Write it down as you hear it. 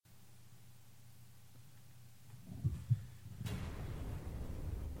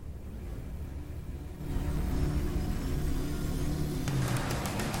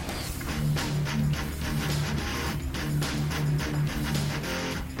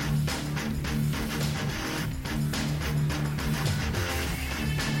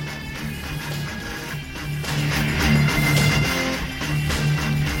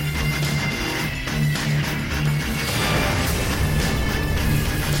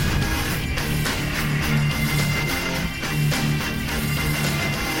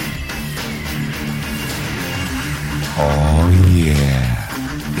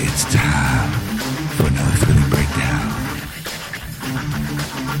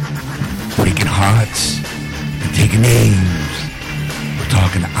breaking hearts and taking names. We're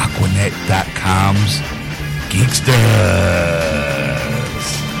talking Aquanet.com's Geeksters.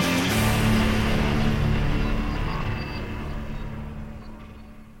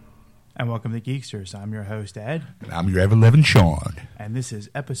 And welcome to Geeksters. I'm your host, Ed. And I'm your ever-living Sean. And this is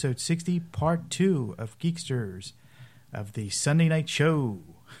episode 60, part 2 of Geeksters of the Sunday Night Show.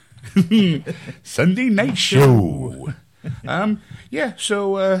 Sunday Night Show.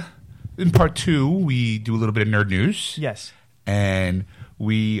 So in part 2, we do a little bit of nerd news. Yes. And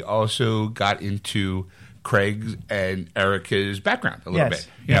we also got into Craig's and Erica's background a little bit.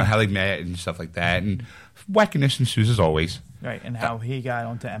 You know, how they met and stuff like that. And wackiness ensues as always. Right, and how he got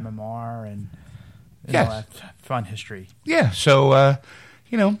onto MMR and all that fun history. Yeah, so,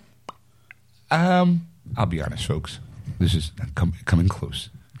 I'll be honest, folks. This is coming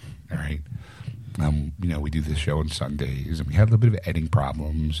close. All right. We do this show on Sundays, and we had a little bit of editing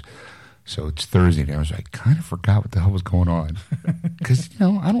problems. So it's Thursday now, so I kind of forgot what the hell was going on. Because,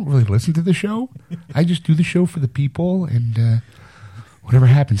 I don't really listen to the show. I just do the show for the people, and whatever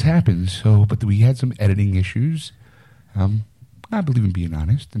happens, happens. So, but we had some editing issues. I believe in being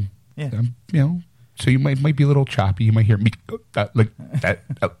honest, and so you might be a little choppy. You might hear me like that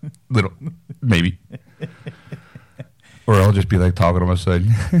a little, maybe, or I'll just be like talking all of a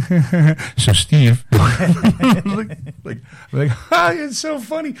sudden. So Steve, it's so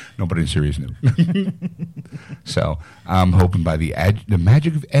funny. No, but in serious note. So I'm hoping by the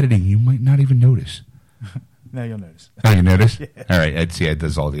magic of editing, you might not even notice. No, you'll notice. Oh, you notice? Yeah. All right, Ed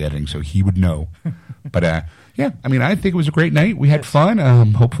does all the editing, so he would know. But I think it was a great night. We had fun.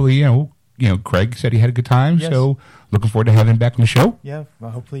 Hopefully, Craig said he had a good time. Yes. So looking forward to having him back on the show. Yeah,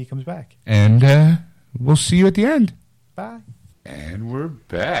 well, hopefully he comes back. And we'll see you at the end. Bye. And we're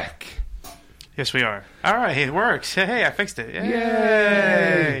back. Yes, we are. All right, it works. Hey, I fixed it.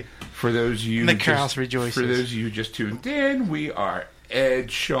 Yay! For those of you, the house rejoices. For those of you who just tuned in, we are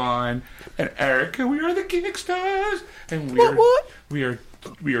Ed, Sean, and Erica. We are the Geeksters, and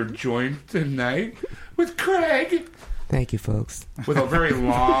we are joined tonight with Craig. Thank you, folks. With a very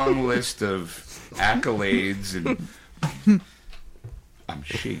long list of accolades, and I'm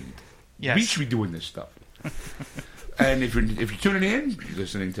ashamed. Yes. We should be doing this stuff. And if you're tuning in, you're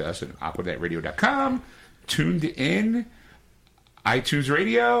listening to us at AquanetRadio.com, tuned in, iTunes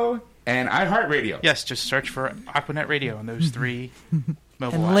Radio, and iHeartRadio. Yes, just search for Aquanet Radio on those three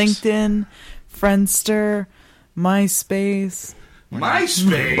mobile and apps. LinkedIn, Friendster, MySpace.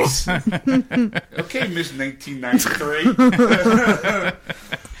 MySpace? Okay, Miss 1993.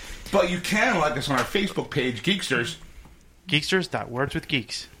 But you can like us on our Facebook page, Geeksters.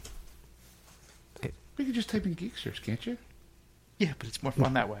 Geeksters.wordswithgeeks. You can just type in Geeksters, can't you? Yeah, but it's more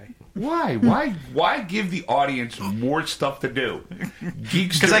fun that way. Why? Why give the audience more stuff to do?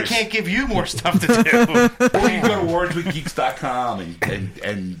 Geeksters. Because I can't give you more stuff to do. Or you go to wordswithgeeks.com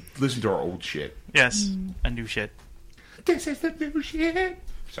and listen to our old shit. Yes, a new shit. This is the new shit.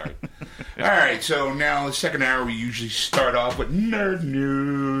 Sorry. All right, so now the second hour we usually start off with nerd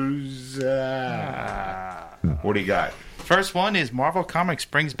news. What do you got? First one is Marvel Comics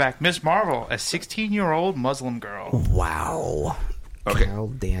brings back Ms. Marvel, a 16-year-old Muslim girl. Wow. Okay. Carol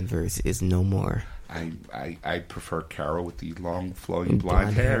Danvers is no more. I prefer Carol with the long flowing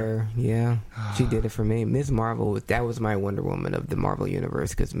blonde hair. Yeah, she did it for me. Ms. Marvel, that was my Wonder Woman of the Marvel Universe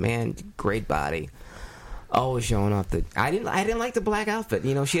because, man, great body. Always showing off the... I didn't like the black outfit.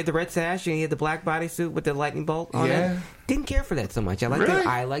 She had the red sash and he had the black bodysuit with the lightning bolt on it. Didn't care for that so much.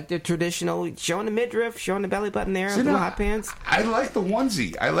 I like the traditional, showing the midriff, showing the belly button there, the hot pants. I like the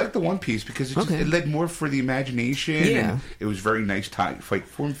onesie. I like the one piece because it led more for the imagination. Yeah. And it was very nice, tight,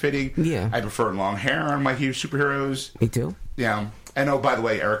 form-fitting. Yeah. I prefer long hair on my superheroes. Me too. Yeah. And by the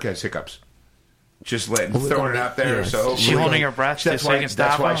way, Erica has hiccups. Just throwing it out there. Yes. So She's holding her breath. That's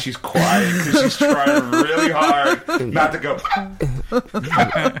why she's quiet, because she's trying really hard not to go.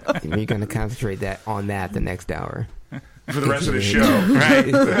 You're going to concentrate on that the next hour. For the rest of the show. Right?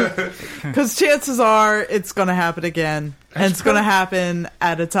 Because chances are it's going to happen again. And it's going to happen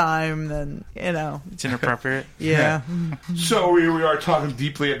at a time, then, It's inappropriate. Yeah. So we are talking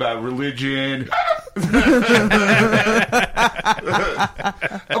deeply about religion.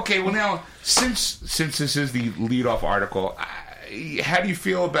 Okay, well now, since this is the lead-off article, how do you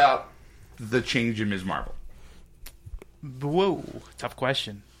feel about the change in Ms. Marvel? Whoa, tough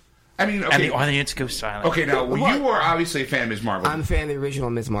question. I mean, okay. And the audience goes silent. Okay, now, you are obviously a fan of Ms. Marvel. I'm a fan of the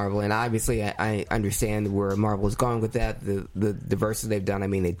original Ms. Marvel, and obviously I understand where Marvel is going with that. The diversity they've done. I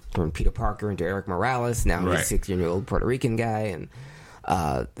mean, they turned Peter Parker into Eric Morales. Now he's a 16-year-old Puerto Rican guy, and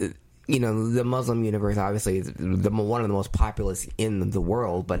the Muslim universe obviously is one of the most populous in the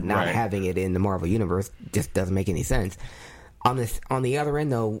world, but not Right. having it in the Marvel universe just doesn't make any sense. On the other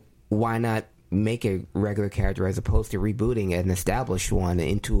end, though, why not make a regular character as opposed to rebooting an established one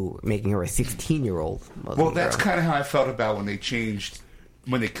into making her a 16-year-old Muslim Well, that's girl? kind of how I felt about when they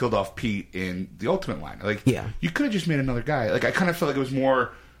killed off Pete in the Ultimate line. Like, Yeah. you could have just made another guy. Like, I kind of felt like it was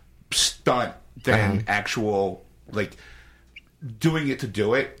more stunt than actual, like, doing it to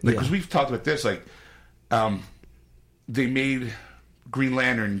do it. Like, because we've talked about this, like, they made Green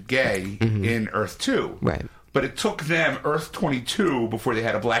Lantern gay in Earth 2. Right. But it took them Earth 22 before they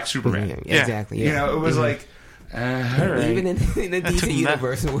had a black Superman. Yeah, exactly. Yeah. You know, it was like, all right. Even in the DC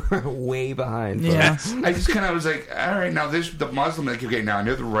universe, we're way behind. Yeah. I just kind of was like, all right, now the Muslim, like, okay, now I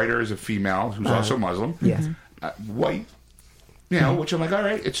know the writer is a female who's also Muslim. Yes. White. You know, which I'm like, all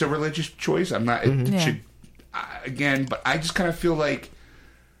right, it's a religious choice. I'm not, it should, again, but I just kind of feel like,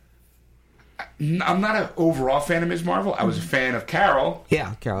 I'm not an overall fan of Ms. Marvel. I was a fan of Carol.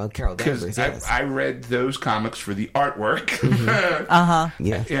 Yeah, Carol Because Danvers. Yes. I read those comics for the artwork.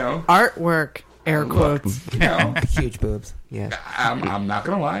 Yeah. You know, Artwork, air quotes. you know, Huge boobs. Yeah, I'm not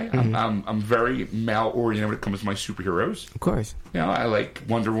gonna lie. I'm very male oriented when it comes to my superheroes. of course. You know, I like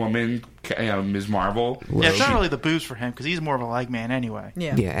Wonder Woman, Ms. Marvel. Yeah, it's not really the boobs for him because he's more of a leg man anyway.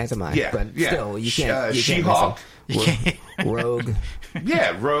 Yeah. Yeah, as am I. Yeah, but yeah. still, you can't. She-Hulk. Rogue.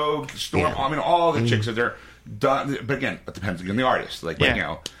 Yeah, Rogue, Storm. Yeah. I mean, all the chicks that they're done. But again, it depends on the artist. Like, Yeah. you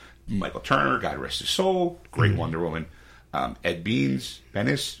know, Michael Turner, God rest his soul, great Wonder Woman. Ed Benes,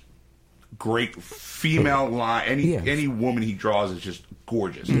 great female line. Any woman he draws is just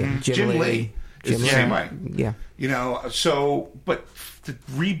gorgeous. Jim Lee is the same way. Yeah. You know, so, but to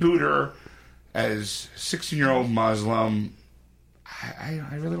reboot her as 16-year-old Muslim, I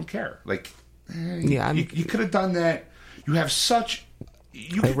really don't care. Like, you could have done that. You have such...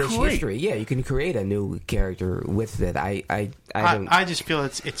 You A could rich create... history. Yeah, you can create a new character with it. I don't. I just feel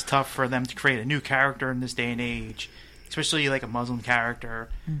it's tough for them to create a new character in this day and age, especially like a Muslim character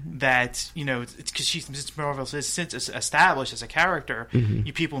that, you know, it's because she's Miss Marvel since it's established as a character.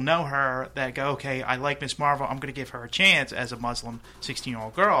 You people know her that go, okay, I like Miss Marvel, I'm going to give her a chance as a Muslim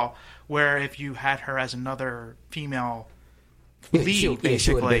 16-year-old girl. Where if you had her as another female lead, she would've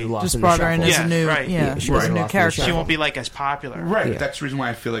basically, been lost Just in the brought her in shuffle. as a Yeah, new, right. yeah, she as was a new lost in the character. she won't be like as popular. Right, Yeah. that's the reason why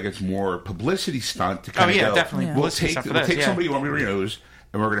I feel like it's more publicity stunt to Oh kind of yeah, go, definitely. Yeah. We'll Publicity take, stuff for we'll this, take yeah. somebody who everybody knows,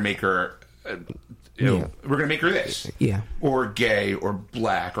 and we're going to make her, we're going to make her this. Yeah. Or gay, or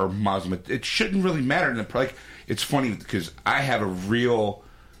black, or Muslim. It shouldn't really matter. Like, it's funny because I have a real,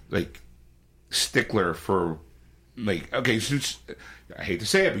 like, stickler for, like, okay, since, I hate to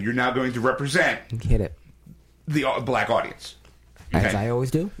say it, but you're now going to represent Hit it. the black audience. As Okay? I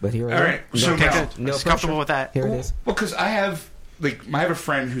always do, but here I All am. right, so Okay, now, good. no Just comfortable with that. Here it is. well, because I have a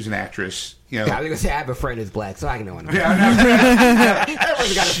friend who's an actress, you know. Yeah, I was gonna say I have a friend who's black, so I can know one. Yeah, no,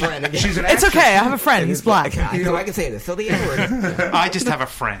 Everyone's got a friend. Again. she's an It's actress. okay. I have a friend. He's black. So I can say this. So the N word. I just have a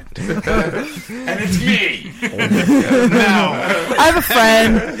friend. And it's me. No, I have a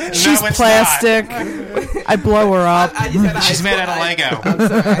friend. She's it's plastic. I blow her up. I just had a high she's made school- out of Lego.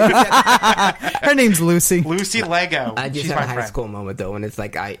 I'm sorry. Her name's Lucy. Lucy Lego. I just She's had my a high friend. school moment though, and it's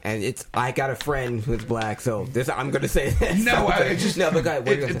like I got a friend who's black, so this I'm gonna say this. No, I just no, but go ahead.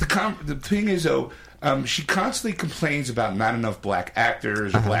 What are you gonna say? the thing is though, she constantly complains about not enough black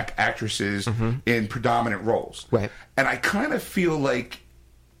actors or black actresses in predominant roles. Right. And I kind of feel like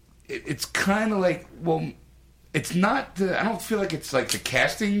it's kind of like, well, it's not. I don't feel like it's like the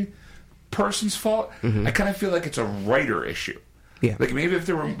casting person's fault. I kind of feel like it's a writer issue. Yeah. Like maybe if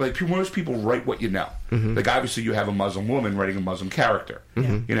there were like most people write what you know. Like obviously you have a Muslim woman writing a Muslim character.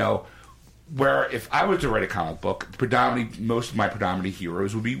 You know, where if I was to write a comic book, most of my predominant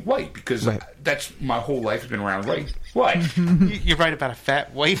heroes would be white because Right. that's my whole life has been around white. What? You're right about a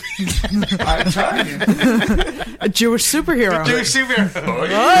fat white I'm telling you. A Jewish superhero. Jewish superhero. Oh,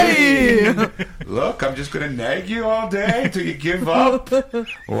 yeah. Hey! Look, I'm just gonna nag you all day until you give up.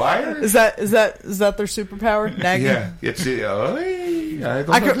 Liar. Is that their superpower? Nagging. Yeah, it's I don't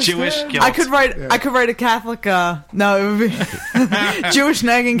I could- understand. Jewish guilt. I could write a Catholic. No, it would be Jewish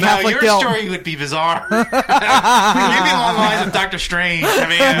nagging No, Catholic your guilt. story would be bizarre. You'd be along the lines of Doctor Strange.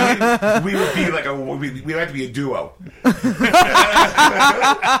 I mean, We would be like we'd have to be a duo.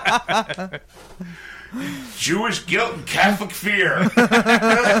 Jewish guilt and Catholic fear.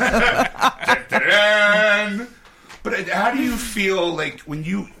 Dun-dun-dun. But how do you feel like when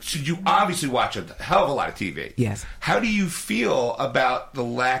you obviously watch a hell of a lot of TV? Yes. How do you feel about the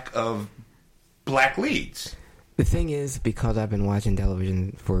lack of black leads? The thing is, because I've been watching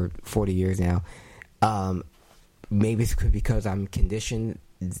television for 40 years now, maybe it's because I'm conditioned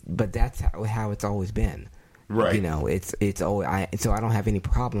that's how it's always been. Right. You know, it's always so I don't have any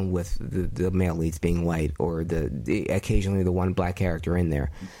problem with the male leads being white or the occasionally the one black character in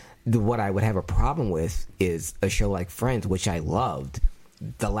there. What I would have a problem with is a show like Friends, which I loved.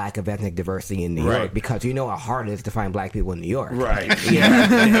 The lack of ethnic diversity in New York, because you know how hard it is to find black people in New York. Right. Yeah,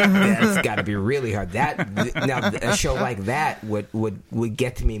 that's got to be really hard. Now a show like that would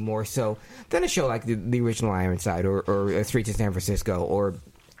get to me more so than a show like the original Ironside or Streets of San Francisco or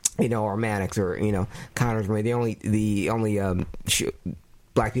or Mannix or Connor's. The only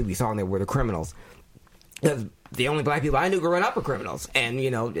black people you saw in there were the criminals. Because the only black people I knew growing up were criminals, and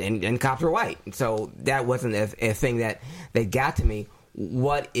and cops were white. So that wasn't a thing that got to me.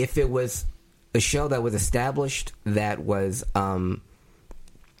 What if it was a show that was established, that was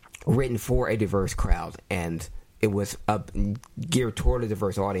written for a diverse crowd, and it was geared toward a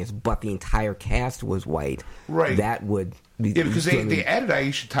diverse audience, but the entire cast was white? Right. That would be... Yeah, because they added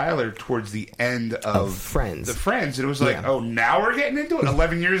Aisha Tyler towards the end of Friends. The Friends, and it was like, oh, now we're getting into it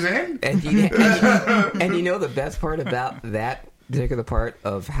 11 years in? And the best part about that particular part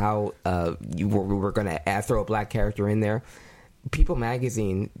of how we're going to throw a black character in there, People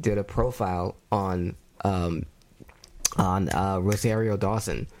Magazine did a profile on Rosario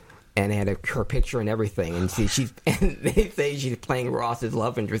Dawson, and they had her picture and everything. And they say she's playing Ross's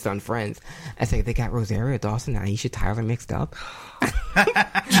love interest on Friends. I say they got Rosario Dawson and Aisha Tyler mixed up.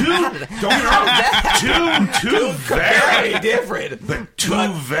 Two very different, but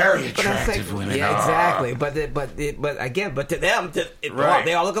very attractive women. Yeah, exactly. But to them,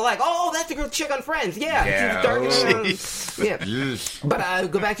 they all look alike. Oh, that's the girl chick on Friends. Yeah, she's dark. Yeah.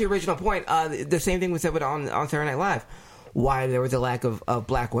 But go back to your original point. The same thing was said on Saturday Night Live. Why there was a lack of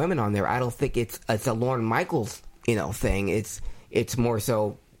black women on there? I don't think it's a Lorne Michaels thing. It's more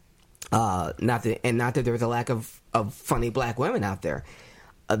so not that there was a lack of funny black women out there.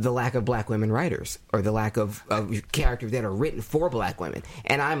 The lack of black women writers, or the lack of characters that are written for black women.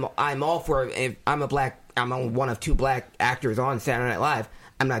 And I'm all for, if I'm one of two black actors on Saturday Night Live,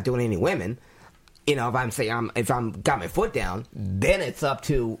 I'm not doing any women. If I'm got my foot down, then it's up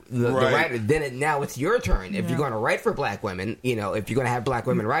to the writer. Then now it's your turn. If you're going to write for black women, if you're going to have black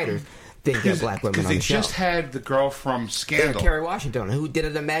women writers, then get black women on the show. Because they just had the girl from Scandal, Kerry Washington, who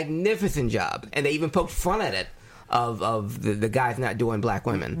did a magnificent job, and they even poked fun at it. Of the guys not doing black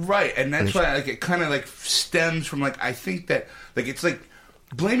women, right? And that's why it kind of stems from I think that it's like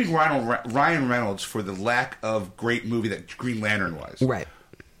blaming Ryan Reynolds for the lack of great movie that Green Lantern was, right?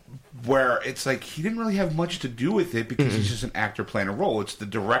 Where it's he didn't really have much to do with it because he's just an actor playing a role. It's the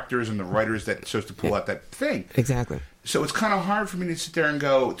directors and the writers that supposed to pull out that thing. Exactly. So it's kind of hard for me to sit there and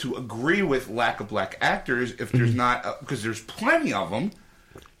go to agree with lack of black actors if there's not, because there's plenty of them.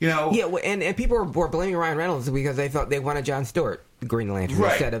 Yeah, and people were blaming Ryan Reynolds because they thought they wanted Jon Stewart, Green Lantern,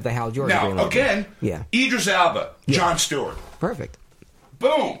 instead of the Hal Jordan. Now, Green Lantern. again, Idris Elba, Jon Stewart. Perfect.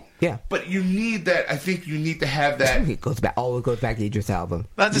 Boom. Yeah. But you need that. I think you need to have that. It goes back to Idris Elba.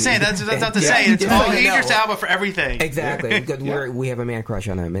 That's to say. That's not to say. It's all Idris Elba for everything. Exactly. Because we have a man crush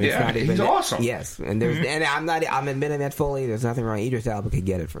on him, and it's not even. He's awesome. Yes, and there's and I'm admitting that fully. There's nothing wrong. Idris Elba could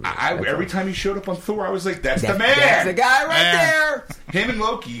get it from me. Every time he showed up on Thor, I was like, "That's the man. That's the guy right there." Him and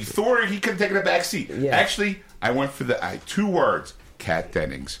Loki. Thor, he could have taken a back seat. Yeah. Actually, I went for the 2 words. Kat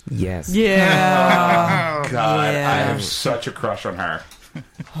Dennings. Yes. Yeah. Oh, God, yeah. I have such a crush on her.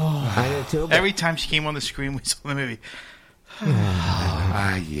 I did too. Every time she came on the screen, we saw the movie.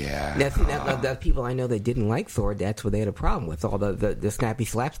 Yeah. The people I know that didn't like Thor, that's what they had a problem with, all the snappy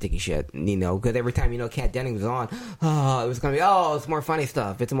slapsticky shit, because every time, Kat Dennings was on, it was going to be, it's more funny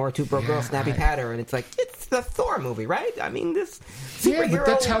stuff, it's more Two Broke Girls, snappy patter, and it's like, it's the Thor movie, right? I mean, this superhero...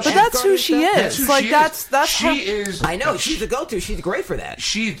 But that's who she is. That's she is... I know, she's a go-to, she's great for that.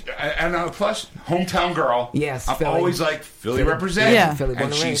 Plus, hometown girl. Yes, I'm Philly. always like, Philly represent. Yeah. Philly born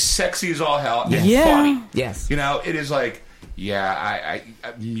and and she's raised. sexy as all hell. Yeah. And Yeah. funny. Yes. It is like... Yeah,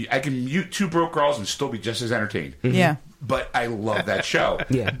 I can mute Two Broke Girls and still be just as entertained. Mm-hmm. Yeah. But I love that show.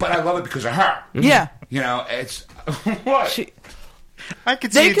 Yeah. But I love it because of her. Yeah. It's... What? I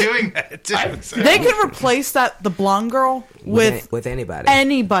could see you doing that too. They could replace the blonde girl with anybody.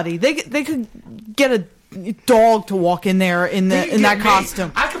 Anybody. They could get a dog to walk in there in that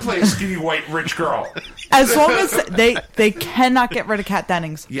costume. I could play a skinny white rich girl. As long as they cannot get rid of Kat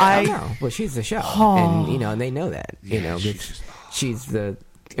Dennings. Yeah, I know. Well, she's the show, and and they know that. She's the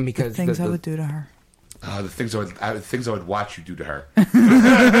because things I would do to her. The things I would watch you do to her.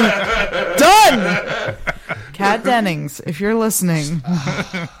 Done. Kat Dennings, if you're listening,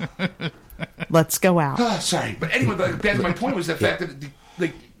 let's go out. Sorry, but anyway, my point was the fact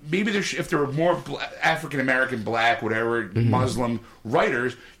that maybe if there were more African American, black, whatever, Muslim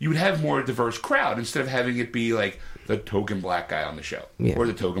writers, you would have more diverse crowd instead of having it be like the token black guy on the show or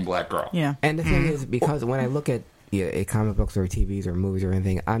the token black girl. Yeah. And the thing is, because when I look at comic books or TVs or movies or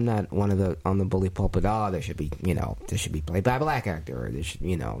anything, I'm not one of the on the bully pulpit. Oh, there should be played by a black actor, or there should,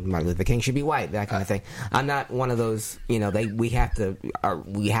 Martin Luther King should be white, that kind of thing. I'm not one of those. We have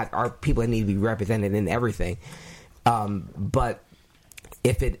our people need to be represented in everything. But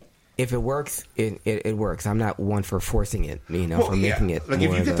if it works, it works. I'm not one for forcing it, for making it. Like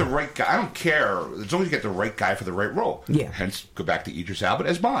if you get the right guy, I don't care as long as you get the right guy for the right role. Yeah. Hence, go back to Idris Elba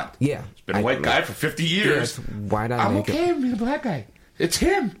as Bond. Yeah. It's been a white guy for 50 years. Yes, why not? I'm make okay it? with being a black guy. It's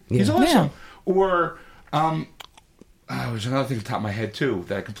him. He's Yeah. awesome. Yeah. Or there's another thing on top of my head too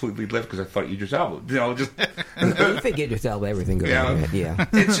that I completely left because I thought Idris Elba. Just You think Idris Elba, everything goes over it. Yeah.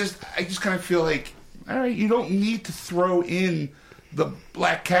 It's just I just kind of feel like, all right, you don't need to throw in the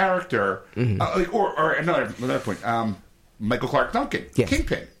black character, or another point. Michael Clark Duncan, Yes.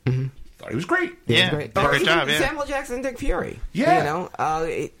 Kingpin. Thought he was great. Yeah, Great. did a great Even job. Yeah. Samuel Jackson, Nick Fury. Yeah.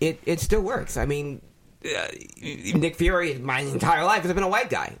 It still works. I mean, Nick Fury, my entire life has been a white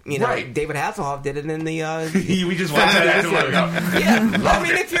guy. Right. David Hasselhoff did it in the. We just watched that. I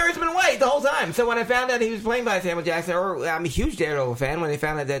mean, Nick Fury's been white the whole time. So when I found out he was playing by Samuel Jackson, I'm a huge Daredevil fan. When they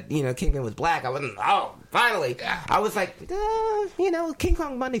found out that Kingpin was black, I wasn't. Oh, finally! I was like, King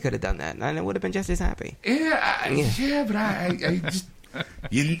Kong Bundy could have done that, and I would have been just as happy. Yeah, but I just.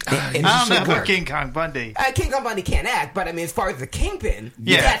 I'm not for King Kong Bundy. King Kong Bundy can't act, but I mean, as far as the Kingpin,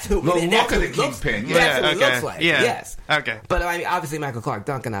 Yeah. that's who. The that's look who of the he looks- Kingpin, yeah. That's what he Okay. looks like. Yeah. Yes. Okay. But I mean, obviously, Michael Clark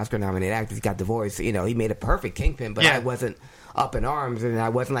Duncan, Oscar-nominated actor, he's got the voice. He made a perfect Kingpin, but Yeah. I wasn't up in arms, and I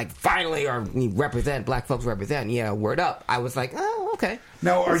wasn't like, finally, or we represent black folks represent. Yeah, word up. I was like, oh, okay.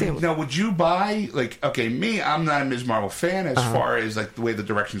 Now, Let's see what- now, would you buy me? I'm not a Ms. Marvel fan as far as like the way the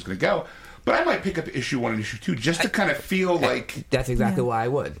direction's going to go, but I might pick up issue 1 and issue 2 just to kind of feel like, That's exactly why I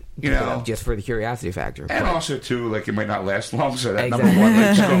would. Just for the curiosity factor. and But also too like it might not last long, so that Exactly. number 1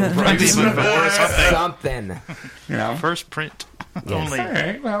 might go price. something. First print Yes. only. All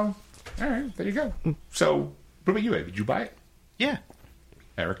right, well, all right, there you go. So, what about you, Ed? Did you buy it, Yeah.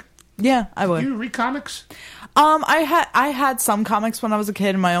 Eric? Yeah, I would. Do you read comics? I had some comics when I was a kid,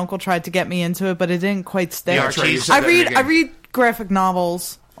 and my uncle tried to get me into it, but it didn't quite stick. The Archie. I read graphic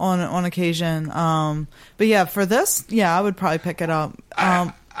novels on occasion. But yeah, for this, I would probably pick it up.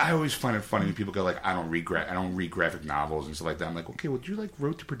 I always find it funny when people go like, I don't read graphic novels and stuff like that. I'm like, okay, would you like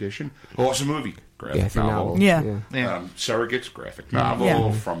Road to Perdition? Awesome movie, graphic it's a novel. Yeah. Yeah. Surrogates, graphic novel.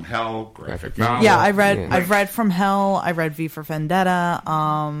 Yeah. From Hell, graphic novel. Yeah, I've Yeah. read From Hell. I read V for Vendetta.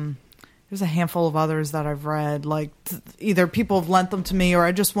 There's a handful of others that I've read. Like either people have lent them to me, or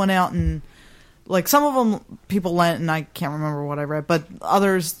I just went out and like some of them people lent, and I can't remember what I read. But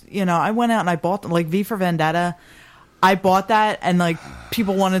others, I went out and I bought them. Like V for Vendetta, I bought that, and like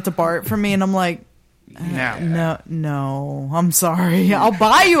people wanted to borrow it from me, and I'm like, no, I'm sorry. I'll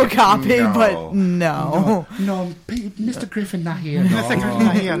buy you a copy, but no. No, Mr. Griffin not here.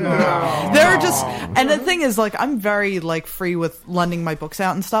 No. They're just, and the thing is, like, I'm very like free with lending my books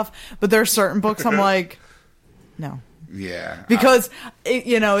out and stuff, but there are certain books I'm like, no, Yeah. because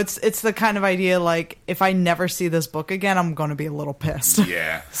it's the kind of idea like if I never see this book again, I'm going to be a little pissed.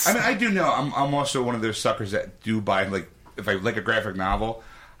 Yeah. I mean, I do know. I'm also one of those suckers that do buy, like, if I like a graphic novel,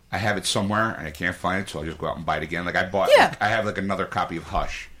 I have it somewhere and I can't find it, so I'll just go out and buy it again. Like, I bought, I have, like, another copy of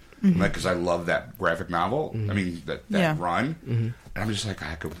Hush. Like, because I love that graphic novel. I mean, that run. And I'm just like,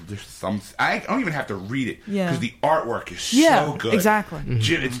 I don't even have to read it. Because the artwork is so good. Exactly.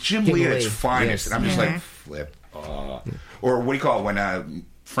 It's Jim Lee at its Lee. finest. Yes. And I'm just like, flip. Or what do you call it when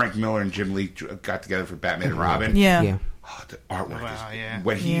Frank Miller and Jim Lee got together for Batman and Robin? Yeah. Oh, the artwork Wow, is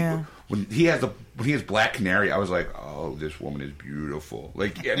yeah. when he has Black Canary, I was like, oh, this woman is beautiful.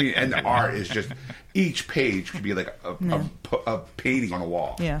 Like, I mean, and the art is just each page could be like a painting on a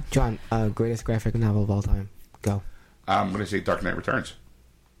wall. Yeah. John, greatest graphic novel of all time. Go. I'm gonna say Dark Knight Returns.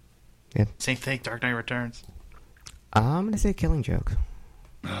 Yeah. Same thing. Dark Knight Returns. I'm gonna say Killing Joke.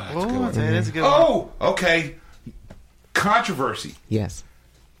 Oh, that's a good one. Oh, okay. Controversy. Yes.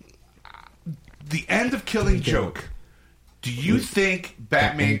 The end of Killing Joke. Do you think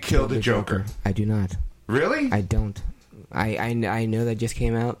Batman killed the Joker? I do not. Really? I don't. I know that just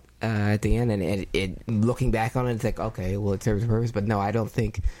came out at the end, and it looking back on it, it's like, okay, well, it serves a purpose, but no, I don't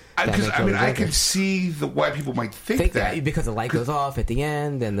think. Because Batman I killed mean, the I Joker. can see why people might think that. because the light goes off at the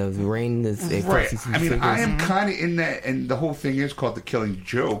end, and the rain is Right. I mean, I am kind of in that, and the whole thing is called the Killing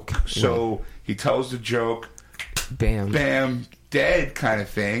Joke. So he tells the joke, bam, bam, dead kind of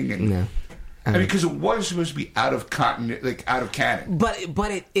thing. And No. I mean, because it was supposed to be out of canon. But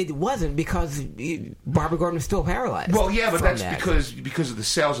it wasn't because Barbara Gordon was still paralyzed. Well, yeah, but from that's that. because of the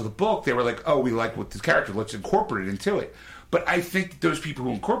sales of the book. They were like, oh, we like what this character, let's incorporate it into it. But I think those people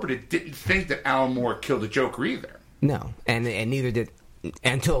who incorporated it didn't think that Alan Moore killed the Joker either. No, and neither did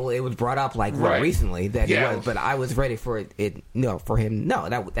until it was brought up Right. recently that Yeah. it was. But I was ready for it. No, for him. No,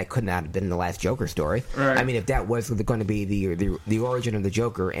 that could not have been the last Joker story. Right. I mean, if that was going to be the origin of the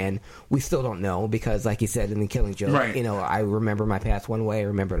Joker, and we still don't know because, like you said in the Killing Joke, Right. I remember my past one way, I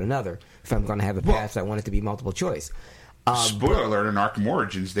remember it another. If I'm going to have a past, I want it to be multiple choice. Spoiler alert, in Arkham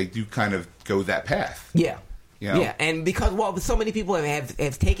Origins, they do kind of go that path. Yeah. You know? Yeah, and because so many people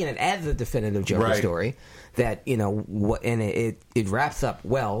have taken it as a definitive Joker Right. story that and it wraps up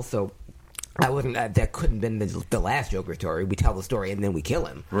well. So I wasn't that couldn't have been the last Joker story. We tell the story and then we kill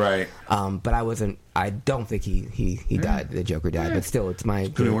him. Right. But I wasn't. I don't think he died. The Joker died. But still, it's my.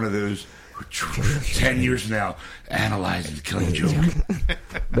 It's going to be one of those 10 years from now analyzing the Killing Joke.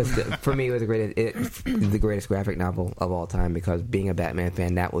 But for me, it was the greatest graphic novel of all time because being a Batman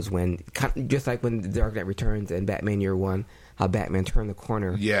fan, that was when, just like when The Dark Knight Returns and Batman Year One, how Batman turned the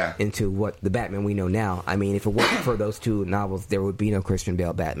corner into what the Batman we know now. I mean, if it wasn't for those two novels, there would be no Christian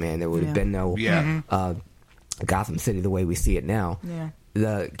Bale Batman. There would have been no Gotham City the way we see it now. Yeah.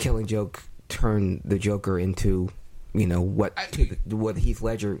 The Killing Joke turned the Joker into what Heath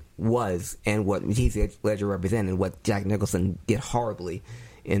Ledger was and what Heath Ledger represented and what Jack Nicholson did horribly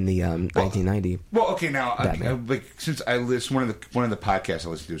in the 1990. Well, okay, now since I listen, one of the podcasts I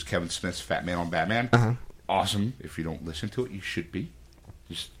listen to is Kevin Smith's Fat Man on Batman. Awesome. If you don't listen to it, you should be,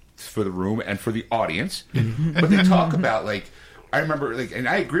 just for the room and for the audience. But they talk about I remember and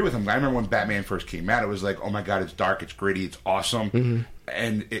I agree with him. I remember when Batman first came out, it was like, oh my god, it's dark, it's gritty, it's awesome.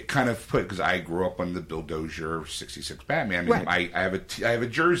 And it kind of because I grew up on the Bill Dozier '66 Batman. Right. I have a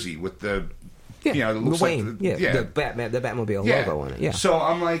jersey with the it looks Wayne, like the Batmobile logo on it. Yeah. So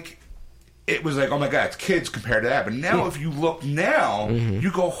I'm like, it was like, oh my god, it's kids compared to that. But now, if you look now,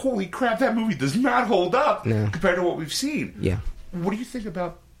 you go, holy crap, that movie does not hold up compared to what we've seen. Yeah. What do you think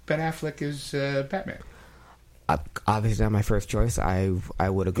about Ben Affleck as Batman? Obviously not my first choice. I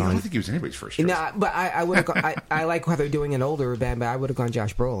would have gone. I don't think he was anybody's first choice. No, but I would have gone. I like how they're doing an older Batman, but I would have gone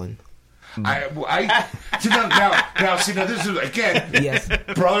Josh Brolin. Now this is again,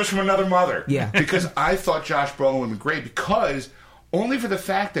 brothers from another mother. Yeah, because I thought Josh Brolin would have been great because only for the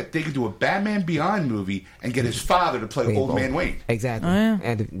fact that they could do a Batman Beyond movie and get his father to play Old Man Wayne. Exactly,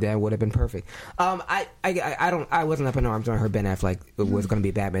 and that would have been perfect. I wasn't up in arms when I heard Ben Affleck was going to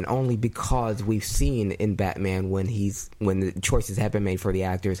be Batman only because we've seen in Batman when the choices have been made for the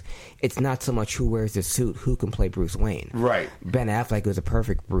actors, it's not so much who wears the suit, who can play Bruce Wayne. Right. Ben Affleck was a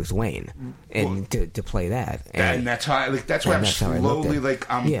perfect Bruce Wayne, and to play that, and that's how that's why I'm slowly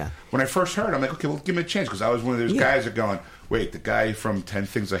when I first heard, I'm like, okay, well, give him a chance because I was one of those guys that going, wait, the guy from 10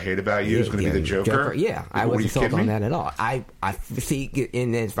 Things I Hate About You is going to be the Joker? Yeah, I wasn't sold on that at all. I see,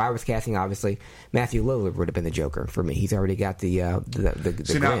 and if I was casting, obviously, Matthew Lillard would have been the Joker for me. He's already got the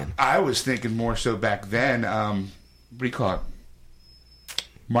See, grin. now, I was thinking more so back then, what do you call it?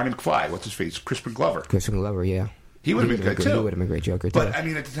 Marty McFly, what's his face? Crispin Glover. Crispin Glover, yeah. He would have been good, too. He would have been a great Joker, too. But, I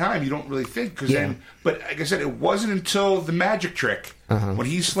mean, at the time, you don't really think, because then, but like I said, it wasn't until the magic trick, when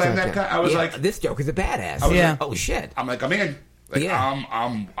he slammed that guy, I was like, this Joker's a badass. Like, oh, shit. I'm like, I'm in. Like,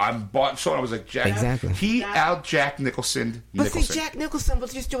 I'm bought and sold. I was like, Jack. Exactly. He out Jack Nicholson. But see, Jack Nicholson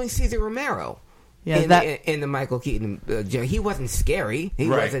was just doing Cesar Romero. Yeah, in the Michael Keaton, he wasn't scary. He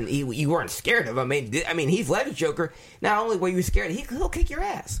wasn't. You weren't scared of him. I mean, Heath Ledger's Joker. Not only were you scared, he'll kick your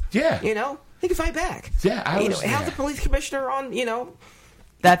ass. Yeah, he can fight back. Yeah, how's the police commissioner on?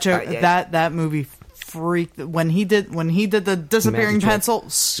 That that movie freaked when he did the disappearing pencil.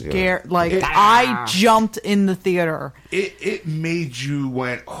 Scared I jumped in the theater. It made you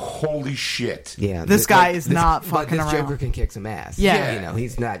went, holy shit. Yeah, this guy is not fucking around. This Joker can kick some ass. Yeah,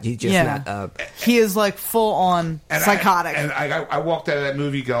 he's not. He's just not. He is like full on psychotic. I walked out of that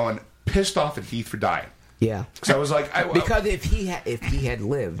movie going pissed off at Heath for dying. Yeah, so I was like, because if he had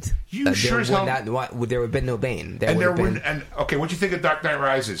lived, there would have been no Bane. Okay, what'd you think of Dark Knight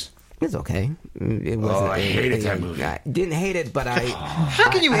Rises? It's okay. It wasn't. I hated that movie. I didn't hate it, but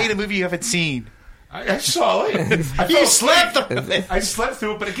How can you hate a movie you haven't seen? I saw it. You slept through it. I slept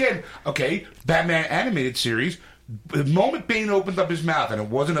through it, but again, okay, Batman animated series. The moment Bane opened up his mouth and it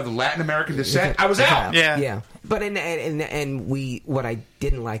wasn't of Latin American descent, I was out. Yeah. But what I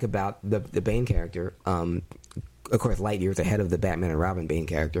didn't like about the Bane character, of course, light years ahead of the Batman and Robin Bane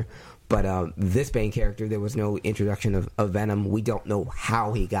character. But this Bane character, there was no introduction of Venom. We don't know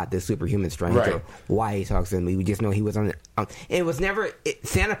how he got this superhuman strength Right. or why he talks to them. We just know he was on. It was never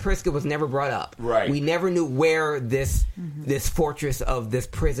Santa Prisca was never brought up. Right. We never knew where this fortress of this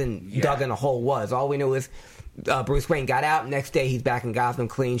prison dug in a hole was. All we know is Bruce Wayne got out. Next day, he's back in Gotham,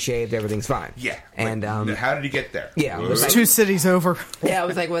 clean shaved, everything's fine. Yeah. And how did he get there? yeah, it was It's 2 cities over. I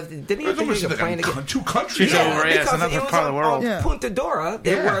was like, well, didn't he It's almost think he like was playing 2 countries. She's over, yeah, it's because another it was part of the world. on Yeah. Punta Dora,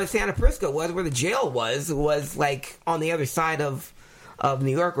 Yeah. where Santa Prisca was, where the jail was like on the other side of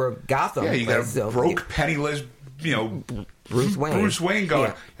New York or Gotham. Yeah, you got So, a broke, penniless, Bruce Wayne. Bruce Wayne going,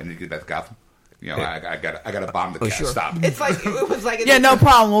 Yeah. and you get that Gotham. I got to bomb the cat. Sure. Stop. It's like it was like Yeah, no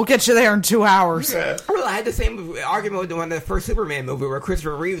problem. We'll get you there in 2 hours. Yeah. Well, I had the same argument with the first Superman movie where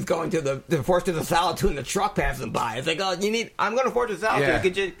Christopher Reeve's going to the Fortress of Solitude and the truck passing by. It's like, oh, I'm going to Fortress of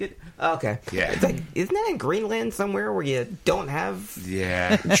Solitude. Yeah. Okay. Yeah. It's like, isn't that in Greenland somewhere where you don't have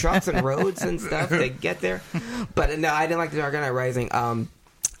Yeah. trucks and roads and stuff to get there? But no, I didn't like the Dark Knight Rising.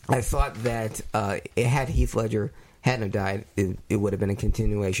 I thought that it had Heath Ledger hadn't have died, it would have been a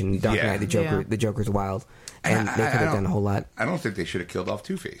continuation. Dark Yeah. Knight, the Joker, Yeah. the Joker's wild, and they could have done a whole lot. I don't think they should have killed off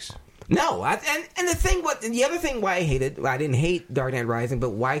Two-Face. No, and the other thing why I didn't hate Dark Knight Rising,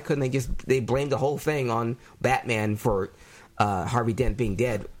 but why couldn't they blamed the whole thing on Batman for Harvey Dent being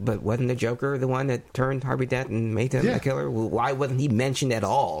dead? But wasn't the Joker the one that turned Harvey Dent and made him Yeah. the killer? Well, why wasn't he mentioned at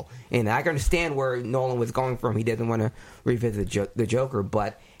all? And I can understand where Nolan was going from. He didn't want to revisit the Joker,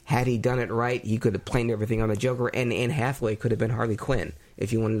 but had he done it right, he could have blamed everything on the Joker, and Anne Hathaway could have been Harley Quinn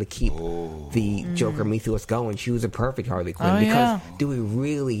if you wanted to keep the Joker mythos going. She was a perfect Harley Quinn. Oh, Because yeah. do we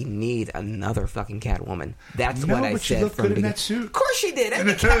really need another fucking Catwoman? That's No, what I but she said looked from good the in beginning. that suit. Of course she did.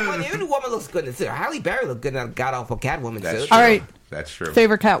 Every woman looks good in the suit. Halle Berry looked good in a god-awful Catwoman That's suit. true. All right. That's true.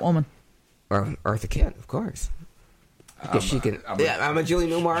 Favorite Catwoman? Or Eartha Kitt, of course. If she can. I'm a Julie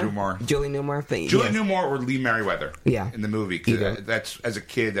Newmar. Julie Newmar thing. Julie yes. Newmar or Lee Merriweather. Yeah. In the movie. 'Cause Either. that's, as a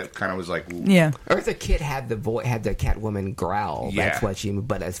kid, that kind of was like, ooh. Yeah. Eartha Kitt had the Catwoman growl. Yeah. That's what she.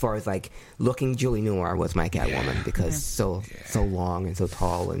 But as far as like looking, Julie Newmar was my Catwoman because so long and so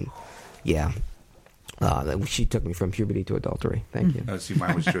tall and yeah. She took me from puberty to adultery. Thank you. Let's see,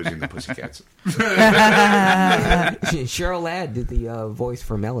 mine was Josie and the Pussycats. Cheryl Ladd did the voice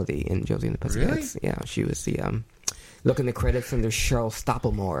for Melody in Josie and the Pussycats. Really? Yeah, she was the. Look in the credits and there's Cheryl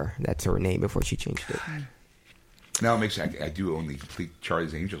Stoppelmore. That's her name before she changed it. Now it makes I do own the complete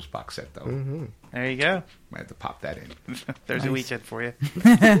Charlie's Angels box set, though. Mm-hmm. There you go. I have to pop that in. There's a weekend for you.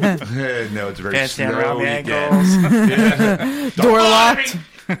 No, it's very Pants down slow. around the ankles. Door locked.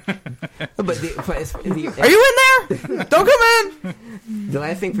 But Are you in there? Don't come in. the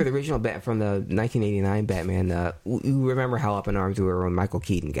last thing for the original from the 1989 Batman, you remember how up in arms we were when Michael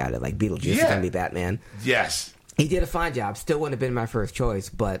Keaton got it, like Beetlejuice is Yeah. going to be Batman. Yes. He did a fine job. Still wouldn't have been my first choice,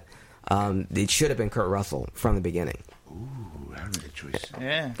 but it should have been Kurt Russell from the beginning. Ooh, that would be a choice.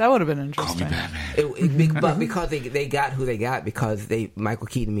 Yeah. That would have been Call me interesting. Batman. But because they got who they got, because Michael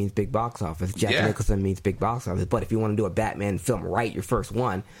Keaton means big box office, Jack Yeah. Nicholson means big box office. But if you want to do a Batman film right, your first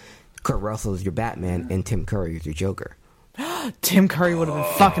one, Kurt Russell is your Batman and Tim Curry is your Joker. Tim Curry would have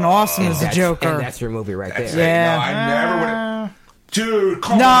been fucking awesome as a And Joker. that's your movie right That's there. it. Yeah. No, I never would have. Dude,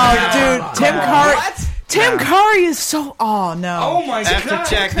 come No, on. dude, Tim Curry. What? Tim Curry is so. Oh no. Oh my god. After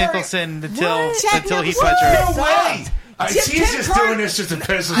Jack Curry. Nicholson until What? until Heath Nicholson? Ledger. No way. He's Tim just Curry- doing this just to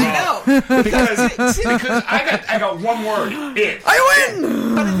piss us I off. know. Because I got one word. It. I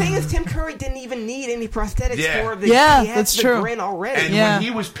win. But the thing is, Tim Curry didn't even need any prosthetics Yeah. for the. Yeah, he had that's the true. Grin already. And Yeah. when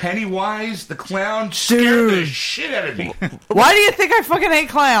he was Pennywise, the clown scared the shit out of me. Why do you think I fucking hate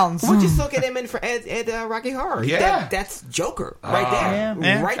clowns? Well, just look at him in for Ed Rocky Horror. Yeah. That's Joker right there,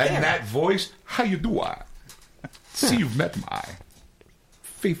 Yeah. right there. And that voice, how you do I? See, you've met my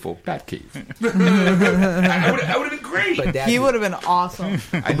faithful Batcave. I would have been great. But that, He would have been awesome.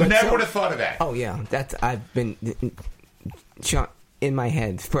 I never would have thought of that. Oh yeah, I've been in my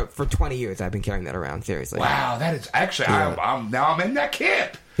head for 20 years. I've been carrying that around. Seriously. Wow, that is actually. Yeah. I'm in that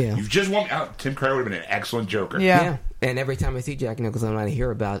camp. Yeah. You've just won. Tim Curry would have been an excellent Joker. Yeah. Yeah. And every time I see Jack Nicholson, when I hear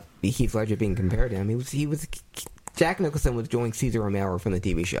about Heath Ledger being compared to him, he was Jack Nicholson was doing Caesar Romero from the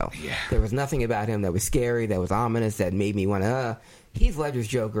TV show. Yeah. There was nothing about him that was scary, that was ominous, that made me want to. Heath Ledger's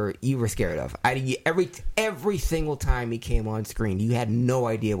Joker, you were scared of. Every single time he came on screen, you had no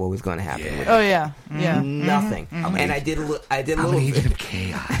idea what was going to happen. With Oh yeah. Yeah. Nothing. And I did a little. of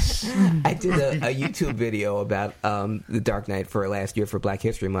chaos. I did a YouTube video about the Dark Knight for last year for Black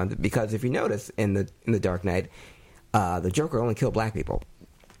History Month because if you notice in the Dark Knight, the Joker only killed black people.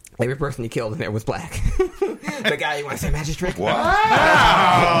 Every person he killed in there was black. The guy, you want to say magic trick?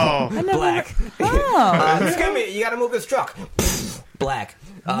 Wow. Black. Excuse me, you got to move this truck. Black.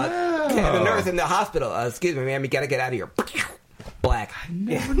 The nurse in the hospital. Excuse me, ma'am, you got to get out of here. Black.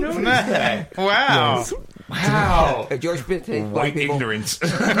 Never noticed that. Wow. Wow. George Pitt, White ignorance. You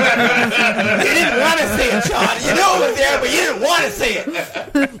didn't want to see it, Sean. You knew it was there, but you didn't want to see it.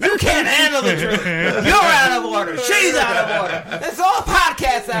 You can't handle the truth. You're out of order. She's out of order. It's all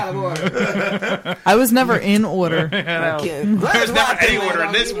podcasts out of order. I was never in order. There's never any order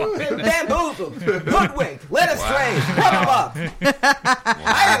in this one. Bamboozled, hoodwinked, led astray, rub them up.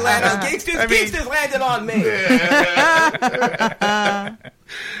 I didn't land on Geeksters. Geeksters landed on me. I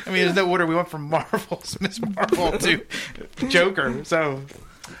mean, there's no order. We went from Miss Marvel to Joker. So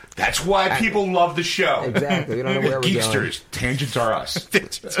that's why people love the show. Exactly. We don't know where we're Geeksters. going. Tangents are us.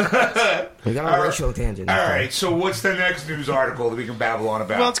 We got a racial tangent. All right. So what's the next news article that we can babble on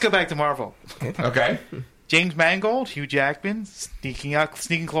about? well, let's go back to Marvel. Okay. James Mangold, Hugh Jackman,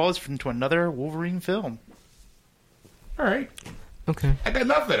 sneaking claws into another Wolverine film. All right. Okay. I got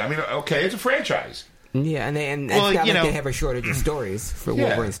nothing. I mean, okay, it's a franchise. Yeah, and Well, it's not you like know- they have a shortage of stories for Yeah.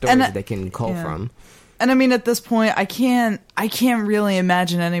 Wolverine stories And, that they can cull yeah. from. And I mean, at this point, I can't really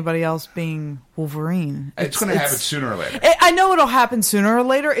imagine anybody else being Wolverine. It's going to happen sooner or later. I know it'll happen sooner or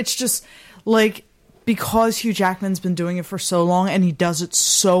later. It's just like because Hugh Jackman's been doing it for so long and he does it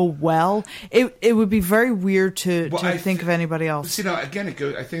so well. It would be very weird to think of anybody else. See, now again,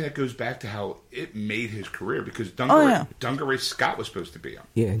 I think that goes back to how it made his career because yeah. Dungaree Scott was supposed to be him.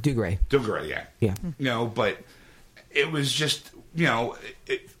 Yeah, Dougray. Dungaree, yeah. Yeah. But it was just,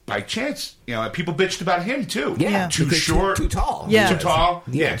 by chance, people bitched about him too. Yeah. Too Because short. Too tall. Yeah. Too tall.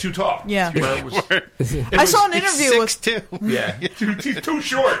 Yeah. Yeah, too tall. Yeah. Where it was- I saw an interview with 6'2". yeah. He's too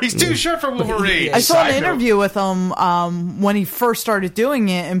short. He's too short for Wolverine. I saw an Side note. interview with him when he first started doing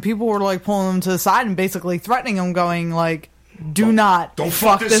it, and people were like pulling him to the side and basically threatening him, going like, "Do not don't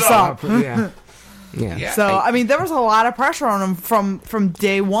fuck this up." Yeah. Yeah. Yeah. So I mean, there was a lot of pressure on him from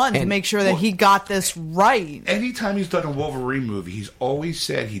day one to And- make sure that he got this right. Anytime he's done a Wolverine movie, he's always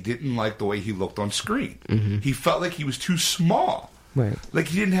said he didn't like the way he looked on screen. Mm-hmm. He felt like he was too small. Right. Like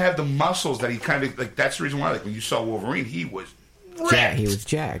he didn't have the muscles that he kind of like. That's the reason why. Like when you saw Wolverine, he was ripped. Yeah, he was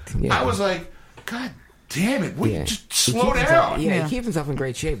jacked. Yeah. I was like, God damn it! Yeah. Just He slow keeps himself- down. Yeah, Yeah. he keeps himself in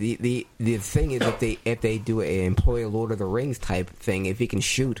great shape. The thing is, if they do an employ a Lord of the Rings type thing, if he can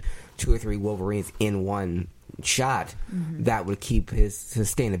shoot 2 or 3 Wolverines in one shot, that would keep his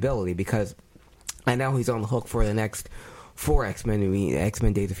sustainability. Because I know he's on the hook for the next 4 X-Men. I mean,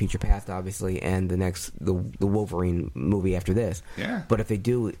 X-Men: Days of Future Past, obviously, and the Wolverine movie after this. Yeah. But if they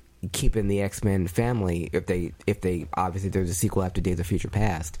do keep in the X-Men family, if they obviously there's a sequel after Days of Future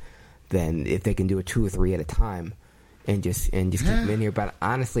Past, then if they can do it 2 or 3 at a time, and just keep them in here. But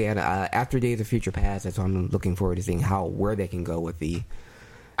honestly, after Days of Future Past, that's what I'm looking forward to seeing where they can go with the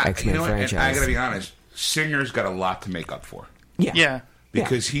X-Men franchise. And I gotta be honest, Singer's got a lot to make up for Yeah.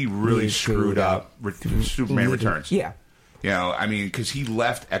 because he really screwed up Superman Leaving- Returns. Yeah. I mean, because he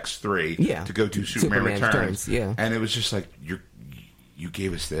left X3 Yeah. to go to Superman Superman Returns. Returns, yeah. And it was just like, you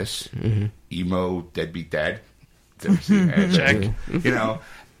gave us this, emo, deadbeat dad. Check.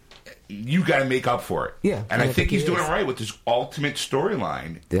 You got to make up for it. Yeah, and I think he's he doing is. it right with this ultimate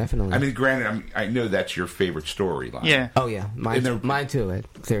storyline. Definitely. I mean, granted, I know that's your favorite storyline. Yeah. Oh yeah, mine too.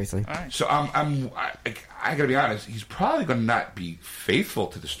 Seriously. All right. So I gotta be honest. He's probably going to not be faithful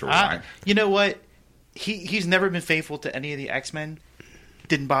to the storyline. You know what? He's never been faithful to any of the X-Men.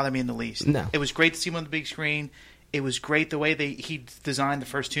 Didn't bother me in the least. No. It was great to see him on the big screen. It was great the way he designed the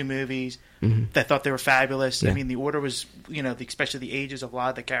first 2 movies. I thought they were fabulous. Yeah. I mean, the order was, especially the ages of a lot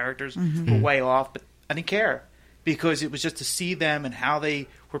of the characters were way off, but I didn't care because it was just to see them and how they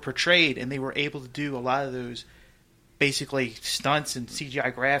were portrayed, and they were able to do a lot of those basically stunts and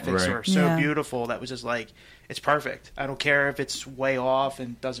CGI graphics Right. were so Yeah. beautiful that was just like, it's perfect. I don't care if it's way off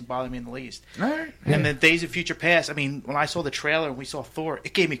and doesn't bother me in the least. All right. And then Days of Future Past, I mean, when I saw the trailer and we saw Thor,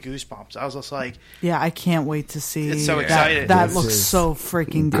 it gave me goosebumps. I was just like, Yeah, I can't wait to see. It's so that. excited. That This looks is- so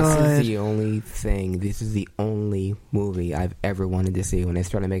freaking This is good. the only thing. This is the only movie I've ever wanted to see when they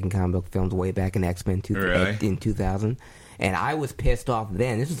started making comic book films way back in X-Men Really? in 2000. And I was pissed off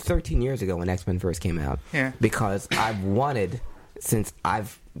then. This was 13 years ago when X-Men first came out. Yeah. Because I've wanted, since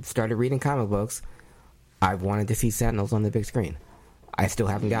I've started reading comic books, I've wanted to see Sentinels on the big screen. I still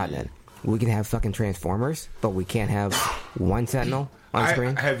haven't gotten it. We can have fucking Transformers, but we can't have one Sentinel on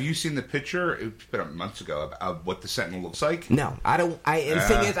screen. Have you seen the picture? It's been months ago of what the Sentinel looks like. No, I don't. And the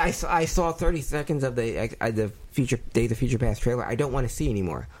thing is, I saw 30 seconds of the Days of Future Past trailer. I don't want to see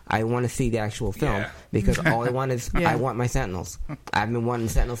anymore. I want to see the actual film because all I want is I want my Sentinels. I've been wanting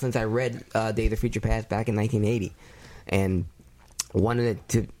Sentinels since I read Days of Future Past back in 1980, and wanted it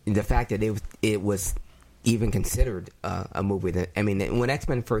to the fact that it was even considered a movie. That, I mean, when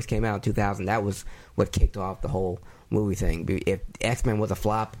X-Men first came out in 2000, that was what kicked off the whole movie thing. If X-Men was a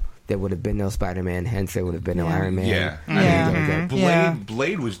flop, there would have been no Spider-Man, hence there would have been no Iron Man. Yeah. I mean,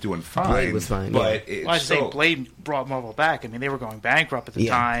 Blade was doing fine. Blade was fine, but I say Blade brought Marvel back. I mean, they were going bankrupt at the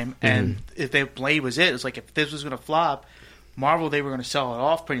time, and if Blade was it was like if this was going to flop, Marvel, they were going to sell it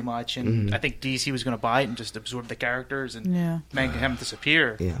off pretty much, and I think DC was going to buy it and just absorb the characters and make them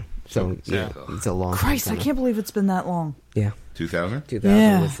disappear. Yeah. So it's a long Christ, I can't believe it's been that long. Yeah. 2000?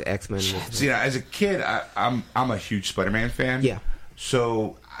 2000 with X-Men. See, as a kid, I'm a huge Spider-Man fan. Yeah.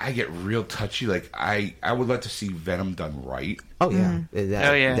 So I get real touchy. Like, I would like to see Venom done right. Oh, yeah.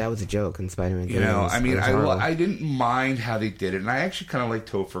 That was a joke in Spider-Man. You know, I mean, I didn't mind how they did it, and I actually kind of liked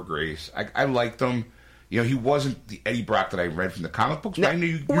Topher Grace. I liked him. You know, he wasn't the Eddie Brock that I read from the comic books, but I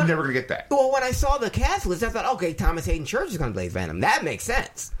knew you're never going to get that. Well, when I saw the cast list, I thought, okay, Thomas Hayden Church is going to play Venom. That makes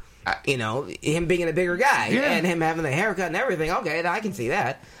sense. You know, him being a bigger guy and him having the haircut and everything. Okay, I can see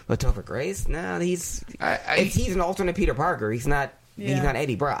that. But Topher Grace, no, he's an alternate Peter Parker. He's not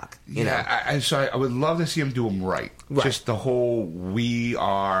Eddie Brock. You know, so I would love to see him do him right. Just the whole really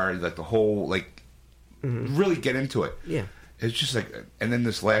get into it. Yeah, it's just like, and then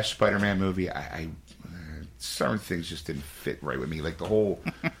this last Spider-Man movie, certain things just didn't fit right with me. Like the whole,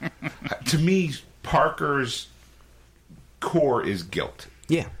 to me, Parker's core is guilt.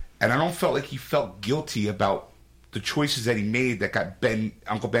 Yeah. And I don't feel like he felt guilty about the choices that he made that got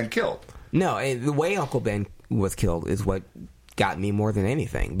Uncle Ben killed. No, the way Uncle Ben was killed is what got me more than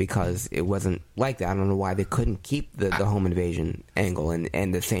anything, because it wasn't like that. I don't know why they couldn't keep the home invasion angle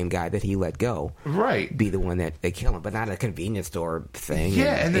and the same guy that he let go be the one that they kill him, but not a convenience store thing.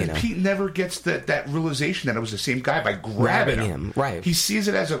 Yeah, and then Pete never gets that realization that it was the same guy by grabbing him. Right. He sees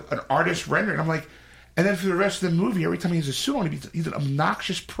it as an artist rendering. I'm like... And then for the rest of the movie, every time he has a suit on, he's an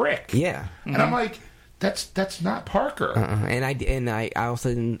obnoxious prick. Yeah, and I'm like, that's not Parker. And I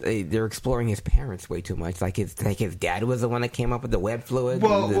also they're exploring his parents way too much. Like his dad was the one that came up with the web fluid.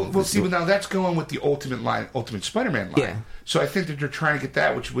 Well, see, now that's going with the Ultimate Spider-Man line. Yeah. So I think that they're trying to get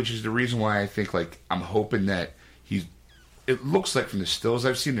that, which is the reason why I think I'm hoping that it looks like from the stills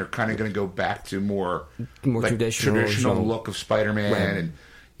I've seen, they're kind of going to go back to more traditional look of Spider-Man and.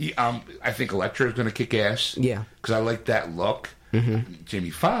 I think Electro is going to kick ass. Yeah, because I like that look.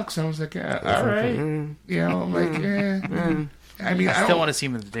 Jamie Foxx, I was like, all right. You know, I'm like, I mean, I still want to see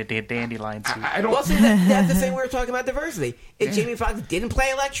him with the dandelion suit. I don't. Well, see, that's the thing we were talking about diversity. If Jamie Foxx didn't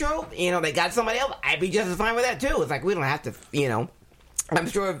play Electro, you know, they got somebody else, I'd be just as fine with that too. It's like we don't have to, you know. I'm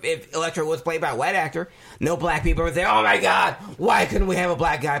sure if Electro was played by a white actor, no black people would say, "Oh my God, why couldn't we have a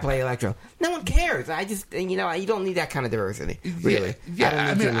black guy play Electro?" No one cares. I just, you know, you don't need that kind of diversity, really. I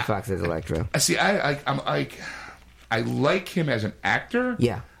don't need Jamie Foxx as Electro. See, I like him as an actor.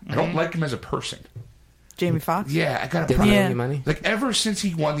 Yeah, I don't like him as a person. Jamie Foxx. Yeah, I got a problem. problem. Money? Like ever since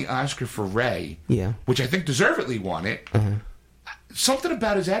he won the Oscar for Ray, which I think deservedly won it. Something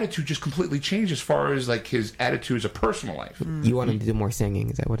about his attitude just completely changed as far as like his attitude as a personal life. You want him to do more singing?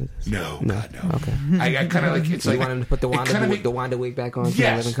 Is that what it is? No, God, no. Okay. I kind of like it's you like want him to put the Wanda wig back on?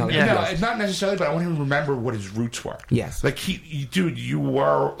 Yes, no, not necessarily, but I want him to remember what his roots were. Yes, like dude, you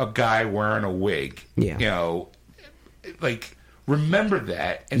were a guy wearing a wig. Yeah, you know, like remember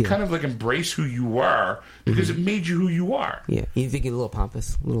that and kind of like embrace who you are because it made you who you are. Yeah, you think he's a little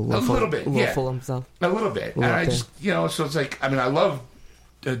pompous, a little full of himself, a little bit. And I just, you know, so it's like, I mean, I love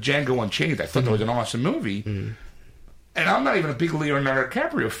Django Unchained. I thought that was an awesome movie. And I'm not even a big Leonardo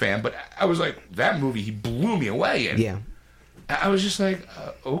DiCaprio fan, but I was like, that movie, he blew me away. And I was just like,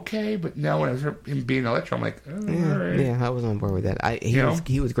 okay, but now when I heard him being Electro, I'm like, all right. Yeah, I was on board with that.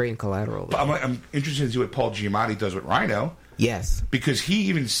 He was great in Collateral. But I'm interested to see what Paul Giamatti does with Rhino. Yes. Because he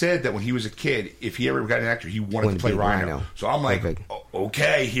even said that when he was a kid, if he ever got an actor, he wanted to play Rhino. So I'm like,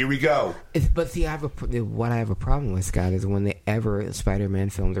 okay, here we go. But see, what I have a problem with, Scott, is whenever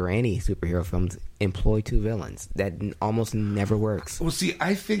Spider-Man films or any superhero films employ two villains, that almost never works. Well, see,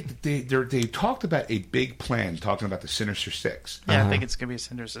 I think that they talked about a big plan, talking about the Sinister Six. Yeah, I think it's going to be a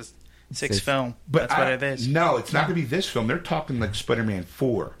Sinister Six film. But that's what it is. No, it's not going to be this film. They're talking like Spider-Man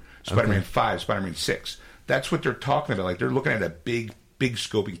 4, Spider-Man 5, Spider-Man 6. That's what they're talking about. Like they're looking at a big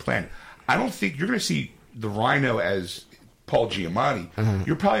scoping plan. I don't think you're going to see the Rhino as Paul Giamatti,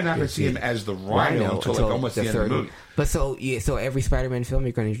 you're probably not going to see him as the Rhino until like almost the end of the movie. But so every Spider-Man film,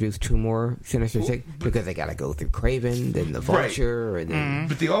 you're going to introduce 2 more Sinister Six because they got to go through Craven, then the Vulture, and then.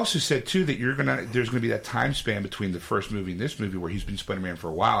 But they also said too that there's going to be that time span between the first movie and this movie where he's been Spider-Man for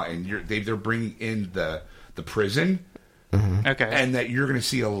a while, and they're bringing in the prison, okay, and that you're going to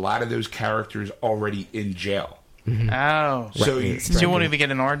see a lot of those characters already in jail. Oh, so you won't even get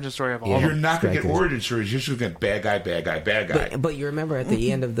an origin story of all of You're them. not going to get origin stories. You're just going to get bad guy. But you remember at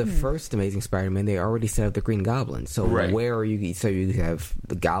the end of the first Amazing Spider-Man, they already set up the Green Goblin. So where are you? So you have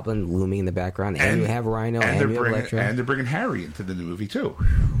the Goblin looming in the background, and you have Rhino, and you have Electro. And they're bringing Harry into the new movie too.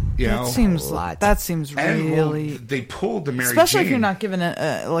 That seems really. They pulled the Mary especially Jane. if you're not given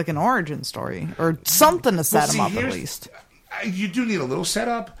like an origin story or something to set him up at least. You do need a little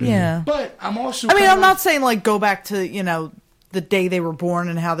setup. Yeah. But I'm also. I'm not saying like go back to, the day they were born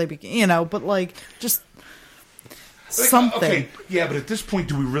and how they became, but like just something. Okay, yeah, but at this point,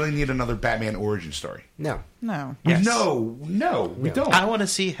 do we really need another Batman origin story? No. Yes. No, we don't. I want to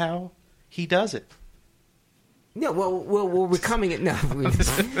see how he does it. No, well, we're coming at no.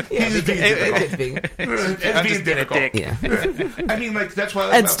 It's being difficult. Yeah. I mean, like that's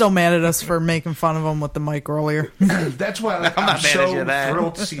why Ed's still mad at us for making fun of him with the mic earlier. That's why I'm not mad so at you, that.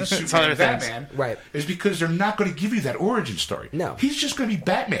 thrilled to see Superman and Batman. Right. Is because they're not going to give you that origin story. No. He's just going to be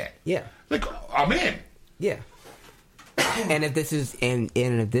Batman. Yeah. Like, I'm in. Yeah. And if this is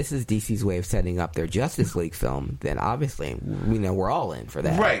if this is DC's way of setting up their Justice League film, then obviously we're all in for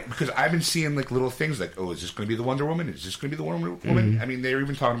that, right? Because I've been seeing like little things like, oh, is this going to be the Wonder Woman? Is this going to be the Wonder Woman? I mean, they were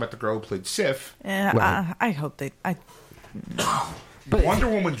even talking about the girl who played Sif. Yeah, Right. I hope they. But Wonder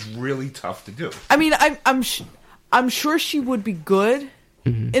Woman's really tough to do. I mean, I'm sure she would be good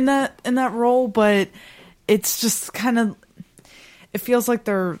in that role, but it's just kind of. It feels like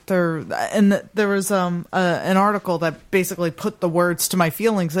they're and there was an article that basically put the words to my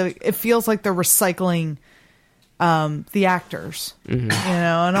feelings. It feels like they're recycling the actors, and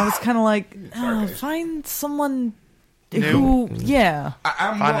I was kind of like, find someone who,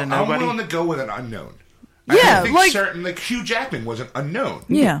 I'm willing to go with an unknown. Yeah, I think certain like Hugh Jackman was an unknown.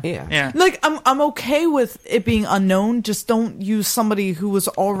 Yeah. Like I'm okay with it being unknown. Just don't use somebody who was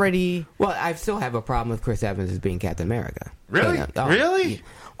already. Well, I still have a problem with Chris Evans as being Captain America. Really? Really?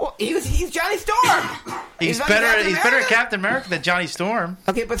 Well, he's Johnny Storm. He's better at Captain America than Johnny Storm.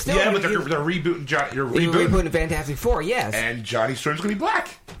 Okay, but still, Yeah, but they're rebooting Johnny. You're you're rebooting, rebooting Fantastic Four. Yes, and Johnny Storm's going to be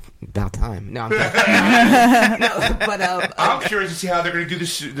black. about time. No, I'm no, but I'm curious to see how they're going to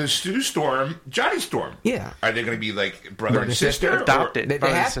do the Stu Storm, Johnny Storm. Yeah. Are they going to be like brother and sister? Adopted. They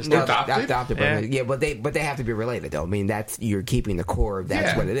Brother and have sister. adopted brother. Yeah, but they have to be related though. I mean, you're keeping the core.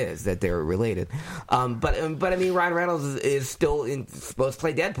 That's what it is, that they're related. But I mean, Ryan Reynolds is still supposed to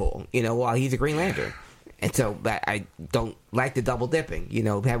play Deadpool. While he's a Green Lantern. And so I don't like the double dipping.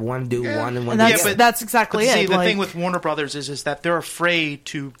 Have one do one and one do the other. That's exactly it. See, the thing with Warner Brothers is that they're afraid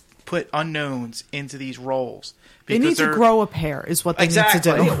to put unknowns into these roles. They need to grow a pair, is what they need to do.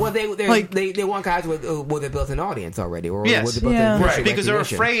 Yeah, well, they want guys with a built-in audience already, or with a built-in right, because they're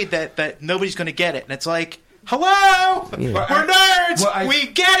afraid that nobody's going to get it, and it's like, hello, we're nerds, we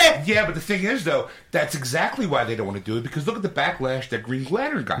get it. Yeah, but the thing is, though, that's exactly why they don't want to do it. Because look at the backlash that Green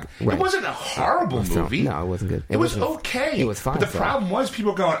Lantern got. Right. It wasn't a horrible movie. No, it wasn't good. It was okay. It was fine. But the problem was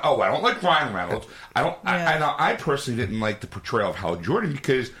people going, "Oh, I don't like Ryan Reynolds. I don't." I personally didn't like the portrayal of Hal Jordan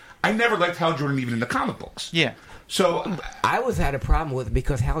because I never liked Hal Jordan even in the comic books. Yeah. So I had a problem with it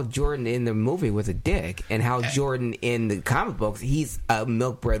because Hal Jordan in the movie was a dick, and Hal Jordan in the comic books, he's a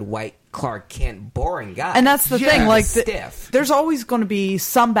milk-bred white Clark Kent boring guy. And that's the thing, like stiff. There's always going to be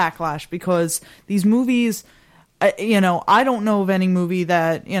some backlash because these movies, I don't know of any movie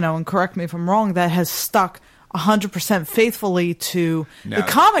that, and correct me if I'm wrong, that has stuck 100% faithfully to the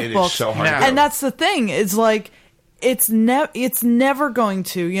comic books. So hard and that's the thing. It's like it's never going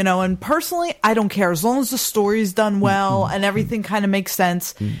to, and personally, I don't care as long as the story's done well and everything kind of makes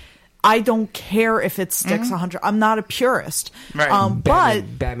sense. I don't care if it sticks 100. I'm not a purist. Right.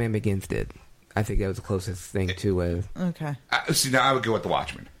 But Batman Begins did. I think that was the closest thing to okay. See, now I would go with The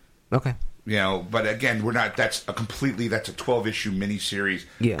Watchmen. Okay. But again, we're not. That's a 12-issue miniseries,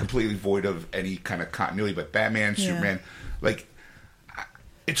 completely void of any kind of continuity. But Batman, Superman,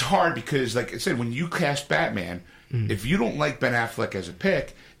 it's hard because, like I said, when you cast Batman, if you don't like Ben Affleck as a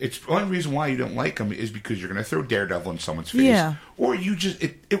pick, it's the only reason why you don't like him is because you're going to throw Daredevil in someone's face, or you just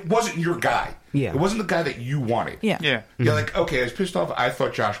it wasn't your guy. Yeah, it wasn't the guy that you wanted. Yeah. You're like, okay, I was pissed off. I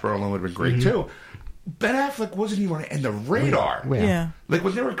thought Josh Brolin would have been great too. Ben Affleck wasn't even in the radar. Yeah. Like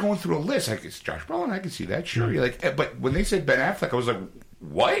when they were going through a list, like it's Josh Brolin, I can see that. Sure. You're like, but when they said Ben Affleck, I was like,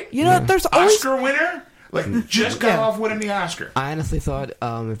 what? There's always Oscar winner. Like, just got off winning the Oscar. I honestly thought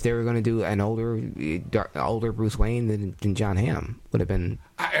if they were going to do an older Bruce Wayne, than John Hamm would have been.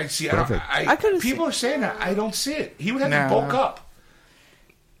 I see. Perfect. I could've people are saying that. I don't see it. He would have to bulk up.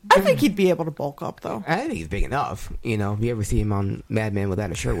 I think he'd be able to bulk up, though. I think he's big enough. You know, if you ever see him on Mad Men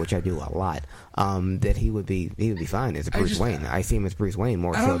without a shirt, which I do a lot, that he would be fine as a Bruce Wayne. I see him as Bruce Wayne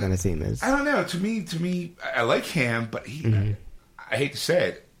more so than I see him as. I don't know. To me, I like him, but he. I hate to say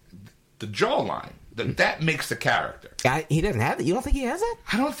it, the jawline that makes the character. He doesn't have it. You don't think he has it?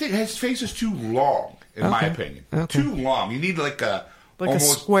 I don't think his face is too long, in my opinion. Okay. Too long. You need like a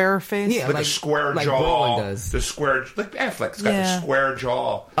almost, a square face? Yeah, like a square like jaw. Brolin does. The square, like Affleck's got the square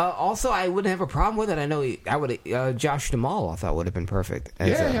jaw. Also, I wouldn't have a problem with it. I know I would. Josh Duhamel, I thought would have been perfect.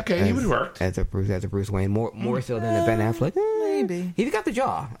 He would have worked as a Bruce Wayne, more so than a Ben Affleck. Maybe He's got the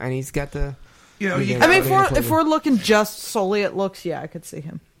jaw, and he's got the. I mean, if we're looking just solely at looks, I could see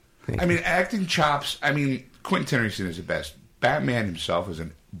him. I mean, acting chops. I mean, Quentin Tarantino is the best. Batman himself is a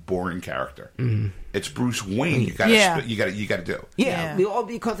boring character. It's Bruce Wayne. You got to do. Yeah,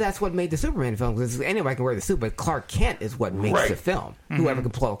 because that's what made the Superman film. Because anybody can wear the suit, but Clark Kent is what makes the film. Whoever can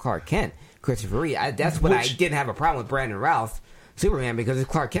play Clark Kent, Christopher Reeve. That's what I didn't have a problem with Brandon Routh Superman, because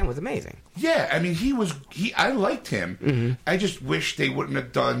Clark Kent was amazing. Yeah, I mean, I liked him. I just wish they wouldn't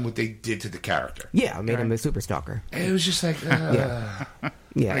have done what they did to the character. Yeah, made him a super stalker. It was just like,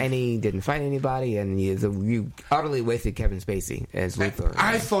 Yeah, and he didn't fight anybody, and you utterly wasted Kevin Spacey as Luthor.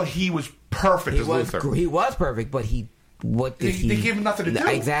 I thought he was perfect as Luthor. He was perfect, but they gave him nothing to do.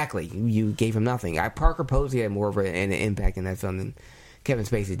 Exactly. You gave him nothing. Parker Posey had more of an impact in that film than Kevin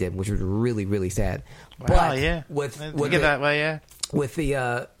Spacey did, which was really, really sad. Wow, but yeah. With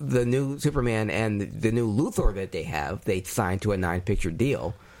the new Superman and the new Luthor that they have, they signed to a 9-picture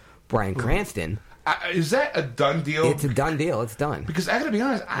deal. Bryan Cranston. Is that a done deal? It's a done deal. It's done. Because I gotta be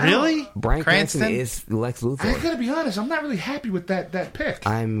honest. Bryan Cranston is Lex Luthor. I gotta be honest. I'm not really happy with that pick.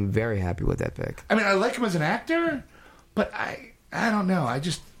 I'm very happy with that pick. I mean, I like him as an actor, but I don't know. I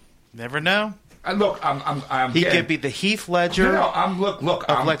just never know. He could be the Heath Ledger. No, I'm Lex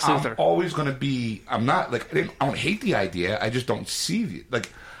Luthor. I'm always going to be. I'm not like I don't hate the idea. I just don't see it.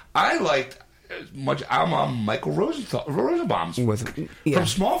 Like I liked as much. I'm on Michael Rosenbaum's from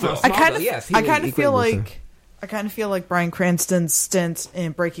Smallville. I kind of feel like Bryan Cranston's stint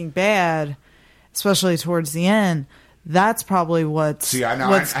in Breaking Bad, especially towards the end. That's probably what's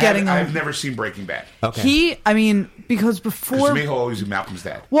getting him. I've never seen Breaking Bad. Okay. Because before to me, he'll always be Malcolm's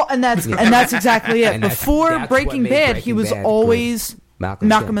dad. Well, and that's exactly it. Before Breaking Bad, he was always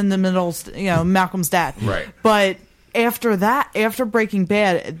Malcolm in the Middle's, Malcolm's dad. Right. But after Breaking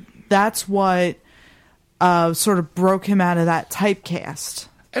Bad, that's what sort of broke him out of that typecast.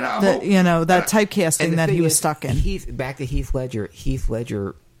 And that typecasting that he was stuck in. Back to Heath Ledger. Heath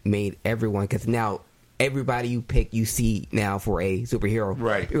Ledger made everyone, because now everybody you pick, you see now for a superhero.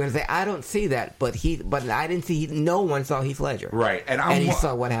 Right. You're going to say, I don't see that, but I didn't see. No one saw Heath Ledger. Right. And he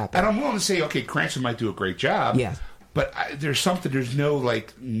saw what happened. And I'm willing to say, okay, Cranston might do a great job. Yes. But there's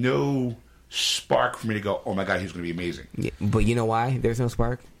no spark for me to go, oh my God, he's going to be amazing. Yeah, but you know why there's no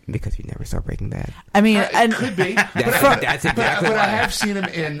spark? Because you never saw Breaking Bad. I mean, it could be. That's exactly but I have seen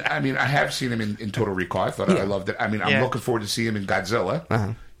him in Total Recall. I thought I loved it. I mean, I'm looking forward to seeing him in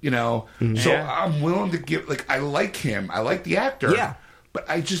Godzilla. So I'm willing to give. I like him. I like the actor. Yeah. But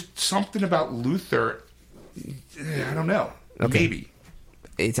I just something about Luthor. I don't know. Okay.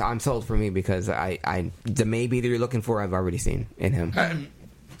 Maybe I'm sold for me because the maybe that you're looking for, I've already seen in him.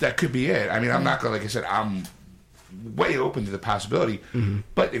 That could be it. I mean, I'm not gonna. Like I said, I'm way open to the possibility. Mm-hmm.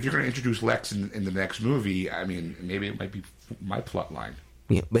 But if you're going to introduce Lex in the next movie, I mean, maybe it might be my plot line.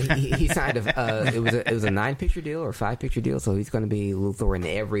 Yeah, but he signed it was a 9-picture deal or a 5-picture deal, so he's going to be Luthor in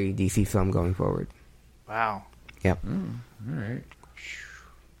every DC film going forward. Wow. Yep. All right.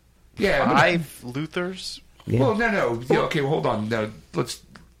 Yeah, 5 Luthors. Yeah. Well, no. Okay, well, hold on. No, that's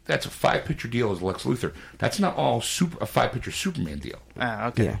a 5-picture deal as Lex Luthor. That's not all a 5-picture Superman deal.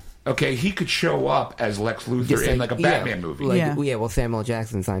 Okay. Yeah. Okay, he could show up as Lex Luthor in a Batman movie. Well, Samuel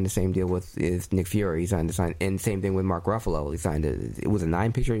Jackson signed the same deal with Nick Fury. He signed and same thing with Mark Ruffalo. He signed it was a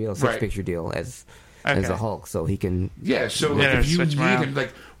 9-picture deal, 6-picture deal as a Hulk, so he can. Yeah, so if you need him,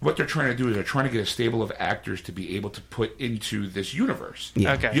 what they're trying to do is they're trying to get a stable of actors to be able to put into this universe.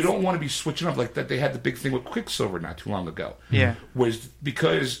 Yeah. Okay. You don't want to be switching up like that. They had the big thing with Quicksilver not too long ago. Yeah, was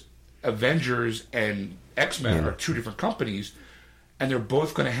because Avengers and X-Men are 2 different companies. And they're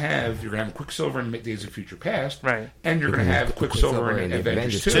both going to have... You're going to have Quicksilver in Days of Future Past. Right. And you're going to have Quicksilver in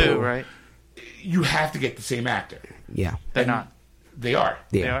Avengers 2. Right. You have to get the same actor. Yeah. They're not. They are.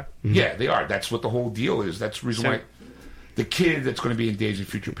 They are? Mm-hmm. Yeah, they are. That's what the whole deal is. That's the reason why... the kid that's going to be in Days of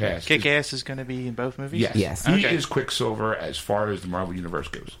Future Past. Kick-Ass is going to be in both movies? Yes. Yes. He Okay. is Quicksilver as far as the Marvel Universe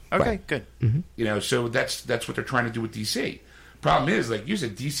goes. Okay, Right. good. You know, so that's what they're trying to do with DC. Problem is, like you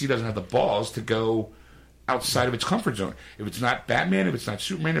said, DC doesn't have the balls to go outside of its comfort zone. If it's not Batman, if it's not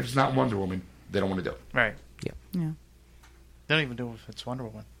Superman, if it's not Wonder Woman, they don't want to do it. Right. Yeah. Yeah. They don't even know if it's Wonder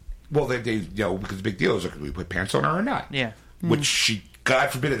Woman. Well, they you know, because the big deal is, like, we put pants on her or not? Yeah. Which she,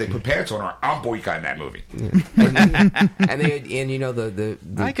 God forbid, if they put pants on her, I'm boycotting that movie. And you know the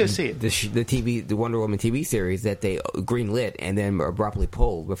I go see it. the Wonder Woman TV series that they greenlit and then abruptly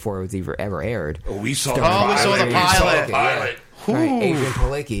pulled before it was ever aired. Oh, we saw Starring- the pilot. we saw the We saw pilot. the pilot. Right, Adrian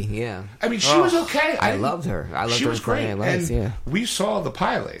Palicki, yeah. I mean, she was okay. I loved her. I loved she her was in Friday great. Night Lights, And yeah. we saw the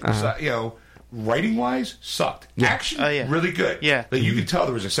pilot. So, you know, writing wise, sucked. Action, Oh, yeah. really good. Yeah. Like, you could tell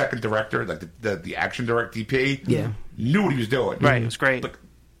there was a second director, like the action director, DP. Yeah. Knew what he was doing. Right, it was great. But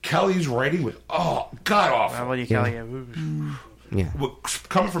Kelly's writing was god awful. How about you, Kelly? Yeah. Yeah. What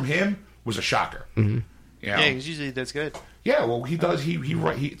coming from him was a shocker. Mm-hmm. Yeah, because usually that's good. Yeah, well, he does. He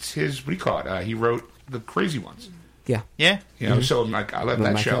it's his, what do you call it? He wrote The Crazy Ones. Yeah. Yeah, You know, so like, I love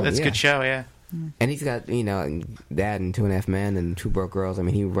that Michael- show. that's a Yeah. good show. Yeah. And he's got, you know, that and 2.5 Men and Two Broke Girls. I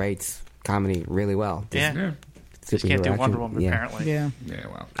mean, he writes comedy really well. Yeah. Yeah, Just can't do Superhero Wonder action, Woman, yeah. apparently. Yeah. yeah.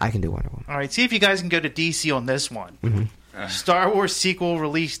 Well, I can do Wonder Woman. All right, see if you guys can go to DC on this one. Star Wars sequel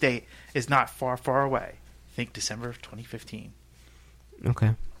release date is not far, far away. Think December of 2015.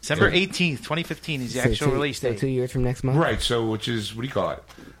 Okay. December Good. 18th, 2015 is the So actual release so date. 2 years from next month? right. So, which is, what do you call it?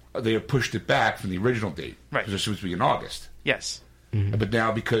 They have pushed it back from the original date. Right. Because it's supposed to be in August. Yes. But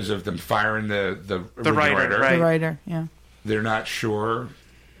now, because of them firing the original writer, right. The writer. Yeah. they're not sure.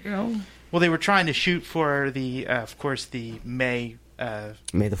 You know, Well, they were trying to shoot for the, of course, the May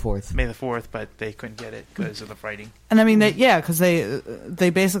May the 4th. the 4th, but they couldn't get it because of the fighting. And I mean, because they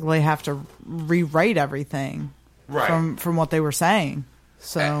basically have to rewrite everything right? from what they were saying.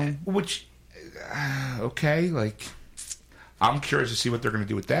 So Which, okay, like, I'm curious to see what they're going to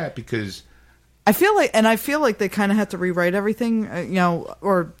do with that, because I feel like they kind of have to rewrite everything,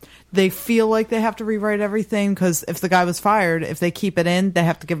 or they feel like they have to rewrite everything because if the guy was fired, if they keep it in, they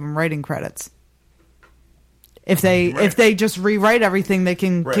have to give him writing credits. If they just rewrite everything, they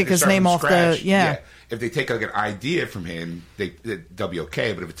can right, kick they his start name from off scratch. the yeah. If they take like an idea from him, they'll be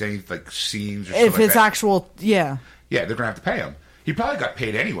okay. But if it's any like scenes or If stuff like it's that, actual yeah, they're gonna have to pay him. He probably got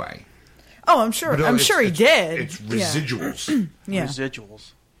paid anyway. Oh, I'm sure. But no, I'm it's- sure he it's- did. It's residuals. Yeah.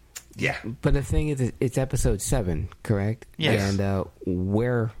 Residuals. Yeah. But the thing is, it's episode 7, correct? Yes. And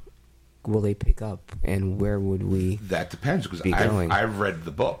where will they pick up, and where would we? That depends, because Be going. I've read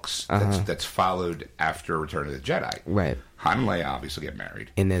the books that's followed after Return of the Jedi. Right. Han and Leia obviously get married.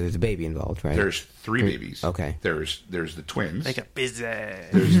 And then there's a baby involved, right? There's three babies. Okay. There's the twins. They got busy.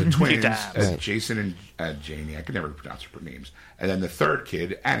 There's the twins, times. Right. Jason and Janie. I can never pronounce their names. And then the third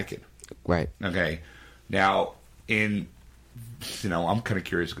kid, Anakin. Right. Okay. Now, I'm kind of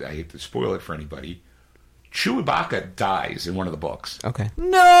curious. I hate to spoil it for anybody. Chewbacca dies in one of the books. Okay.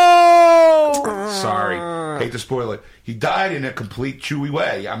 No. Sorry, hate to spoil it. He died in a complete Chewie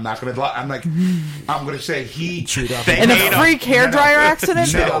way. I'm not going to lie. I'm going to say he Chewed off. They In a made freak hairdryer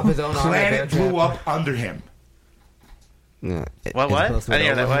accident. No, off his own arm planet at Bear blew Trap. up under him. Yeah, What? as opposed to I didn't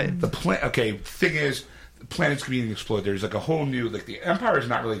hear that. Nova. What? The planet. Okay, thing is, the planet's being exploded. There's like a whole new, like the Empire is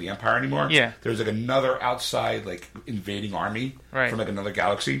not really the Empire anymore. Yeah. There's like another outside, like invading army Right. from like another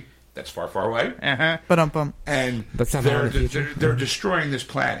galaxy that's far, far away. Uh-huh. But And But somehow in the future. they're destroying this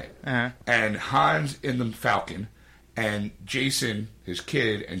planet. Uh-huh. And Han's in the Falcon, and Jason, his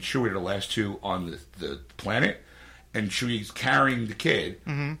kid, and Chewie are the last two on the planet. And Chewie's carrying the kid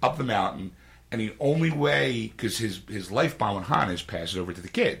up the mountain, and the only way, because his life bond with Han is passes over to the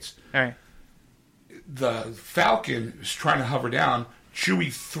kids. All right. The Falcon is trying to hover down.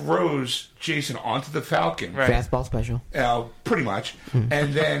 Chewie throws Jason onto the Falcon. Right. Fastball special. Pretty much.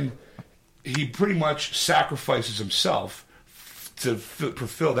 And then he pretty much sacrifices himself to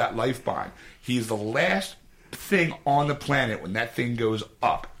fulfill that life bond. He's the last thing on the planet when that thing goes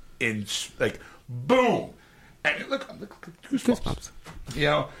up. In like, boom. And look goosebumps.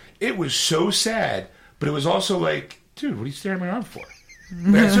 It was so sad, but it was also like, dude, what are you staring at my arm for?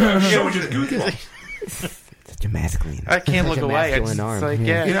 That's what I'm showing you the goosebumps. Such a masculine. I can't such look a away. masculine It's arm. like,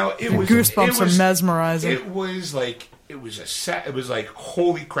 yeah. yeah. It was goosebumps are mesmerizing. It was like it was like,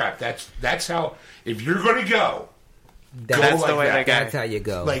 holy crap. That's how, if you're gonna go That's like the way that. they got That's how you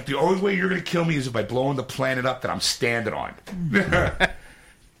go. Like, the only way you're going to kill me is by blowing the planet up that I'm standing on.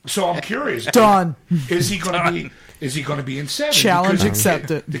 So I'm curious. Done. Is he going to be? Is he going to be in 7? Challenge Because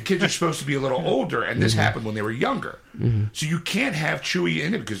accepted. The kids are supposed to be a little older, and this happened when they were younger. So you can't have Chewie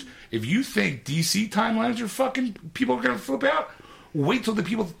in it, because if you think DC timelines are fucking, people are going to flip out. Wait till the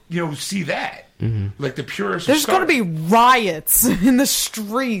people see that. Like the purists. There's going to be riots in the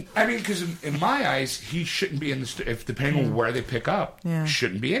street. I mean, because in my eyes, he shouldn't be in the. If depending on where they pick up,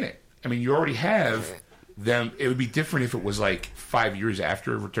 shouldn't be in it. I mean, you already have them. It would be different if it was like 5 years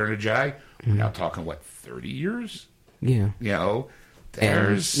after Return of the Jedi. We're now talking 30 years. Yeah.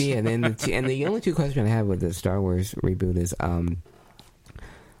 There's And the only two questions I have with the Star Wars reboot is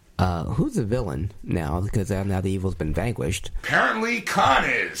who's the villain now? Because now the evil's been vanquished. apparently Khan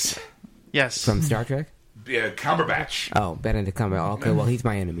is Yes. From Star Trek? Cumberbatch. Oh, Benedict Cumberbatch. Okay, well, he's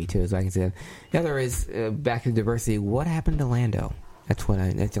my enemy, too, so I can say that. The other is, back to diversity, what happened to Lando? That's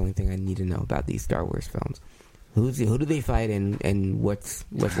the only thing I need to know about these Star Wars films. Who do they fight, and what's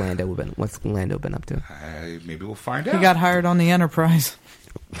Lando been up to? Maybe we'll find out. He got hired on the Enterprise.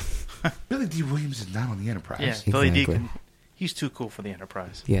 Billy D. Williams is not on the Enterprise. Yeah, Exactly. Billy Deacon. He's too cool for the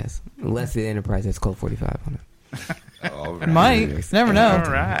Enterprise. Yes, unless the Enterprise has Colt 45 on it. All right. Might. Never know.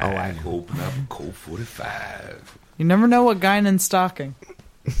 All right. Oh, I know. Open up Colt 45. You never know what guy in stocking.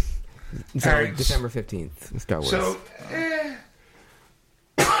 So, All right. December 15th, Star Wars. So,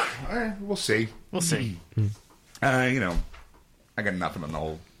 we'll see. We'll see. I got nothing on the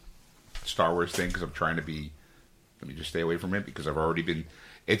whole Star Wars thing because I'm trying to be. Let me just stay away from it because I've already been.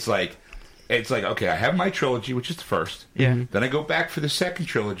 It's like okay, I have my trilogy, which is the first. Yeah. Then I go back for the second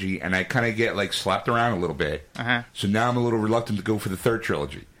trilogy, and I kind of get slapped around a little bit. Uh-huh. So now I'm a little reluctant to go for the third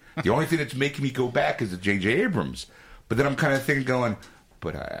trilogy. The only thing that's making me go back is the J.J. Abrams. But then I'm kind of thinking,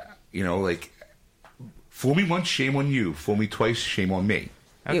 fool me once, shame on you. Fool me twice, shame on me.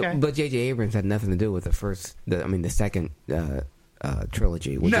 Okay. Yeah, but J.J. Abrams had nothing to do with the second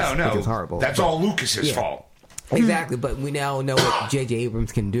trilogy, which is horrible. That's all Lucas's fault. Exactly, but we now know what J.J.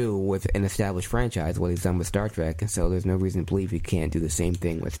 Abrams can do with an established franchise, what he's done with Star Trek, and so there's no reason to believe he can't do the same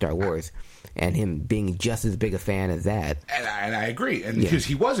thing with Star Wars, and him being just as big a fan as that. And I agree, and because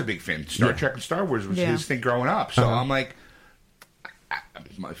he was a big fan. Star Trek and Star Wars was his thing growing up. So I'm like,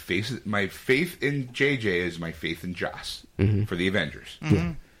 my faith in JJ is my faith in Joss for the Avengers.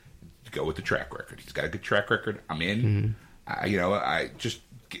 Go with the track record. He's got a good track record. I'm in.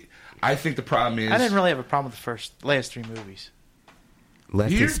 I think the problem is I didn't really have a problem with the last three movies.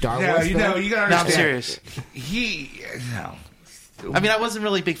 Star Wars. you gotta understand. No, I'm serious. I mean, I wasn't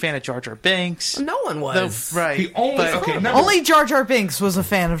really a big fan of Jar Jar Binks. No one was. Right. He only but, Only Jar Jar Binks was a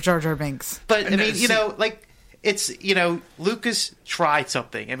fan of Jar Jar Binks. But, I mean, it's, Lucas tried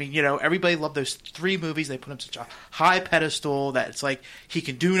something. I mean, everybody loved those three movies. They put him such a high pedestal that it's like he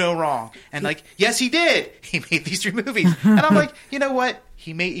can do no wrong. And yes, he did. He made these three movies. And I'm like, you know what?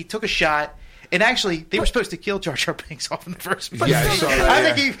 He took a shot. And actually, they were supposed to kill Jar Jar Binks off in the first place. Yeah, I saw that,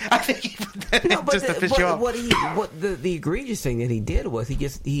 I think he put that in just to piss you off. The egregious thing that he did was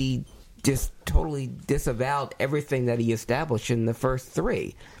he just totally disavowed everything that he established in the first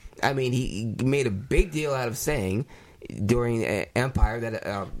three. I mean, he made a big deal out of saying during Empire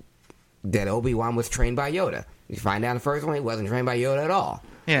that Obi-Wan was trained by Yoda. You find out in the first one he wasn't trained by Yoda at all.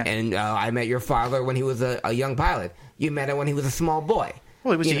 Yeah. And I met your father when he was a young pilot. You met him when he was a small boy.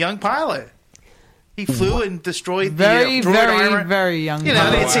 Well, he was a young pilot. He flew and destroyed Very, the droid very, armor. very young.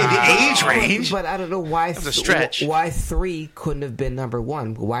 I didn't say the age range. But I don't know why. That was a stretch. Why 3 couldn't have been number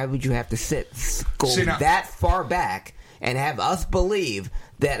 1? Why would you have to go that far back and have us believe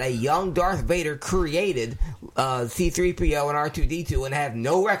that a young Darth Vader created C-3PO and R2-D2 and have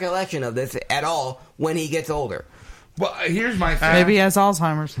no recollection of this at all when he gets older? Well, here's my thing. Maybe he has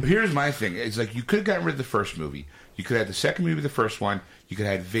Alzheimer's. Here's my thing. It's like you could have gotten rid of the first movie. You could have had the second movie, the first one. You could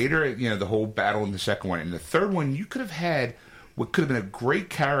have had Vader, the whole battle in the second one. And the third one, you could have had what could have been a great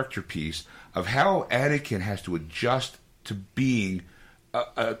character piece of how Anakin has to adjust to being,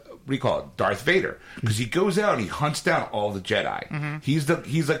 Darth Vader. Because he goes out and he hunts down all the Jedi. Mm-hmm.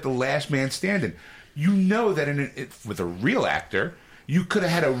 He's like the last man standing. You know that with a real actor, you could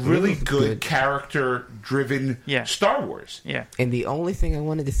have had a really good character-driven Star Wars. Yeah. And the only thing I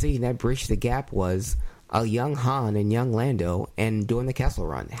wanted to see that bridged the gap was a young Han and young Lando and doing the Kessel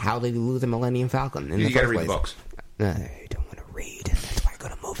Run. How did he lose the Millennium Falcon in the first place? You got to read the books. I don't want to read. That's why I go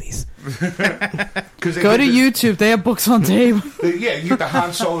to movies. Go to YouTube. They have books on tape. You get the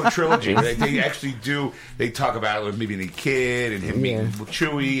Han Solo trilogy. They actually do. They talk about it with maybe the kid and him meeting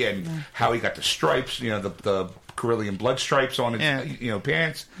Chewie and how he got the stripes, the Carillion blood stripes on his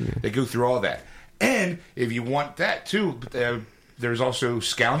pants. Yeah. They go through all that. And if you want that too, there's also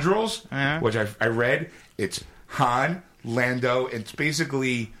Scoundrels, which I read. It's Han, Lando. It's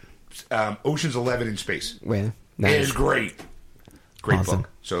basically Ocean's 11 in space. Well, It nice. is great. Great Awesome. book.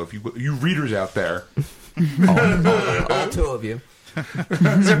 So if you readers out there, All two of you.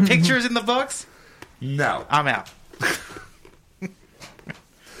 Is there pictures in the books? no. I'm out.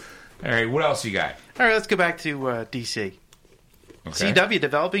 All right, what else you got? All right, let's go back to DC. Okay. CW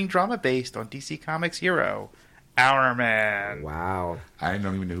developing drama based on DC Comics hero Our Man. Wow. I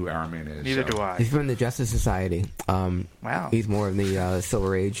don't even know who Iron Man is. Neither so. do I. He's from the Justice Society. Wow. He's more of the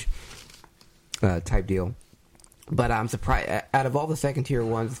Silver Age type deal. But I'm surprised. Out of all the second tier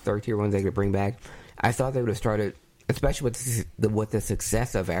ones, third tier ones they could bring back, I thought they would have started, especially with the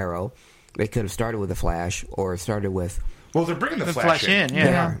success of Arrow, they could have started with the Flash or started with Well, they're bringing the The Flash in.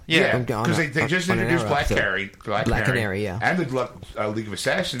 yeah. Yeah, On because a- they just on an introduced Arrow Black episode. Canary, yeah. and the League of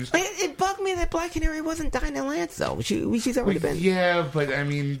Assassins. It bugged me that Black Canary wasn't Dinah Lance, though. She's already been. Yeah, but I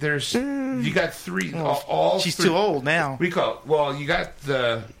mean, there's you got three. all She's three, too old now. We call it, well, you got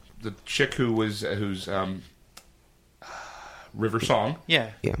the chick who's River Song.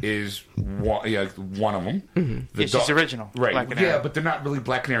 Yeah. Yeah. Is one of them. Mm-hmm. The Yeah, she's original. right? Black Canary. Yeah, but they're not really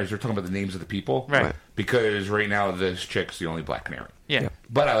Black Canaries. They're talking about the names of the people, Right. Because right now this chick's the only Black Canary. Yeah.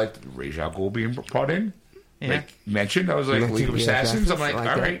 But I like Ra's al Ghul being brought in. Yeah. Like mentioned, I was like Mentioned, League of yeah, Assassins. I'm like, I like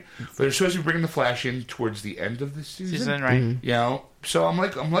all that. right. But they're supposed to be bringing the Flash in towards the end of the Season, right? Mm-hmm. You know, so I'm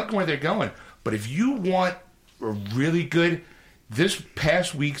liking where they're going. But if you want a really good, this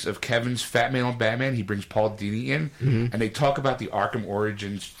past weeks of Kevin's Fat Man on Batman, he brings Paul Dini in, and they talk about the Arkham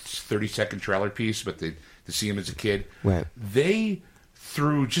Origins 30-second trailer piece, but they see him as a kid. Right. They,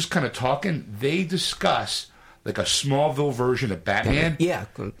 through just kind of talking, they discuss like a Smallville version of Batman. Yeah,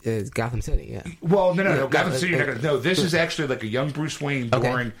 it's Gotham City. Yeah. Well, no. No, Gotham no, City, you're not gonna. No, this is actually like a young Bruce Wayne Okay.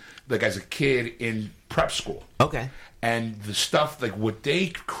 during, like, as a kid in prep school. Okay. And the stuff, like what they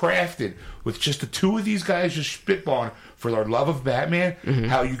crafted with just the two of these guys just spitballing for our love of Batman,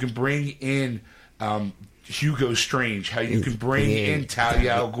 how you can bring in Hugo Strange, how you can bring in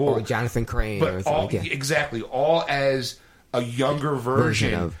Talia al Ghul, or Jonathan Crane, or but something all like that. exactly all as a younger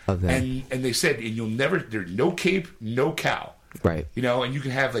version of them. and they said, and you'll never, there's no cape, no cow, Right. you know, and you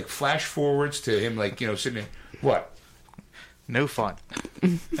can have like flash forwards to him, like, you know, sitting there. What? No fun.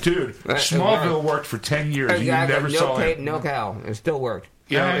 Dude, Smallville worked for 10 years. And you never no saw cape, it. no cow. It still worked.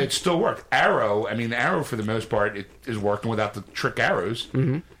 You know, it still worked. Arrow, I mean, Arrow for the most part, it is working without the trick arrows.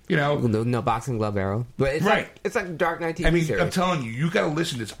 Mm-hmm. You know, No boxing glove arrow. But it's Right. it's like Dark Knight TV I mean, series. I'm telling you, you got to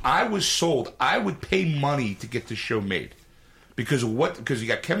listen to this. I was sold. I would pay money to get this show made because of what? Because you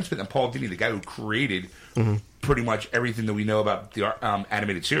got Kevin Smith and Paul Dini, the guy who created pretty much everything that we know about the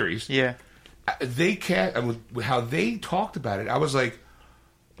animated series. Yeah. They how they talked about it. I was like,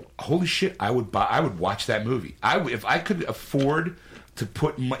 holy shit! I would watch that movie. If I could afford to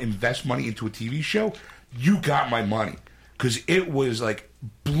invest money into a TV show, you got my money because it was like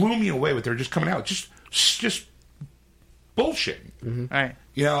blew me away what they're just coming out just bullshitting. All right.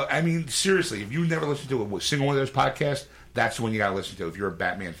 You know, I mean, seriously, if you never listened to a single one of those podcasts, that's the one you got to listen to if you're a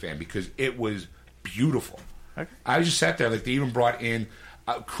Batman fan because it was beautiful. Okay. I just sat there like they even brought in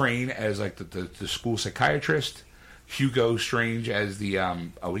Crane as like the school psychiatrist, Hugo Strange as the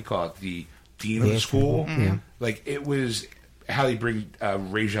what do you call it, the dean of the school. Yeah. Like it was how they bring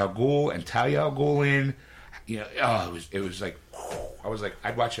Ra's al Ghul and Talia al Ghul in. You know, it was like I was like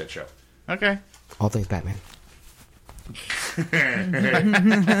I'd watch that show. Okay. All things Batman.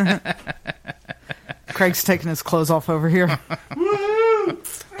 Craig's taking his clothes off over here. Woo! All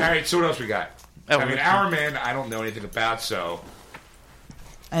right, so what else we got? Oh, I mean, Our Man, I don't know anything about, so.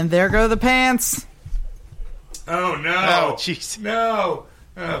 And there go the pants. Oh no! Oh, jeez. No!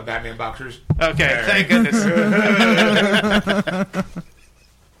 Oh, Batman boxers. Okay. All Thank right. goodness.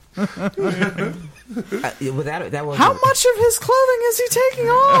 That was How much of his clothing is he taking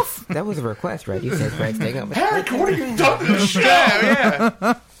off? That was a request, right? You said Craig's taking up. Eric, what have you done to the show? yeah.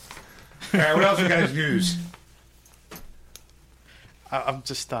 All right, what else we got as news? I'm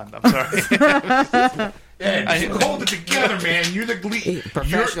just stunned. I'm sorry. Ed, hold it together, man. You're the lead.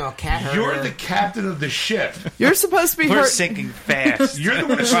 Professional cat herder. You're the captain of the ship. You're supposed to be We're hurt. sinking fast. You're the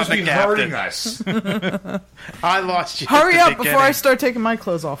one who's supposed to be I'm the hurting us. I lost you. Hurry at the up before I beginning. start taking my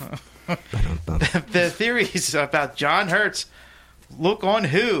clothes off. The theories about John Hurt's look on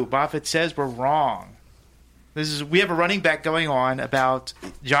who Moffat says were wrong. We have a running back going on about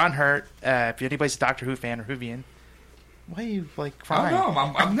John Hurt. If anybody's a Doctor Who fan or Whovian, why are you like I crying? don't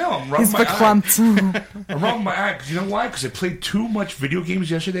know. I'm rubbing He's my eye. verklempt. I'm rubbing my eye. 'Cause you know why? Because I played too much video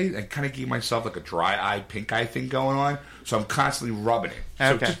games yesterday and kind of gave myself like a dry eye, pink eye thing going on. So I'm constantly rubbing it. So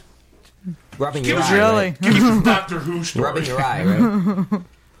Okay. just Rubbing give your us eye. Really? Right? give us the Doctor Who story. Rubbing your eye, right?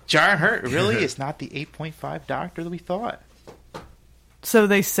 John Hurt really is not the 8.5 doctor that we thought. So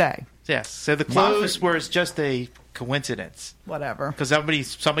they say. Yes. So the clothes was just a coincidence Whatever. because somebody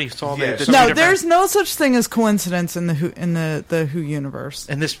saw Yeah, the so- No, two different- there's no such thing as coincidence in the Who universe.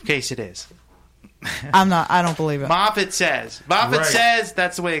 In this case, it is. I don't believe it. Moffat says Right.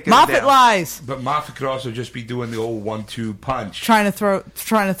 that's the way it goes Moffat down. lies. But Moffat could also just be doing the old 1-2 punch. Trying to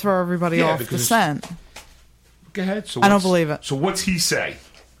throw everybody Yeah, off the because- scent. Go ahead. So I don't what's- believe it. So what's he say?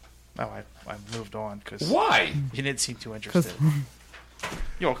 Oh, I moved on because Why? he didn't seem too interested.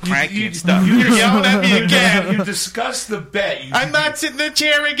 You're all cranky and stuff. You're You're yelling at me again. You discussed the bet. I'm not sitting in the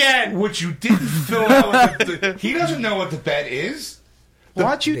chair again. What you didn't fill out. He doesn't know what the bet is. Why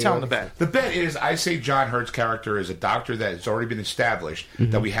don't you tell him the bet? The bet is, I say John Hurt's character is a doctor that has already been established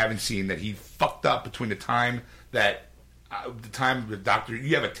that we haven't seen, that he fucked up between the time that the doctor.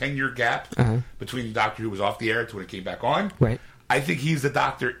 You have a 10-year gap between the doctor who was off the air to when it came back on. Right. I think he's the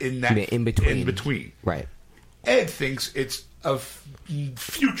doctor in that In between. In between. Right. Ed thinks it's a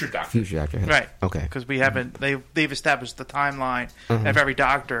future doctor. Future Doctor Who. Right. Okay. Because we haven't. They've established the timeline of every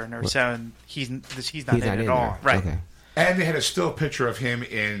doctor, and they're saying he's not He's in not at in all. there. Right. Okay. And they had a still picture of him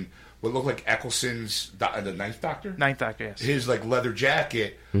in what looked like Eccleston's the Ninth Doctor. Ninth Doctor. Yes. His like leather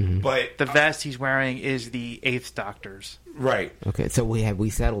jacket, but The vest he's wearing is the Eighth Doctor's. right. Okay. So we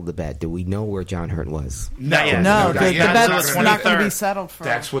settled the bet. Do we know where John Hurt was? Not yet. No, not the yet. bet's Until the not going to 23rd. be settled for.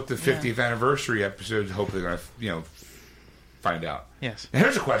 That's what the 50th anniversary episode is hopefully going to find out. Yes. Now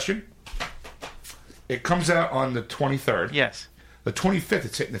here's a question. It comes out on the 23rd. Yes. The 25th,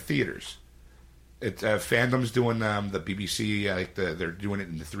 it's hitting the theaters. Fandom's doing the BBC, they're doing it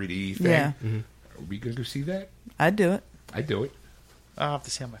in the 3D thing. Yeah. Are we going to go see that? I'd do it. I do it. I'll have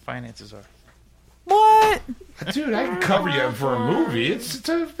to see how my finances are. What? Dude, I can cover you for a movie. It's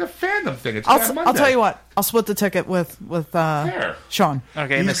a fandom thing. It's that I'll Monday. tell you what. I'll split the ticket with There. Sean.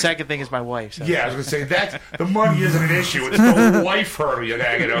 Okay, and the second thing is my wife. So. Yeah, I was going to say, that the money isn't an issue. It's the wife hurdle you're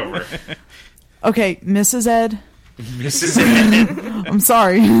hanging over. Okay, Mrs. Ed. Mrs. Ed. I'm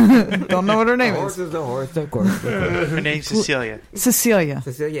sorry. Don't know what her name is. is the horse, of course. Her name's Cecilia. Cecilia.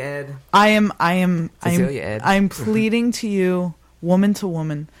 Cecilia Ed. I am Cecilia Ed. I'm pleading to you, woman to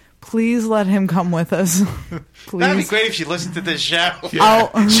woman. Please let him come with us. That'd be Please. great if she listened to this show.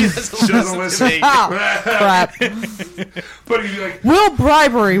 I'll, She doesn't listen to me. crap. But he'd be like, Will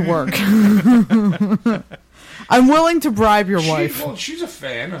bribery work? I'm willing to bribe your wife. well, she's a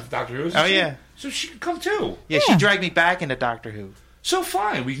fan of Doctor Who. Oh, yeah. So she can come too. Yeah, she dragged me back into Doctor Who. So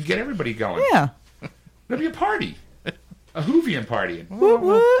fine, we can get everybody going. Yeah. There'll be a party. A Whovian party.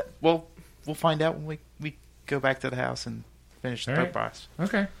 What? Well, we'll find out when we go back to the house and finish the All right. box.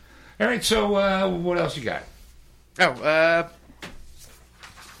 Okay. All right, so what else you got? Oh,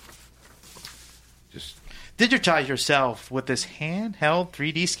 Just digitize yourself with this handheld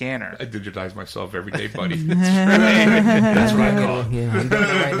 3D scanner. I digitize myself every day, buddy. That's what I call it. Yeah, I'm doing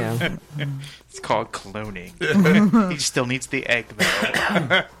it right now. It's called cloning. He still needs the egg,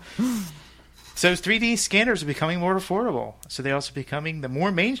 though. So 3D scanners are becoming more affordable. So they're also becoming the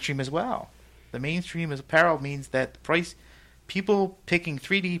more mainstream as well. The mainstream as apparel means that the price people picking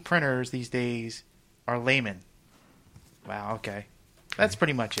 3D printers these days are laymen. Wow, okay. That's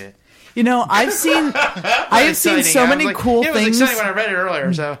pretty much it. You know, I have seen Exciting. so I was many like, cool it was things. exciting when I read it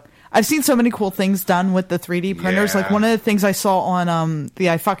earlier, so I've seen so many cool things done with the 3D printers. Yeah. Like one of the things I saw on the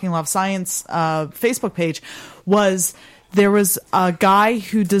I Fucking Love Science Facebook page was there was a guy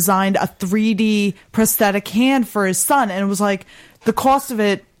who designed a 3D prosthetic hand for his son, and it was like the cost of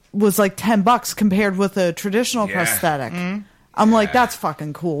it was like $10 compared with a traditional Yeah. prosthetic. I'm like, that's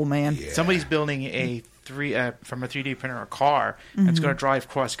fucking cool, man. somebody's building a from a 3D printer a car that's going to drive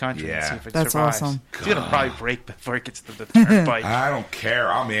cross country and Yeah. see if it That's survives. awesome. It's going to probably break before it gets to the turnpike. I don't care.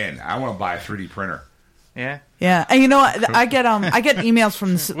 I'm in. I want to buy a 3D printer. Yeah. Yeah, and you know what? I get emails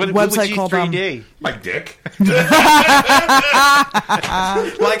from this What website would you called 3D? My dick.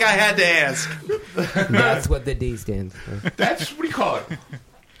 Like I had to ask. That's what the D stands for. That's, what do you call it?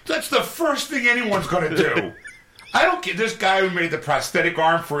 That's the first thing anyone's going to do. I don't get this guy who made the prosthetic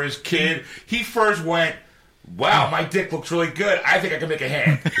arm for his kid. He first went, wow, my dick looks really good. I think I can make a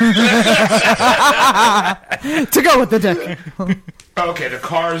hand. to go with the dick. Okay, the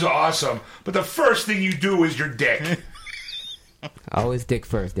car is awesome. But the first thing you do is your dick. Always dick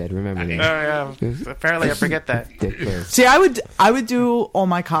first, Dad. Remember that. Yeah. Apparently I forget that. Dick first. See, I would do all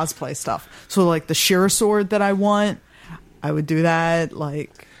my cosplay stuff. So like the Shira sword that I want, I would do that.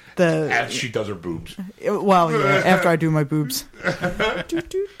 Like As she does her boobs. well, yeah, after I do my boobs.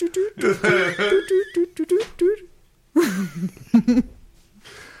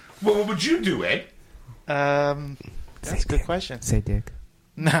 Well, what would you do, Ed? That's a good question. Say dick.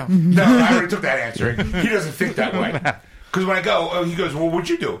 No. No, I already took that answer. He doesn't think that way. Because when I go, he goes, well, what'd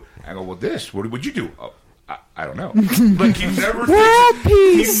you do? I go, well, this. What'd you do? Oh, I don't know. Like, he never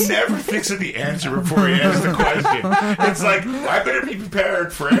thinks of the answer before he asks the question. It's like, I better be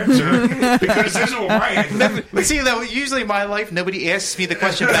prepared for answer because this is what my answer. See, though, usually in my life, nobody asks me the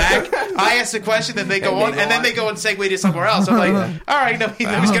question back. I ask the question, then they go on, and then they go and segue to somewhere else. I'm like, all right, nobody's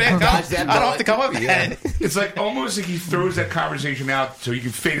going to ask. I don't have to come up with that. It's like almost like he throws that conversation out so he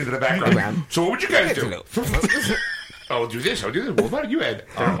can fade into the background. So what would you guys do? I'll do this. What about you, Ed?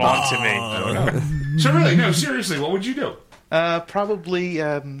 They're on to me. I don't know. So really, no, seriously, what would you do? Probably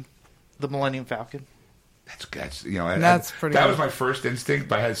the Millennium Falcon. That's pretty That good. was my first instinct,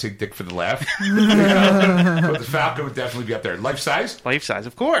 but I had to say Dick for the laugh. But the Falcon would definitely be up there. Life size? Life size,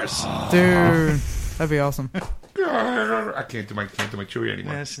 of course. Dude, that'd be awesome. I can't do my Chewie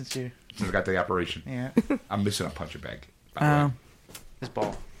anymore Yeah, since I got the operation. yeah, I'm missing a puncher bag. By the way. his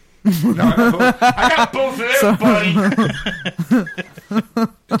ball. No, I got both of them, buddy.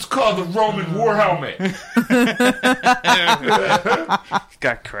 It's called the Roman War Helmet.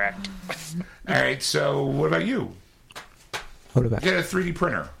 Got cracked. All right, so what about you? What about Get a 3D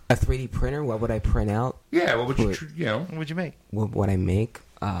printer. a 3D printer? What would I print out? Yeah, what would you, What would you make? What would I make?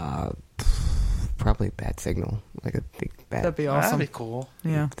 Probably a bat signal, like a big bat That'd be awesome. That'd be cool.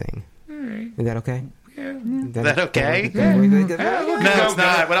 Yeah. thing. All right. Is that okay? Yeah. Is That okay? Yeah, No, it's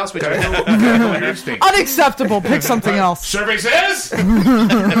not. What else would you do? Unacceptable. Pick something else. Survey says.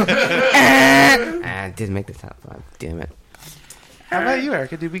 I didn't make the top 5. Damn it. How about you,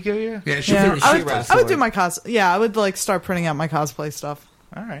 Erica? Did we go you? Yeah, Yeah, I would, She-Ra I would do sword. my cos. Yeah, I would like start printing out my cosplay stuff.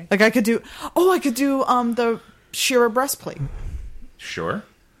 All right. Like I could do. Oh, I could do the She-Ra breastplate. Sure.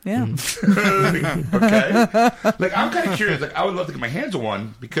 Yeah. Okay. Like, I'm kind of curious. Like, I would love to get my hands on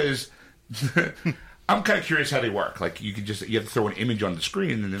one because I'm kind of curious how they work. Like, you have to throw an image on the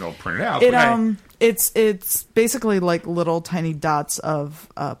screen and then it'll print it out. It But- it's basically like little tiny dots of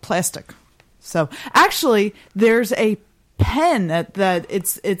plastic. So actually, there's a pen that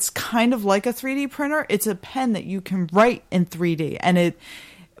it's kind of like a 3D printer. It's a pen that you can write in 3D, and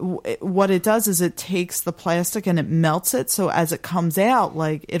what it does is it takes the plastic and it melts it. So as it comes out,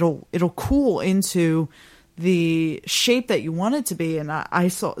 like it'll cool into the shape that you want it to be. And I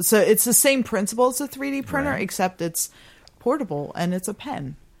saw, so it's the same principle as a 3D printer, Right. except it's portable and it's a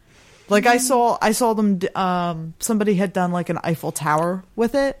pen. Like I saw them. Somebody had done like an Eiffel Tower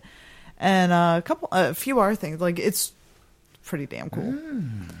with it, and a few other things. Like it's pretty damn cool.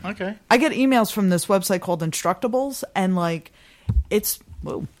 Okay. I get emails from this website called Instructables, and like it's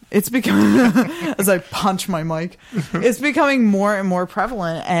becoming as I punch my mic, it's becoming more and more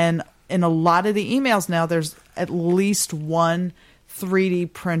prevalent. And in a lot of the emails now, there's at least one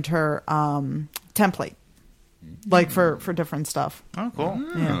 3D printer template, like for different stuff. Oh, cool.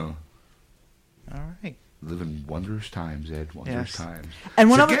 Oh. All right. Live in wondrous times, Ed. Wondrous Yes. times. And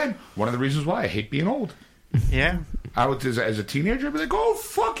So one of again, one of the reasons why I hate being old. Yeah. I would, as a teenager, I'd be like, "Oh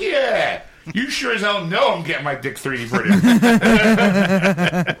fuck yeah! You sure as hell know I'm getting my dick 3D printed." And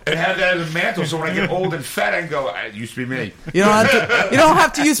have that as a mantle, so when I get old and fat, I can go. It used to be me. you don't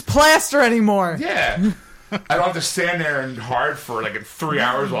have to use plaster anymore. Yeah. I don't have to stand there and hard for like 3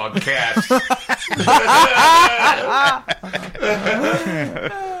 hours while I cast.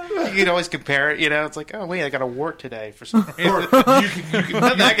 You can always compare it. It's like, oh wait, I got a wart today for some reason. Or you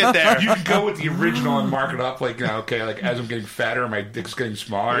can I get there. You can go with the original and mark it up like, okay, like as I'm getting fatter, my dick's getting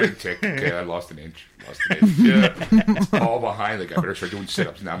smaller. And tick, okay, I lost an inch. Yeah. All behind. Like, I better start doing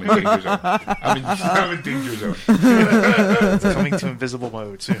sit-ups now. I'm in danger zone. I'm in danger zone. It's coming to invisible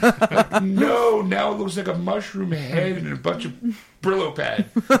mode soon. No, now it looks like a mushroom head and a bunch of Brillo pad.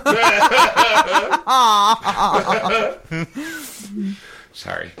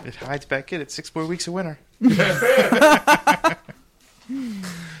 Sorry. It hides back in. It's 6 more weeks of winter. All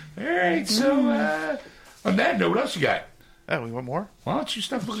right, so on that note, what else you got? Oh, we want more? Why don't you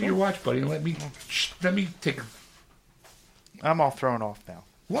stop looking at your watch, buddy, and let me take a... I'm all thrown off now.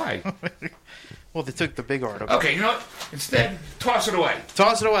 Why? Well, they took the big article. Okay, you know what? Instead, toss it away.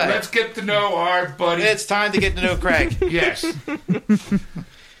 Toss it away. Let's get to know our buddy. It's time to get to know Craig. Yes. Time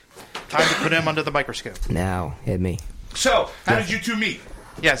to put him under the microscope. Now, hit me. So, how did you two meet?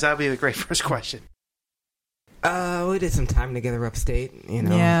 Yes, that'd be a great first question. We did some time together upstate.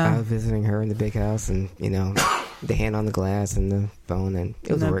 Yeah. I was visiting her in the big house, and the hand on the glass and the phone, and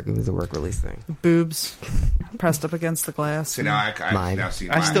it was a work release thing. Boobs pressed up against the glass. See, now I Mine. now see.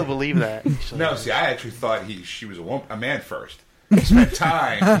 I mine. still believe that. Actually. No, see, I actually thought she was a man first. He spent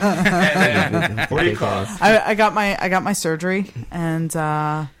time, and then what do you call it? I got my surgery, and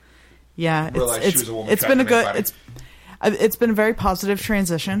yeah, Realized she was a woman it's trapped been a in a good. body. It's been a very positive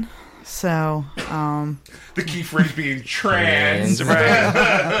transition. So, The key phrase being trans.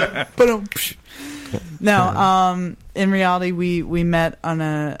 no, in reality, we met on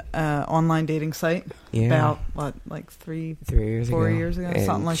a online dating site about like 3 years ago. 4 years ago, And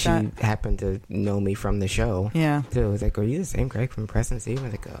something like that. She happened to know me from the show. Yeah. So it was like, "Are you the same Greg from Preston Steve?" I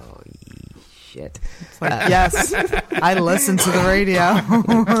was like, "Oh, shit." It's like, yes, I listen to the radio.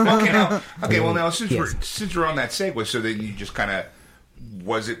 Well, now since we're on that segue, so then you just kind of,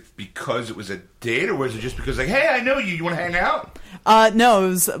 was it because it was a date, or was it just because like, hey, I know you want to hang out? No, it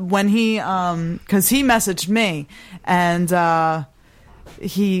was when he, because he messaged me, and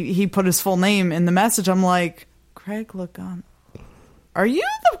he put his full name in the message. I'm like, Craig Lagon. Are you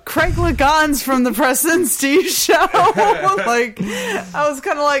the Craig Lagans from the Preston Steve show? Like, I was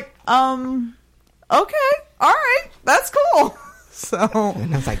kind of like, okay, all right, that's cool. So,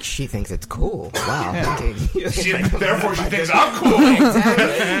 and I was like, she thinks it's cool. Wow. Okay. Therefore, she thinks I'm cool. Exactly.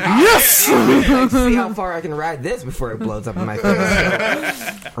 Yes. Like, see how far I can ride this before it blows up in my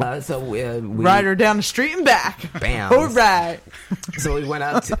face. So we ride her down the street and back. Bam. All right. So we went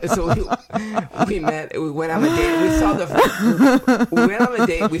out. We met. We went on a date. We went on a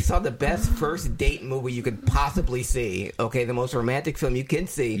date. We saw the best first date movie you could possibly see. Okay, the most romantic film you can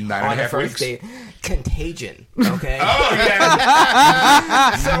see 9.5 on the first weeks. date. Contagion. Okay. Oh yeah.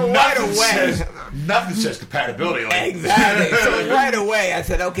 So right away. Nothing says compatibility. Like. Exactly. So right away, I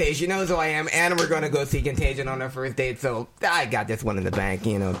said, okay, she knows who I am, and we're going to go see Contagion on our first date. So I got this one in the bank,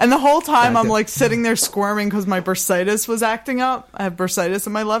 you know. And the whole time I'm like sitting there squirming because my bursitis was acting up. I have bursitis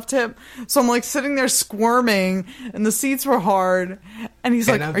in my left hip. So I'm like sitting there squirming and the seats were hard. And he's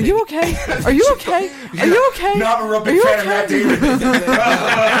like, are you okay? Are you okay? Are you okay? No, I'm a real Are big you fan of okay? Matt Damon.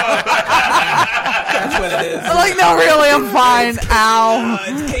 That's what it is. I'm like, no, really, I'm fine. Ow.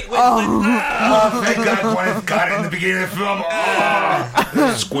 It's Kate Winslet. Oh, thank God Gwyneth got it in the beginning of the film.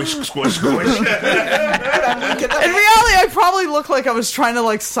 Oh. Squish, squish, squish. In reality, I probably looked like I was trying to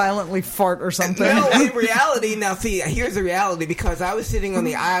like silently fart or something. No, in reality, now see, here's the reality, because I was sitting on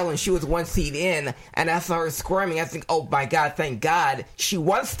the aisle and she was one seat in, and I saw her squirming. I think, oh my God, thank God, she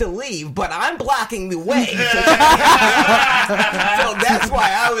wants to leave, but I'm blocking the way. So that's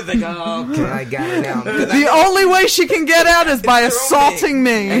why I was like, oh, okay, I got it now. The only way she can get out is by assaulting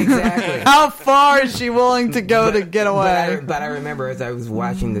me. Exactly. How far is she willing to go to get away? But I remember as I was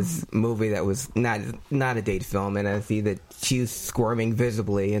watching this movie that was not a date film, and I see that she was squirming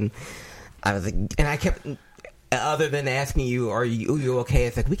visibly, and I was like, and I kept, other than asking you, are you okay?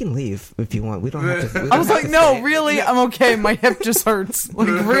 It's like, we can leave if you want. We don't have to. I was like, no, really, I'm okay. My hip just hurts, like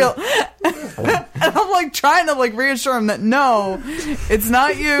real. And I'm like trying to like reassure him that no, it's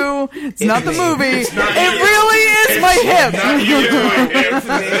not you, it's not the movie. It really is my hip.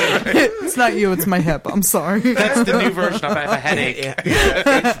 It's not you, it's my hip. I'm sorry. That's the new version of I have a headache.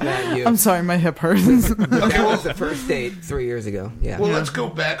 It's not you. I'm sorry, my hip hurts. That was the first date 3 years ago. Yeah. Well, let's go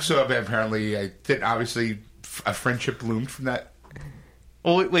back. So apparently, I think obviously a friendship bloomed from that.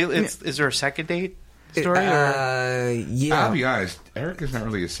 Oh, wait, is there a second date story? Yeah. I'll be honest, Erica's not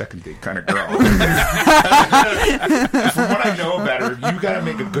really a second date kind of girl. From what I know about her, you got to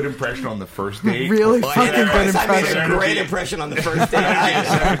make a good impression on the first date. Really Well, fucking and good I made impression. a great impression on the first date.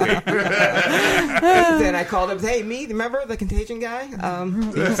 Then I called him. Hey, me, remember the Contagion guy?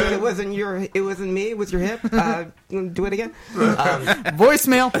 You said it wasn't me. It was your hip. Do it again.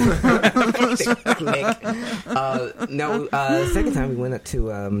 Voicemail. No. Second time we went up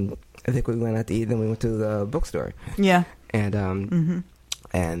to. I think we went out to eat. Then we went to the bookstore. Yeah. And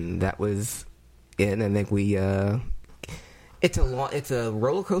and that was it. And I think we. It's a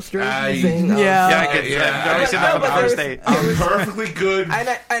roller coaster thing. Yeah. I get I've always seen that on the first date. Perfectly good.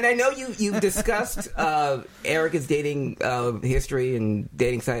 And I know you've discussed Erica's dating history and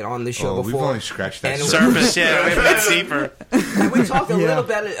dating site on the show before. We've only scratched that And Surface, yeah, we haven't been deeper. And we talked a little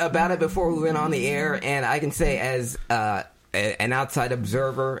bit about it before we went on the air, and I can say as an outside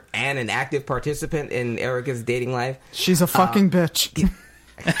observer and an active participant in Erica's dating life, She's a fucking bitch. You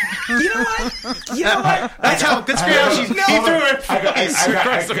know what? That's how good for you. He threw it.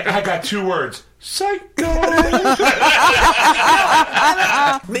 I got 2 words. Psycho.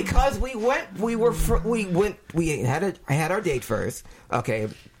 Because I had our date first. Okay, a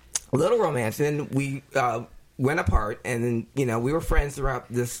little romance, and then we went apart, and then we were friends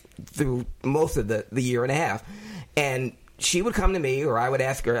through most of the year and a half, and she would come to me, or I would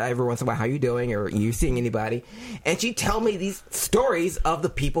ask her every once in a while, how you doing, or are you seeing anybody? And she'd tell me these stories of the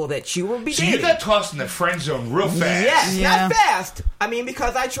people that she would be dating. So you got tossed in the friend zone real fast. Yes, Yeah. not fast. I mean,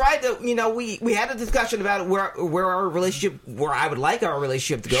 because I tried to, we had a discussion about where our relationship, where I would like our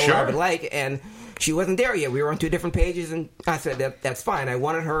relationship to go, Sure. where I would like, and she wasn't there yet. We were on 2 different pages, and I said that's fine. I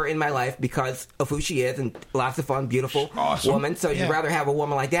wanted her in my life because of who she is, and lots of fun, beautiful woman. So you'd rather have a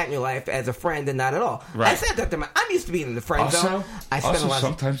woman like that in your life as a friend than not at all. Right. I said that to I'm used to being in the friend zone.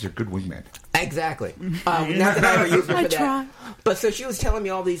 Sometimes they're good wingmen. Exactly. Not that I ever used her for that. But so she was telling me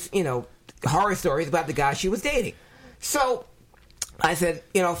all these, horror stories about the guy she was dating. So I said,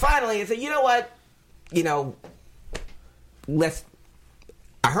 finally, I said, you know what?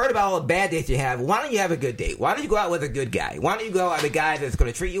 I heard about all the bad dates you have. Why don't you have a good date? Why don't you go out with a good guy? Why don't you go out with a guy that's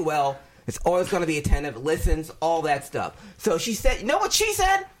going to treat you well? It's always going to be attentive, listens, all that stuff. So she said, you know what she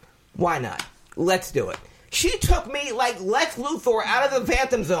said? Why not? Let's do it. She took me like Lex Luthor out of the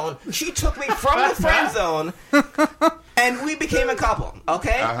Phantom Zone. She took me from the friend zone, and we became a couple,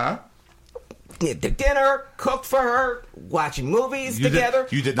 okay? Uh-huh. Did dinner, cooked for her, watching movies together.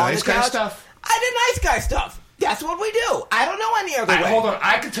 You did nice guy stuff? I did nice guy stuff. That's what we do. I don't know any other way. Hold on.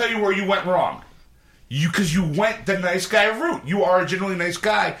 I can tell you where you went wrong. Because you went the nice guy route. You are a genuinely nice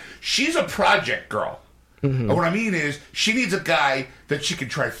guy. She's a project girl. Mm-hmm. And what I mean is, she needs a guy that she can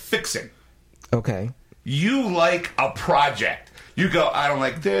try fixing. Okay. You like a project. You go, I don't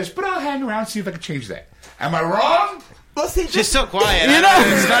like this, but I'll hang around and see if I can change that. Am I wrong? Well, see, she's so quiet.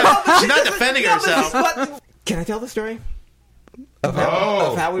 She's not defending herself. Can I tell the story? Of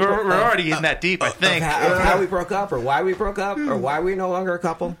how we're already in that deep, I think. Of how we broke up, or why we broke up, or why we're no longer a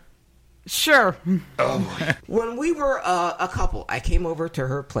couple. Sure. When we were a couple, I came over to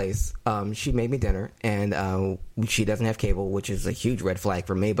her place. She made me dinner, and she doesn't have cable, which is a huge red flag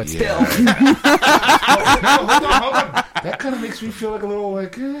for me, but still. Hold on. That kind of makes me feel like a little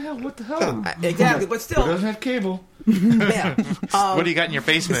like, what the hell? Exactly, but still. It doesn't have cable. Yeah. What do you got in your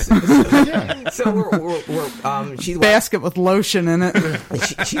basement? So we're she's basket with lotion in it.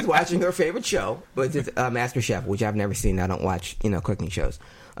 She's watching her favorite show, which is MasterChef, which I've never seen. I don't watch, cooking shows.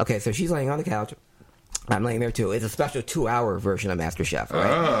 Okay, so she's laying on the couch. I'm laying there too. It's a special 2-hour version of MasterChef,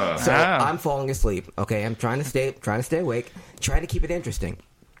 right? So I'm falling asleep. Okay, I'm trying to stay awake, trying to keep it interesting.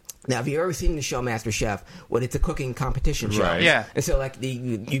 Now, have you ever seen the show MasterChef? When it's a cooking competition show, right? Yeah. And so, like,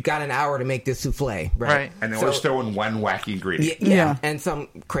 you got an hour to make this souffle, right? And then we're throwing one wacky ingredient, yeah, and some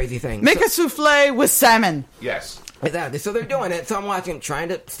crazy thing. Make a souffle with salmon. Yes. Exactly. So they're doing it. So I'm watching, trying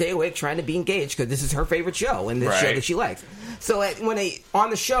to stay awake, trying to be engaged because this is her favorite show and this show that she likes. So when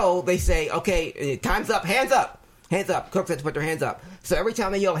on the show they say, "Okay, time's up, hands up, hands up." Cooks have to put their hands up. So every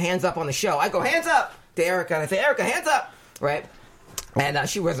time they yell "hands up" on the show, I go "hands up" to Erica and I say, "Erica, hands up!" Right? And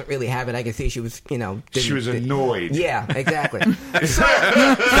she wasn't really having it. I could see she was, she was annoyed. Yeah, exactly. That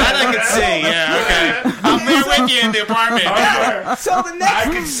I could see. Yeah, okay. I'm there with you in the apartment. So the next,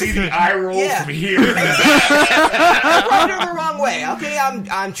 I can see the eye roll from here. I rubbed her the wrong way. Okay,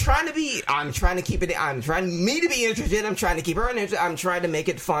 I'm trying to keep it. I'm trying me to be interested. I'm trying to keep her interested. I'm trying to make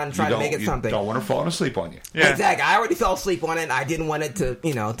it fun. Trying to make it something. Don't want her falling asleep on you. Yeah. Exactly. I already fell asleep on it. And I didn't want it to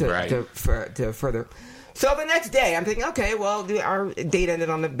further. So the next day, I'm thinking, okay, well, our date ended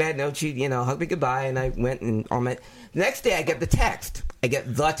on the bad note. She, hugged me goodbye, and I went and all met. The next day, I get the text. Okay?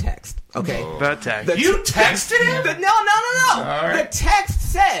 The text. You texted him? No. Right. The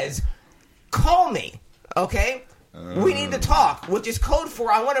text says, call me, okay? We need to talk, which is code for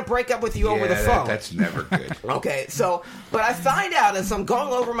I want to break up with you over the phone. That's never good. Okay, so, but I find out as I'm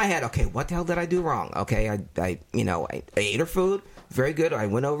going over my head, okay, what the hell did I do wrong? Okay, I ate her food. Very good. I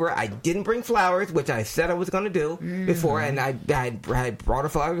went over. I didn't bring flowers, which I said I was going to do before, and I brought her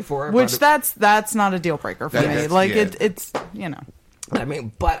flowers before. Which that's not a deal breaker for me. Like it's I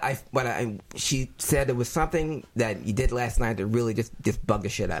mean, but she said it was something that you did last night that really just bugged the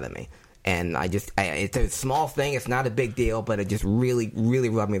shit out of me, and it's a small thing. It's not a big deal, but it just really, really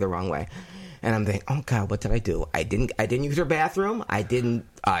rubbed me the wrong way. And I'm thinking, oh God, what did I do? I didn't use her bathroom. I didn't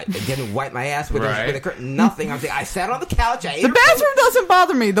wipe my ass with a curtain. Nothing. I'm thinking, I sat on the couch. I ate the bathroom doesn't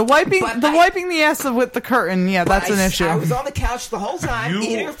bother me. The wiping the ass with the curtain, that's an issue. I was on the couch the whole time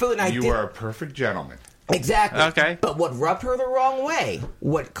eating her food. And you are a perfect gentleman. Exactly. Okay. But what rubbed her the wrong way,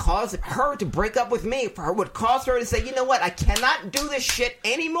 what caused her to break up with me, what caused her to say, you know what, I cannot do this shit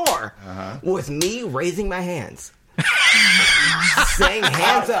anymore, was me raising my hands. Saying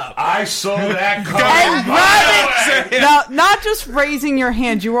hands up. I saw that coming. Now, not just raising your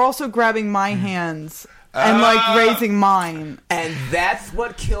hands, you were also grabbing my hands and raising mine. And that's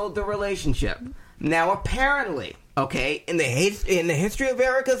what killed the relationship. Now, apparently, okay, in the history of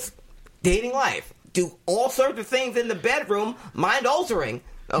Erica's dating life, do all sorts of things in the bedroom, mind altering,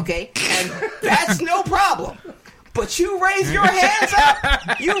 okay, and that's no problem. But you raise your hands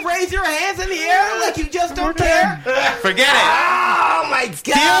up. You raise your hands in the air like you just don't care. Forget it. Oh my my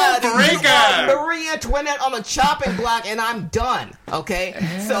God! Deal breaker! You want Marie Antoinette on the chopping block, and I'm done. Okay,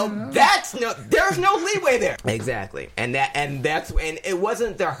 so there's no leeway there. Exactly, and it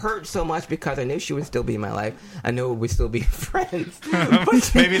wasn't the hurt so much because I knew she would still be in my life. I knew we would still be friends.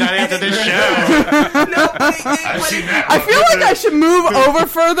 But, Maybe not after this show. No, I feel like I should move over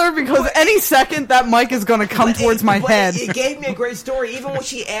further because any second that mic is going to come towards my head. It gave me a great story. Even when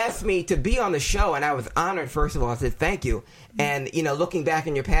she asked me to be on the show, and I was honored. First of all, I said thank you. And looking back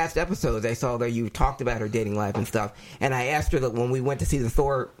in your past episodes, I saw that you talked about her dating life and stuff. And I asked her that when we went to see the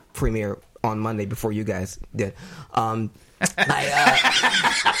Thor premiere on Monday before you guys did. I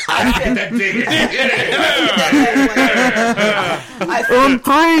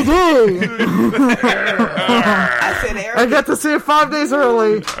said, Erica, I got to see it 5 days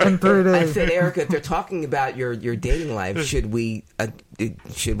early in 3 days. I said, Erica, if they're talking about your dating life, should we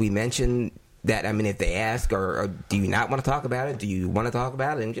mention that? I mean, if they ask, or do you not want to talk about it? Do you want to talk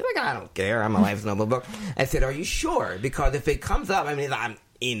about it? And she's like, I don't care. My life's no book. I said, are you sure? Because if it comes up, I mean, I'm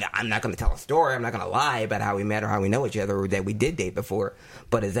not going to tell a story. I'm not going to lie about how we met or how we know each other or that we did date before.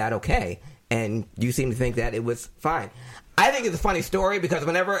 But is that okay? And you seem to think that it was fine. I think it's a funny story because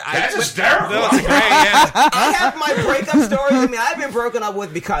whenever That's hysterical. I have my breakup stories. I mean, I've been broken up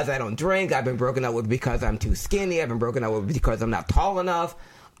with because I don't drink. I've been broken up with because I'm too skinny. I've been broken up with because I'm not tall enough.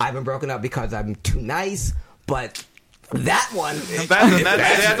 I've been broken up because I'm too nice. But that one, that's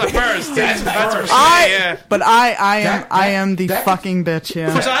a first. That's a first. But I am the fucking bitch.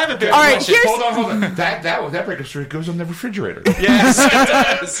 Yeah. So I have a big All right, question. here's- Hold on. That breakup story goes on the refrigerator. Yes, it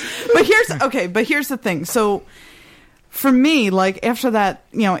does. But here's the thing. So for me, like after that,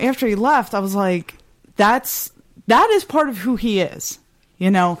 after he left, I was like, that is part of who he is,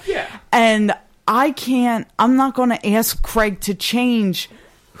 Yeah. And I'm not going to ask Craig to change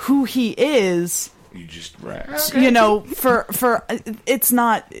who he is. You just for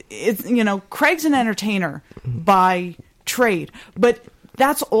Craig's an entertainer by trade, but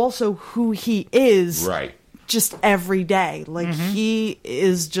that's also who he is, right? Just every day, like he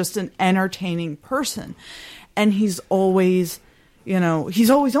is just an entertaining person, and he's always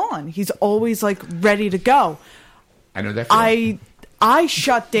on. He's always like ready to go. I know that. I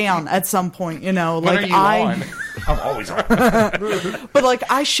shut down at some point, When are you on? I'm always on. But like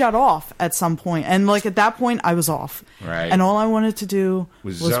I shut off at some point, and like at that point I was off, right? And all I wanted to do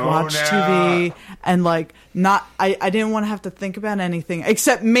was watch TV, and like I didn't want to have to think about anything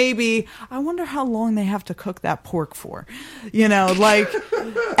except maybe I wonder how long they have to cook that pork for, like,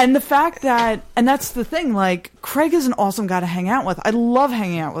 and the fact that, and that's the thing, like Craig is an awesome guy to hang out with. I love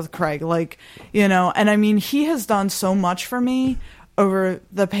hanging out with Craig, like, and I mean he has done so much for me over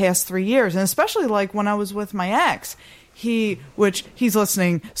the past 3 years, and especially like when I was with my ex, which he's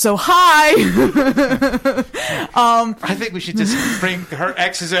listening, so hi. I think we should just bring her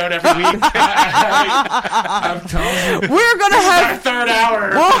exes out every week. I'm telling you, we're gonna have our third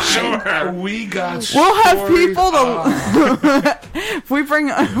hour. we got. We'll have people to. If we bring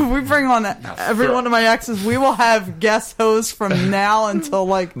on every one of my exes, we will have guest hosts from now until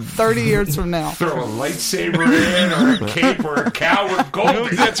like 30 years from now. Throw a lightsaber in, or a cape, or a cow with gold.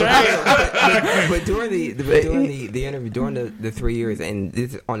 That's right. But during the interview, during the 3 years, and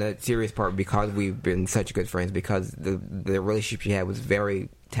this is on a serious part because we've been such good friends, because the relationship she had was very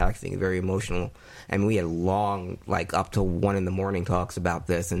taxing, very emotional, and we had long, like up to 1 a.m. talks about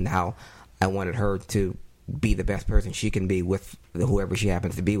this and how I wanted her to be the best person she can be with whoever she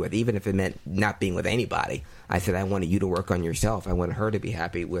happens to be with, even if it meant not being with anybody. I said I wanted you to work on yourself. I wanted her to be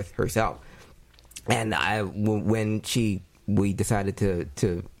happy with herself. And when we decided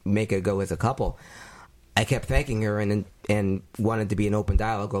to make it go as a couple, I kept thanking her and wanted to be an open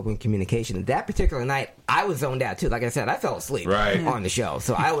dialogue, open communication. That particular night, I was zoned out too. Like I said, I fell asleep on the show,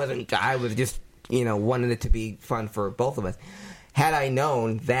 so I was just wanted it to be fun for both of us. Had I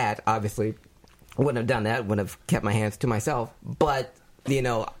known that, obviously, I wouldn't have done that. Wouldn't have kept my hands to myself. But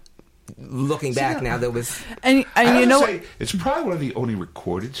looking back now, there was and say, it's probably one of the only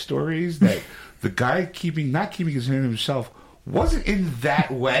recorded stories that the guy not keeping his hand to himself wasn't in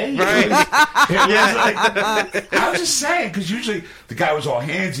that way. Right. I was just saying, because usually the guy was all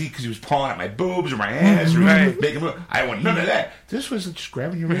handsy because he was pulling at my boobs or my ass or making move. I want none of that. This was just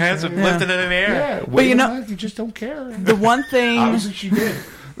grabbing your hands and lifting it in the air. Yeah, but you just don't care. The one thing, obviously, she did.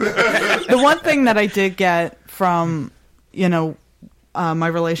 The one thing that I did get from my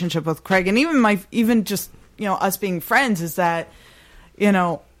relationship with Craig, and even just us being friends, is that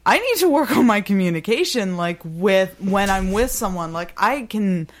I need to work on my communication, like when I'm with someone. Like I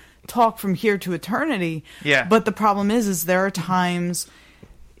can talk from here to eternity. Yeah. But the problem is there are times,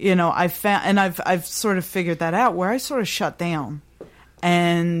 I've found, and I've sort of figured that out, where I sort of shut down,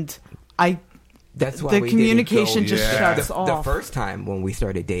 and That's why the we communication didn't go- just Yeah. shuts the off. first time when we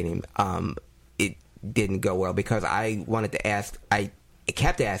started dating, it didn't go well because I wanted to ask. I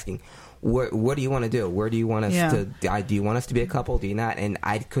kept asking, "What do you want to do? Where do you want us to? Do you want us to be a couple? Do you not?" And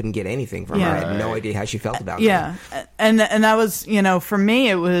I couldn't get anything from her. I had no idea how she felt about it. Yeah, and that was, for me,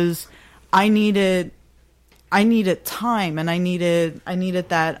 it was I needed time, and I needed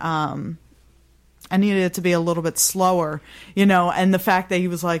that. I needed it to be a little bit slower, and the fact that he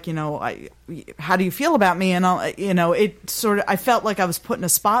was like, how do you feel about me? And it sort of, I felt like I was put in a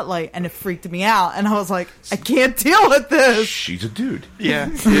spotlight, and it freaked me out. And I was like, I can't deal with this. She's a dude. Yeah.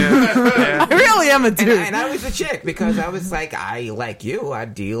 I really am a dude. And I was a chick because I was like, I like you.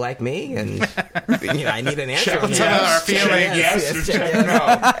 Do you like me? And I need an answer. Check on yes, that. check yes, or check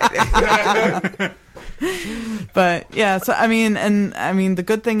no. But yeah, so I mean, the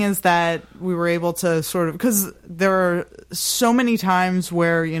good thing is that we were able to sort of, because there are so many times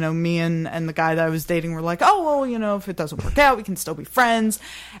where me and the guy that I was dating were like, oh well, if it doesn't work out, we can still be friends,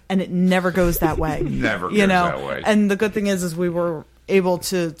 and it never goes that way. Never goes that way. And the good thing is we were able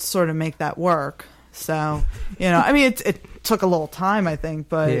to sort of make that work. So I mean, it took a little time, I think,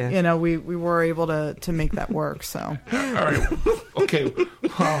 but we were able to make that work. So All right, okay.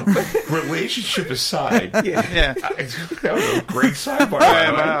 Relationship aside, Yeah. that was a great sidebar.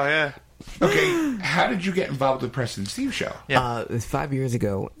 Wow, yeah. Okay, how did you get involved with the Preston and Steve show? Yeah. It was 5 years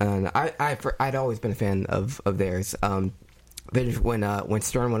ago, and I'd always been a fan of theirs. Then when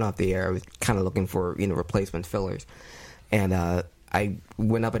Stern went off the air, I was kind of looking for replacement fillers, and I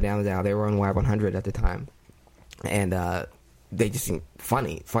went up and down the dial. They were on Y100 at the time, and they just seemed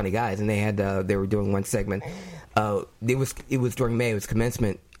funny guys. And they were doing one segment. It was during May. It was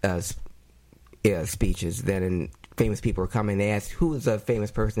commencement speeches. Then famous people were coming. They asked, who was a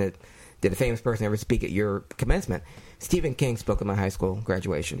famous person did a famous person ever speak at your commencement? Stephen King spoke at my high school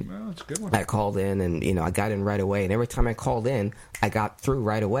graduation. Well, that's a good one. I called in, and I got in right away. And every time I called in, I got through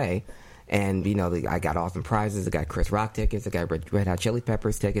right away. And I got awesome prizes. I got Chris Rock tickets. I got Red Hot Chili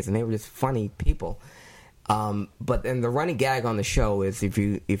Peppers tickets, and they were just funny people. But then the running gag on the show is, if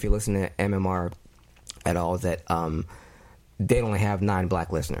you listen to MMR at all, is that they only have 9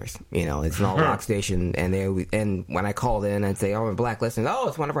 black listeners. It's an all rock station, and when I called in, I'd say, "Oh, I'm a black listener." "Oh,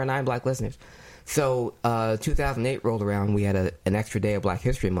 it's one of our 9 black listeners." So 2008 rolled around. We had an extra day of Black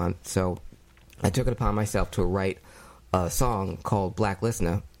History Month, so I took it upon myself to write a song called Black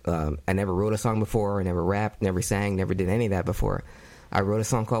Listener. I never wrote a song before. I never rapped, never sang, never did any of that before. I wrote a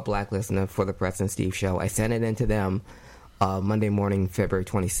song called Black Listener for the Preston and Steve show. I sent it in to them Monday morning, February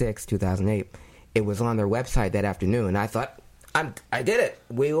 26, 2008. It was on their website that afternoon. I thought, I did it.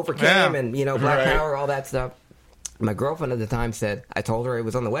 We overcame, and Black Power, all that stuff. My girlfriend at the time said, I told her it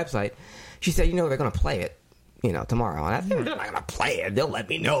was on the website. She said, they're going to play it, tomorrow. And I said, they're not going to play it. They'll let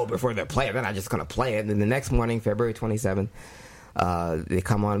me know before they play it. They're not just going to play it. And then the next morning, February 27th, they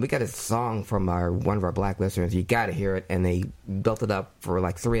come on. We got a song from one of our black listeners. You got to hear it. And they built it up for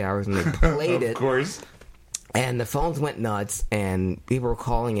like 3 hours, and they played it. Of course. And the phones went nuts, and people were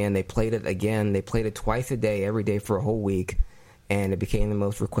calling in. They played it again. They played it twice a day, every day for a whole week. And it became the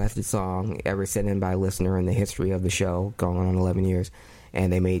most requested song ever sent in by a listener in the history of the show, going on 11 years.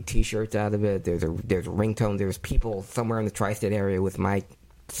 And they made T-shirts out of it. There's a ringtone. There's people somewhere in the tri-state area with my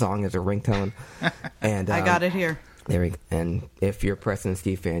song as a ringtone. And I got it here. And if you're a Preston and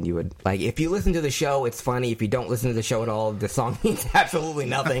Steve fan, you would like. If you listen to the show, it's funny. If you don't listen to the show at all, the song means absolutely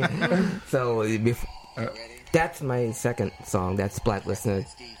nothing. So that's my second song. That's Black Listener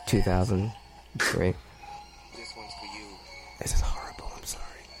 2003. This one's for you. This is horrible. I'm sorry.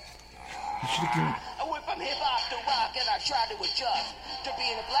 You should have given. I went from hip hop to rock and I tried to adjust to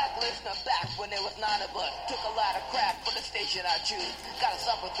being a black listener back when there was 9 of us. Took a lot of crap for the station I choose. Gotta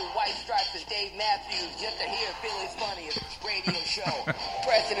suffer through White Stripes and Dave Matthews just to hear Philly's funniest radio show.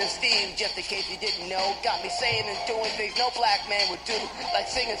 President Steve, just in case you didn't know, got me saying and doing things no black man would do, like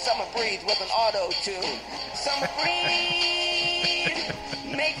singing Summer Breeze with an auto-tune. Summer Breeze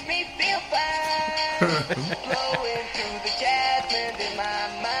makes me feel fine, blowing through the jasmine in my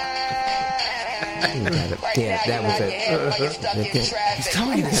mind. Yeah, that was it. He's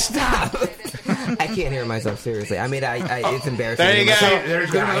telling you to stop. I can't hear myself, seriously. I mean, it's embarrassing. There you go.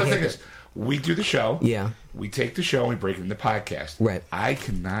 There's another thing is, we do the show. Yeah. We take the show and we break it into podcast. Right. I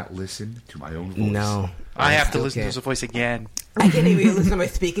cannot listen to my own voice. No. I have to still listen to can't. his voice again. I can't even listen to my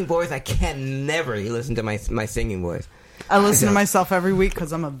speaking voice. I can never listen to my singing voice. I listen to myself every week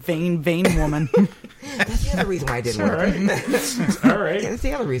because I'm a vain woman. That's the other reason why it didn't work. All right. That's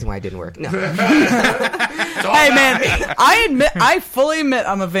the other reason why it didn't work. No. Hey man, I fully admit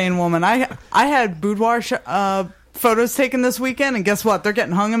I'm a vain woman. I had boudoir photos taken this weekend, and guess what? They're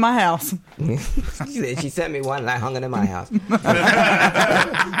getting hung in my house. She sent me one, and I hung it in my house.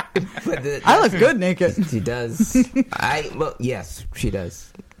 I look good naked. She does. Well, yes, she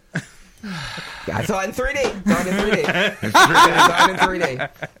does. I saw it in 3D. Saw it in 3D.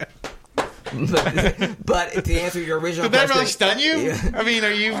 But to answer your original Did that question, really stun you? Yeah. I mean,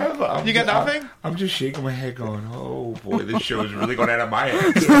 you got nothing? I'm just shaking my head going, oh boy, this show is really going out of my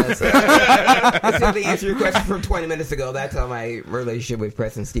head. Yes. To answer your question from 20 minutes ago, that's how my relationship with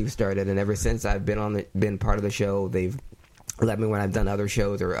Press and Steve started, and ever since I've been part of the show, they've let me, when I've done other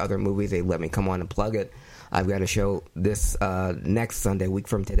shows or other movies, they let me come on and plug it. I've got a show this next Sunday, a week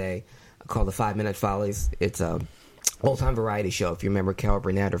from today, called The 5 Minute Follies. It's a old-time variety show. If you remember Carol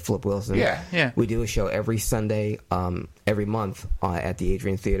Burnett or Flip Wilson. Yeah. We do a show every Sunday, every month at the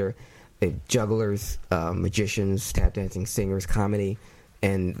Adrian Theater. Jugglers, magicians, tap dancing, singers, comedy,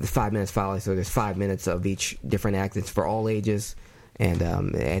 and The 5 Minute Follies. So there's 5 minutes of each different act. It's for all ages. And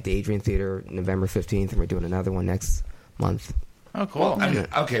at the Adrian Theater, November 15th, and we're doing another one next month. Oh, cool. Well,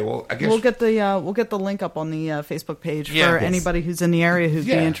 I guess We'll get the link up on the Facebook page for Yes. anybody who's in the area who'd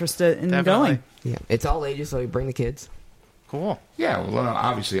be interested in Definitely. going. Yeah, it's all ages, so you bring the kids. Cool. Yeah, well,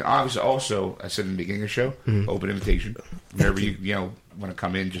 obviously, also, I said in the beginning of the show, open invitation. Whenever you want to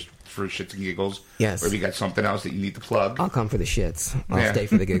come in just for shits and giggles. Yes. Or if you got something else that you need to plug. I'll come for the shits. I'll Yeah. stay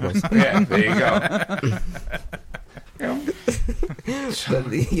for the giggles. Yeah, there you go.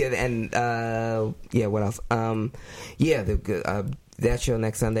 What else? That show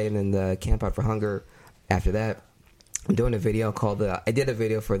next Sunday, and then the Camp Out for Hunger after that. I'm doing a video called I did a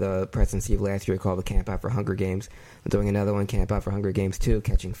video for the Press and Steve last year called the Camp Out for Hunger Games. I'm doing another one, Camp Out for Hunger Games 2,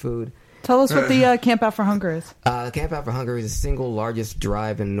 Catching Food. Tell us what the Camp Out for Hunger is. Camp Out for Hunger is the single largest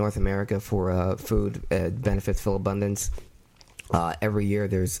drive in North America for food. Benefits Phil Abundance. Every year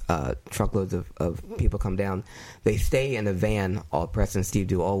there's truckloads of people come down. They stay in a van, all Press and Steve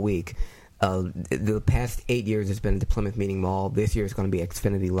do all week. The past 8 years it's been at the Plymouth Meeting Mall. This year it's going to be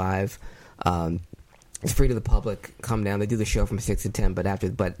Xfinity Live. It's free to the public. Come down. They do the show from 6 to 10, but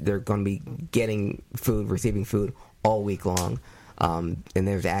they're going to be getting food, receiving food all week long. And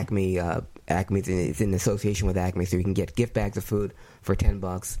there's Acme. It's in association with Acme, so you can get gift bags of food for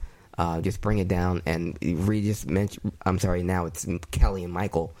 $10. Just bring it down, and now it's Kelly and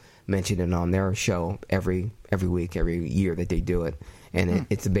Michael mention it on their show every week, every year that they do it, and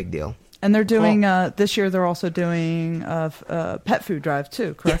it's a big deal. And they're doing this year. They're also doing a pet food drive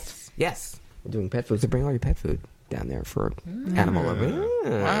too. Correct? Yes. We're doing pet food, so bring all your pet food down there for animal loving.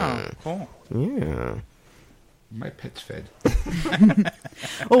 Yeah. Wow, cool. Yeah. My pet's fed.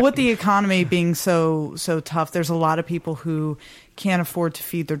 Well, with the economy being so tough, there's a lot of people who can't afford to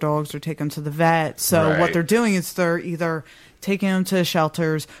feed their dogs or take them to the vet. So Right. what they're doing is they're either taking them to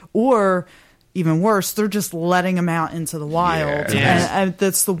shelters, or even worse, they're just letting them out into the wild. Yeah. And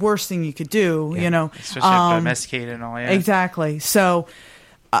that's the worst thing you could do. Yeah. You know, Especially domesticated and all, yeah. Exactly. So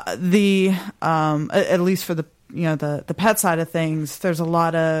at least for the pet side of things, there's a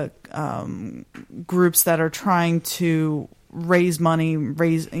lot of groups that are trying to raise money,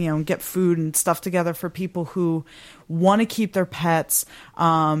 get food and stuff together for people who want to keep their pets,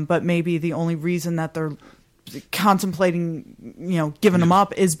 but maybe the only reason that they're contemplating, giving them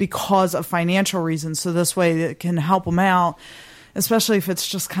up is because of financial reasons. So this way it can help them out, especially if it's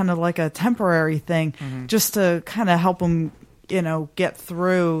just kind of like a temporary thing, just to kind of help them, get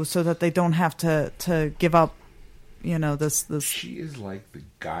through so that they don't have to give up, this. She is like the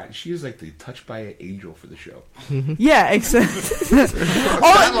guy. She is like the touched by an angel for the show. Yeah, exactly.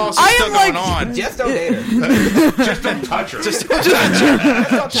 That lawsuit's still going on. Just don't date her. Just don't touch her.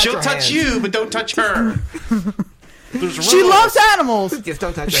 She'll her touch hands. you, but don't touch her. She rules. loves animals. Just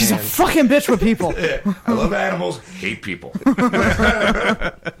don't touch She's her a hands. fucking bitch with people. I love animals, hate people.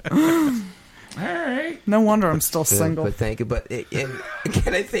 All right. No wonder I'm still single. But thank you. But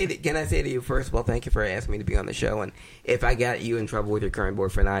can I say to you first of all, thank you for asking me to be on the show. And if I got you in trouble with your current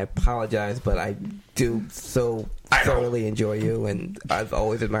boyfriend, I apologize. But I do so thoroughly enjoy you, and I've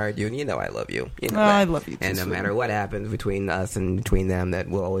always admired you. And I love you. You know that. I love you too, And no matter what happens between us and between them, that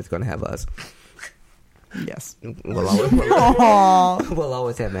we're always going to have us. Yes. We'll Aww.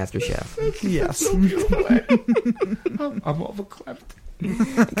 always have Master Chef. Yes. I'm overclamped.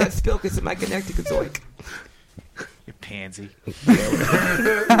 Got Spilkus in my Connecticut. You pansy.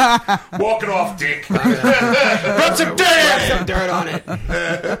 Walk it off, dick. Rub some dirt! Some dirt on it.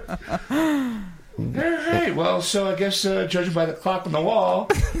 All right. Well, so I guess judging by the clock on the wall,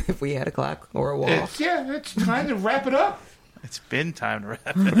 If we had a clock or a wall. it's time to wrap it up. It's been time to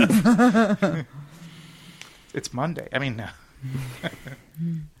wrap it up. It's Monday. I mean, no.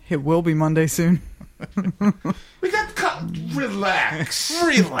 It will be Monday soon. We got relax.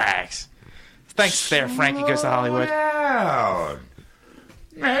 Relax. Thanks there, Frankie Goes to Hollywood. Wow.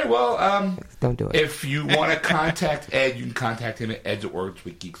 All right, well, Don't do it. if you want to contact Ed, you can contact him at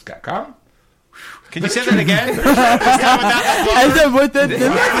eds@wordswithgeeks.com. Can you say that again?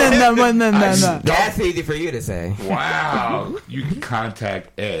 That's easy for you to say. Wow. You can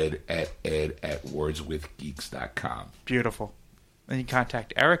contact Ed at wordswithgeeks.com. Beautiful. Then you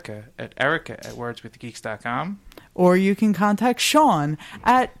contact Erica at wordswithgeeks.com. Or you can contact Sean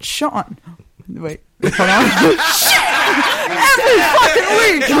at Sean. Wait. Hold on. Every fucking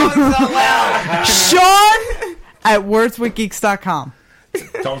week. Sean at wordswithgeeks.com.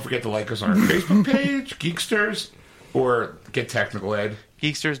 Don't forget to like us on our Facebook page, Geeksters, or get technical, Ed.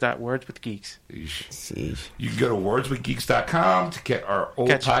 Geeksters.wordswithgeeks. Sheesh. You can go to wordswithgeeks.com to get our old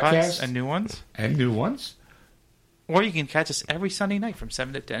Catch us podcasts and new ones. Or you can catch us every Sunday night from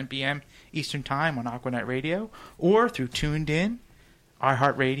 7 to 10 p.m. Eastern Time on Aquanet Radio, or through Tuned In,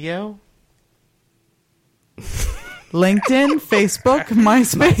 iHeartRadio, LinkedIn, Facebook,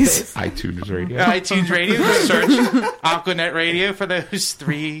 MySpace. iTunes Radio. iTunes Radio. Just search Aquanet Radio for those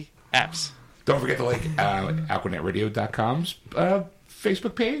 3 apps. Don't forget to like AquanetRadio.com's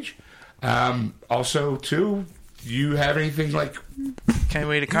Facebook page. Also, too, do you have anything like Can't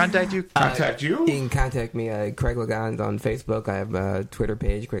wait to contact you. contact you? You can contact me, Craig Lagans on Facebook. I have a Twitter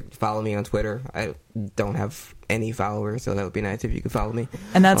page. Follow me on Twitter. I don't have any followers, so that would be nice if you could follow me.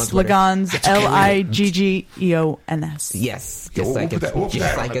 And that's on Twitter. Lagans, Liggeons. Yes, Yeah, just we'll like put that- we'll put it's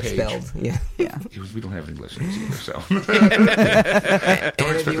that on the spelled. page. Yeah. We don't have any listeners either, so. And if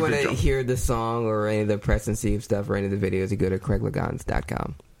expect you a want big to jump. hear the song or any of the Press and Steve stuff or any of the videos, you go to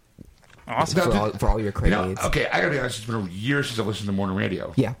CraigLagans.com Awesome. for all your Craig needs. Okay, I gotta be honest. It's been a year since I've listened to morning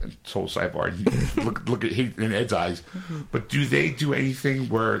radio. Yeah. And Soul Sidebar. look at hate in Ed's eyes. But do they do anything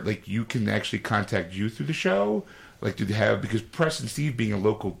where like you can actually contact you through the show? Like, do they have, because Press and Steve being a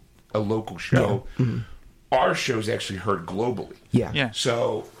local show, our show's actually heard globally. Yeah. Yeah.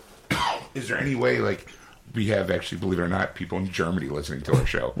 So, is there any way, like, we have actually, believe it or not, people in Germany listening to our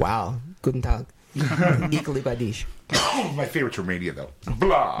show? Wow. Guten Tag. Equally Badish. My favorite's Romania, though.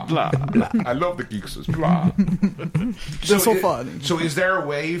 Blah. Blah. Blah. I love the Geeksters. Blah. They're so funny. So is there a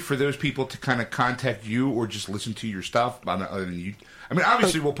way for those people to kind of contact you or just listen to your stuff? I mean,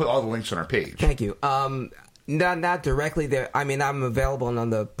 obviously, we'll put all the links on our page. Thank you. Not directly there. I mean, I'm available on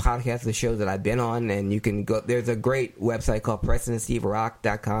the podcast, the shows that I've been on, and you can go. There's a great website called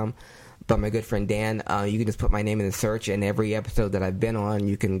PrestonandSteveRock.com by my good friend Dan. You can just put my name in the search, and every episode that I've been on,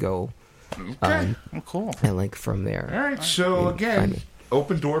 you can go Okay. Cool. and link from there. All right. So, Find again, me.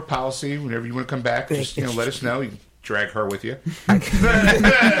 open door policy. Whenever you want to come back, just let us know. You can drag her with you. She's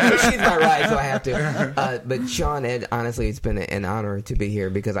my ride, so I have to. But Sean, Ed, honestly, it's been an honor to be here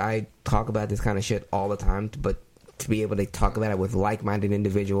because I talk about this kind of shit all the time. But to be able to talk about it with like-minded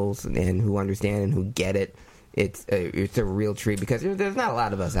individuals and who understand and who get it, it's a real treat because there's not a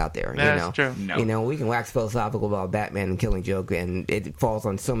lot of us out there. That's true. No. You know, we can wax philosophical about Batman and Killing Joke, and it falls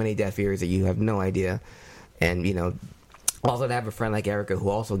on so many deaf ears that you have no idea. And also to have a friend like Erica who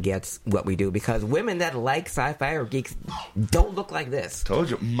also gets what we do, because women that like sci-fi or geeks don't look like this. Told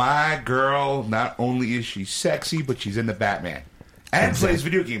you, my girl, not only is she sexy, but she's into Batman and plays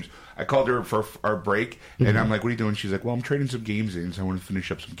video games. I called her for our break, and I'm like, what are you doing? She's like, well, I'm trading some games in, so I want to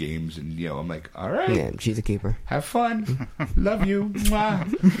finish up some games. And, I'm like, all right. Yeah, she's a keeper. Have fun. Love you. Mwah.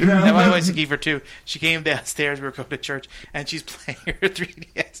 And by the way, Sakiva too. She came downstairs. We were going to church, and she's playing her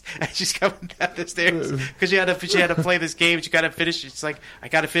 3DS, and she's coming down the stairs because she had to play this game. She got to finish. She's like, I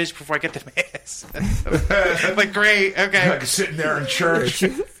got to finish before I get to mass. I'm like, great, okay. Like sitting there in church.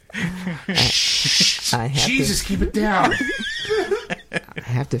 I have Jesus, keep it down. I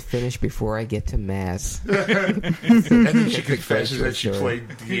have to finish before I get to mass. And then she confesses Sure, that she sure. played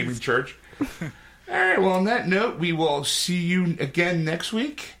the game in church. All right, well, on that note, we will see you again next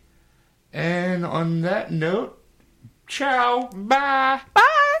week. And on that note, ciao. Bye.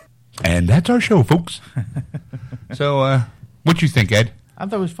 Bye. And that's our show, folks. So, what you think, Ed? I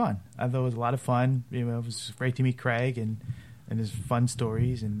thought it was fun. I thought it was a lot of fun. It was great to meet Craig and his fun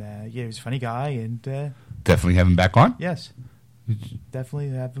stories. And he was a funny guy. And Definitely have him back on? yes, definitely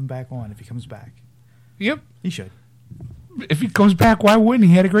have him back on if he comes back. Yep. He should. If he comes back, why wouldn't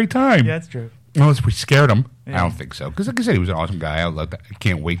he? Had a great time. Yeah, that's true. Unless we scared him. I Yeah. don't think so. Because like I said, he was an awesome guy. I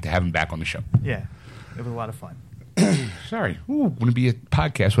can't wait to have him back on the show. Yeah, it was a lot of fun. Sorry. Ooh, wouldn't be a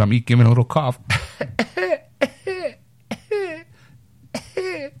podcast without me giving a little cough.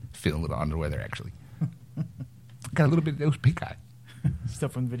 Feeling a little under the weather, actually. Got a little bit of those pink eye.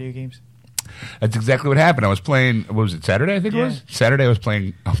 Stuff from video games. That's exactly what happened. I was playing, what was it, Saturday, I think it Yeah. was? Saturday I was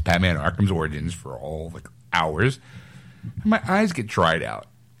playing Batman Arkham's Origins for all, like, hours. And my eyes get dried out.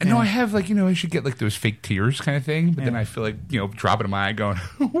 And no, I have, like, I should get, like, those fake tears kind of thing. But then I feel like, dropping in my eye going,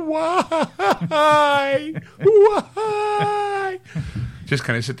 why? Why? Just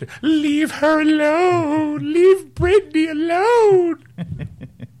kind of sit there, leave her alone. Leave Brittany alone.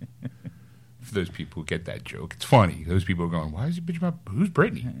 For those people who get that joke, it's funny. Those people are going, why is he bitching about, who's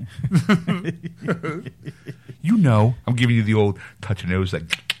Brittany? I'm giving you the old touch of nose,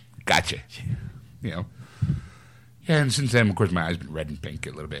 like, gotcha. Yeah, and since then, of course, my eye's been red and pink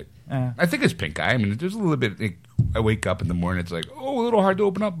a little bit. I think it's pink eye. I mean, there's a little bit, like, I wake up in the morning, it's like, a little hard to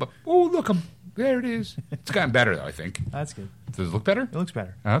open up, but, look, there it is. It's gotten better, though, I think. That's good. Does it look better? It looks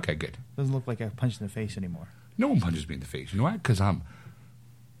better. Okay, good. Doesn't look like a punch in the face anymore. No one punches me in the face. You know why? Because I'm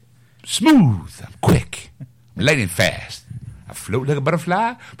smooth. I'm quick. I'm lightning fast. I float like a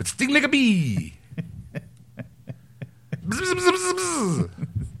butterfly, but sting like a bee. Bzz, bzz, bzz, bzz, bzz.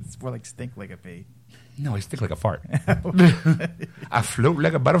 It's more like stink like a bee. No, I stink like a fart. I float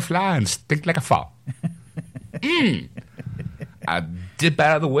like a butterfly and stink like a fart. I dip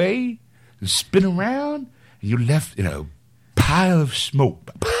out of the way and spin around, and you're left in a pile of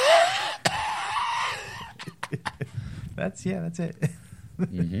smoke. That's it.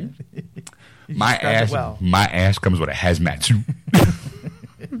 Mm-hmm. You My described it ass, well. my ass comes with a hazmat suit.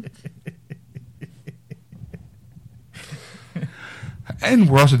 And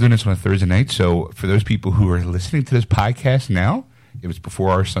we're also doing this on a Thursday night. So for those people who are listening to this podcast now, it was before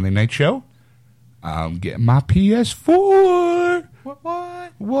our Sunday night show. I'm getting my PS4.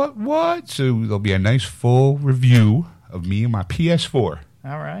 What? So there'll be a nice full review of me and my PS4. All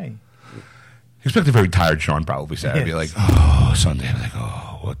right. Expect a very tired Sean probably Saturday. Be like, Yes. oh, Sunday. I'm like,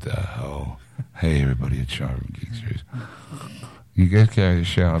 oh, what the hell? Hey, everybody, it's Sean from Geeksters. You guys carry the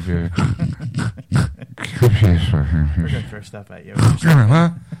show up here. We're going to throw stuff at you. Huh?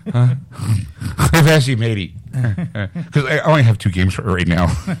 I've asked you, matey. Because I only have 2 games right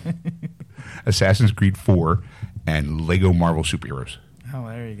now. Assassin's Creed 4 and Lego Marvel Superheroes. Oh,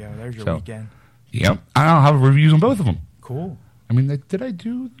 there you go. There's your weekend. Yep. I'll have reviews on both of them. Cool. I mean, did I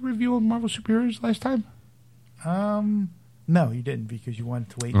do the review on Marvel Superheroes last time? No, you didn't because you wanted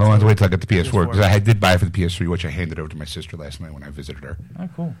to wait. I wanted to wait till I got the PS4 because I did buy it for the PS3, which I handed over to my sister last night when I visited her. Oh,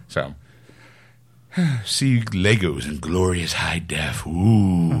 cool. So, see Legos in glorious high def.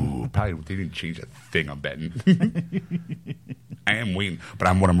 Ooh, probably they didn't change a thing. I'm betting. I am waiting,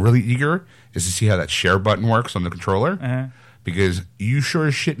 but what I'm really eager is to see how that share button works on the controller, because you sure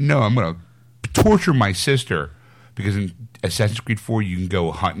as shit know I'm gonna torture my sister. Because in Assassin's Creed 4, you can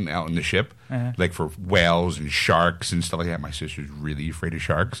go hunting out in the ship, like for whales and sharks and stuff like that. My sister's really afraid of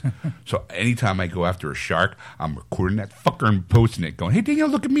sharks. So anytime I go after a shark, I'm recording that fucker and posting it, going, hey, Danielle,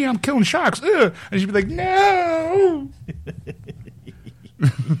 look at me, I'm killing sharks. Ugh. And she'd be like, no.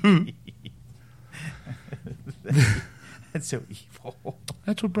 That's so evil.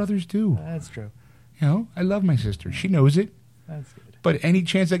 That's what brothers do. That's true. I love my sister. She knows it. That's good. But any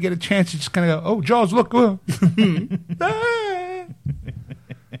chance I get a chance, it's just kind of go, oh, Jaws, look. Ah.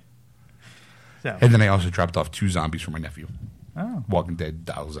 So, And then I also dropped off 2 zombies for my nephew. oh, Walking Dead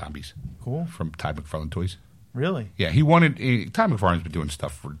doll zombies cool. from Ty McFarlane Toys. Really? Yeah, he wanted. Ty McFarlane's been doing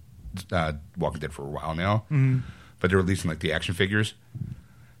stuff for Walking Dead for a while now, but they're releasing like the action figures.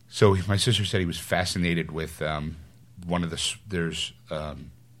 So my sister said he was fascinated with one of the. There's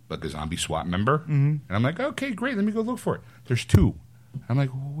like a zombie SWAT member, and I'm like, okay, great, let me go look for it. There's 2. I'm like,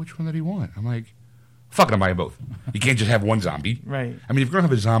 well, which one did he want? I'm like, fuck it, I'm buying both. You can't just have one zombie. Right. I mean, if you're going to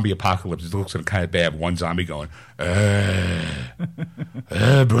have a zombie apocalypse, it looks kind of bad. One zombie going,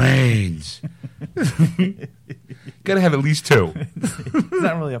 brains. Got to have at least 2. It's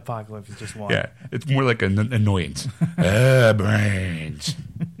not really apocalypse. It's just one. Yeah, it's more like an annoyance. Brains.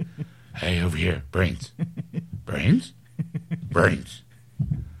 Hey, over here, brains. Brains? Brains.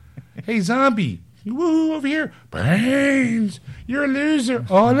 Hey, zombie. Woo, over here. Brains. You're a loser.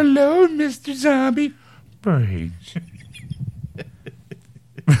 All alone, Mr. Zombie. Brains.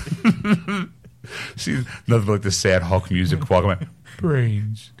 See, nothing like the sad Hulk music walking by.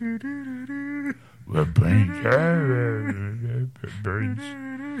 Brains. Well, brains.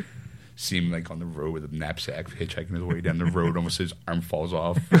 Brains. See him like on the road with a knapsack, hitchhiking his way down the road. Almost his arm falls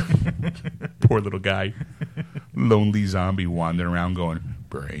off. Poor little guy. Lonely zombie wandering around going,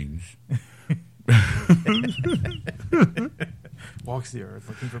 brains. Walks the earth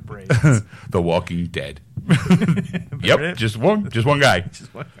looking for brains. The Walking Dead. Yep, just one guy. Just one guy.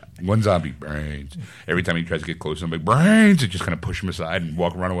 One zombie, brains. Every time he tries to get close to him, like, brains, and just kind of push him aside and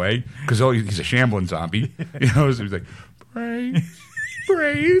run away. Because he's a shambling zombie. So he's like, brains,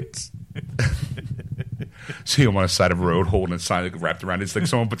 brains. See him on the side of a road holding a sign like, wrapped around. It's like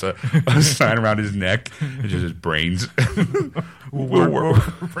someone puts a sign around his neck. It's just his brains. We'll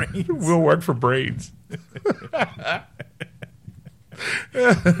work for brains.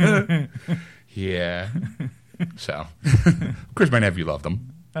 Yeah. So, of course, my nephew loved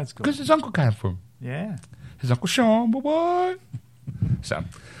him. That's cool. Because his uncle got it for him. Yeah. His Uncle Sean, what? So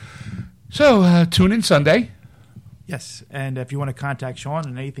tune in Sunday. Yes, and if you want to contact Sean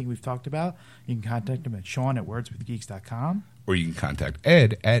on anything we've talked about, you can contact him at Sean@wordswithgeeks.com. Or you can contact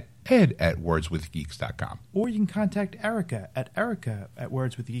Ed at wordswithgeeks.com. Or you can contact Erica at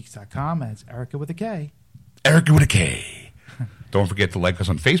wordswithgeeks.com. That's Erica with a K. Erica with a K. Don't forget to like us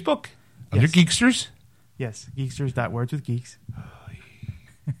on Facebook under Yes. Geeksters. Yes, geeksters.wordswithgeeks.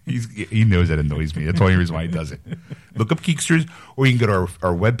 He knows that annoys me. That's the only reason why he does it. Look up Geeksters, or you can go to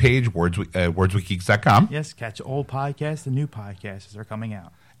our webpage, wordswithgeeks.com. Yes, catch old podcasts and new podcasts as they're coming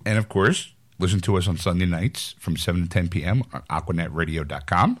out. And, of course, listen to us on Sunday nights from 7 to 10 p.m. on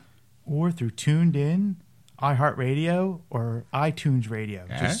aquanetradio.com. Or through Tuned In, iHeartRadio, or iTunes Radio.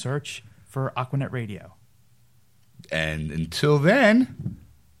 Yeah. Just search for Aquanet Radio. And until then,